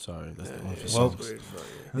Sorry, that's the one for Well, songs.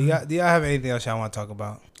 Do y'all have anything else y'all want to talk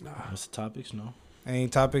about? What's the topics? No. Any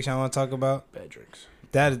topics y'all want to talk about? Bad drinks.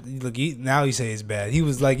 That look, now he say it's bad. He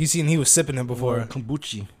was like, you seen he was sipping it before.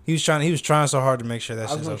 Kombucha. He was trying so hard to make sure that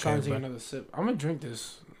I was shit's gonna try okay. and take Bro. another sip. I'm gonna drink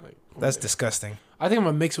this. Like, That's okay. disgusting I think I'm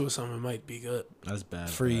gonna mix it with something. It might be good. That's bad.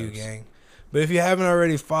 for you, Babs. gang. But if you haven't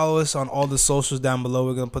already, follow us on all the socials down below.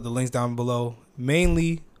 We're gonna put the links down below.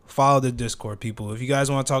 Mainly follow the Discord, people. If you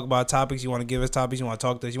guys want to talk about topics, you want to give us topics, you want to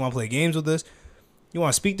talk to us, you want to play games with us, you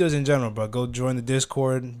want to speak to us in general, bro, go join the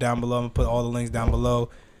Discord down below. I'm gonna put all the links down below.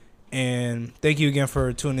 And thank you again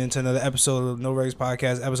for tuning in to another episode of No Regs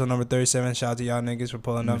Podcast, episode number 37. Shout out to y'all niggas for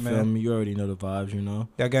pulling You up, feel man. me? You already know the vibes, you know.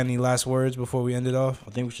 Y'all got any last words before we end it off?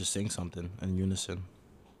 I think we should sing something in unison.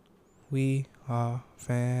 We are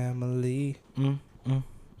family. Mm.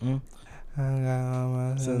 I got all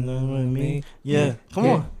my Something with me. Yeah. Yeah. Come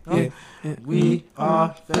on. Yeah. We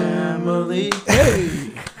are family.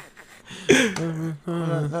 Hey,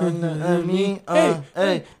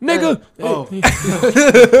 Hey, nigga. Oh,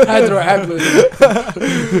 I had to rap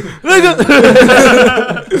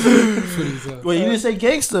wait, you didn't say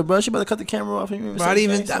gangster, bro. She better cut the camera off. You didn't Bro, I say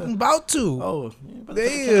didn't even. gangster. I'm about to. Oh,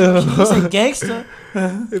 Damn. you say gangster.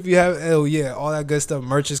 If you have, oh yeah, all that good stuff.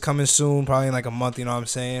 Merch is coming soon, probably in like a month. You know what I'm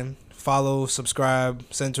saying? Follow, subscribe,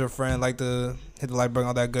 send to a friend, hit the like button,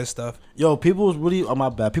 all that good stuff. Yo, people really. Oh my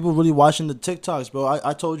bad. People really watching the TikToks, bro.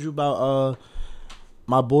 I told you about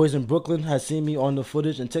my boys in Brooklyn had seen me on the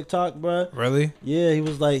footage in TikTok, bro. Really? Yeah, he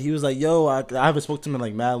was like, yo, I haven't spoken to him in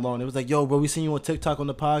like mad long. It was like, yo, bro, we seen you on TikTok on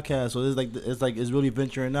the podcast, so it's really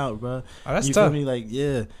venturing out, bro. Oh, that's you tough. feel me? Like,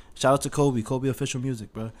 yeah. Shout out to Kobe official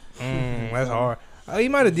music, bro. That's hard. He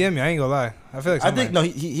might have DM'd me. I ain't gonna lie. I feel like I think no,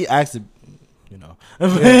 he asked it, you know.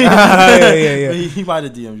 Yeah. He might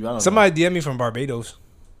have DM'd you. I don't Somebody DM'd me from Barbados.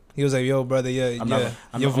 He was like, "Yo, brother, I'm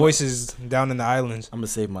your not- voice is down in the islands." I'm gonna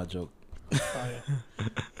save my joke.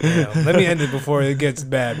 Damn. Let me end it before it gets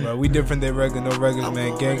bad, bro. We different than regular, no regulars,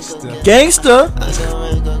 man. Gangsta. Gangster. I ain't gonna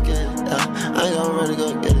really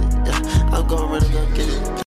go get it. Yeah. I'm gonna really go get it.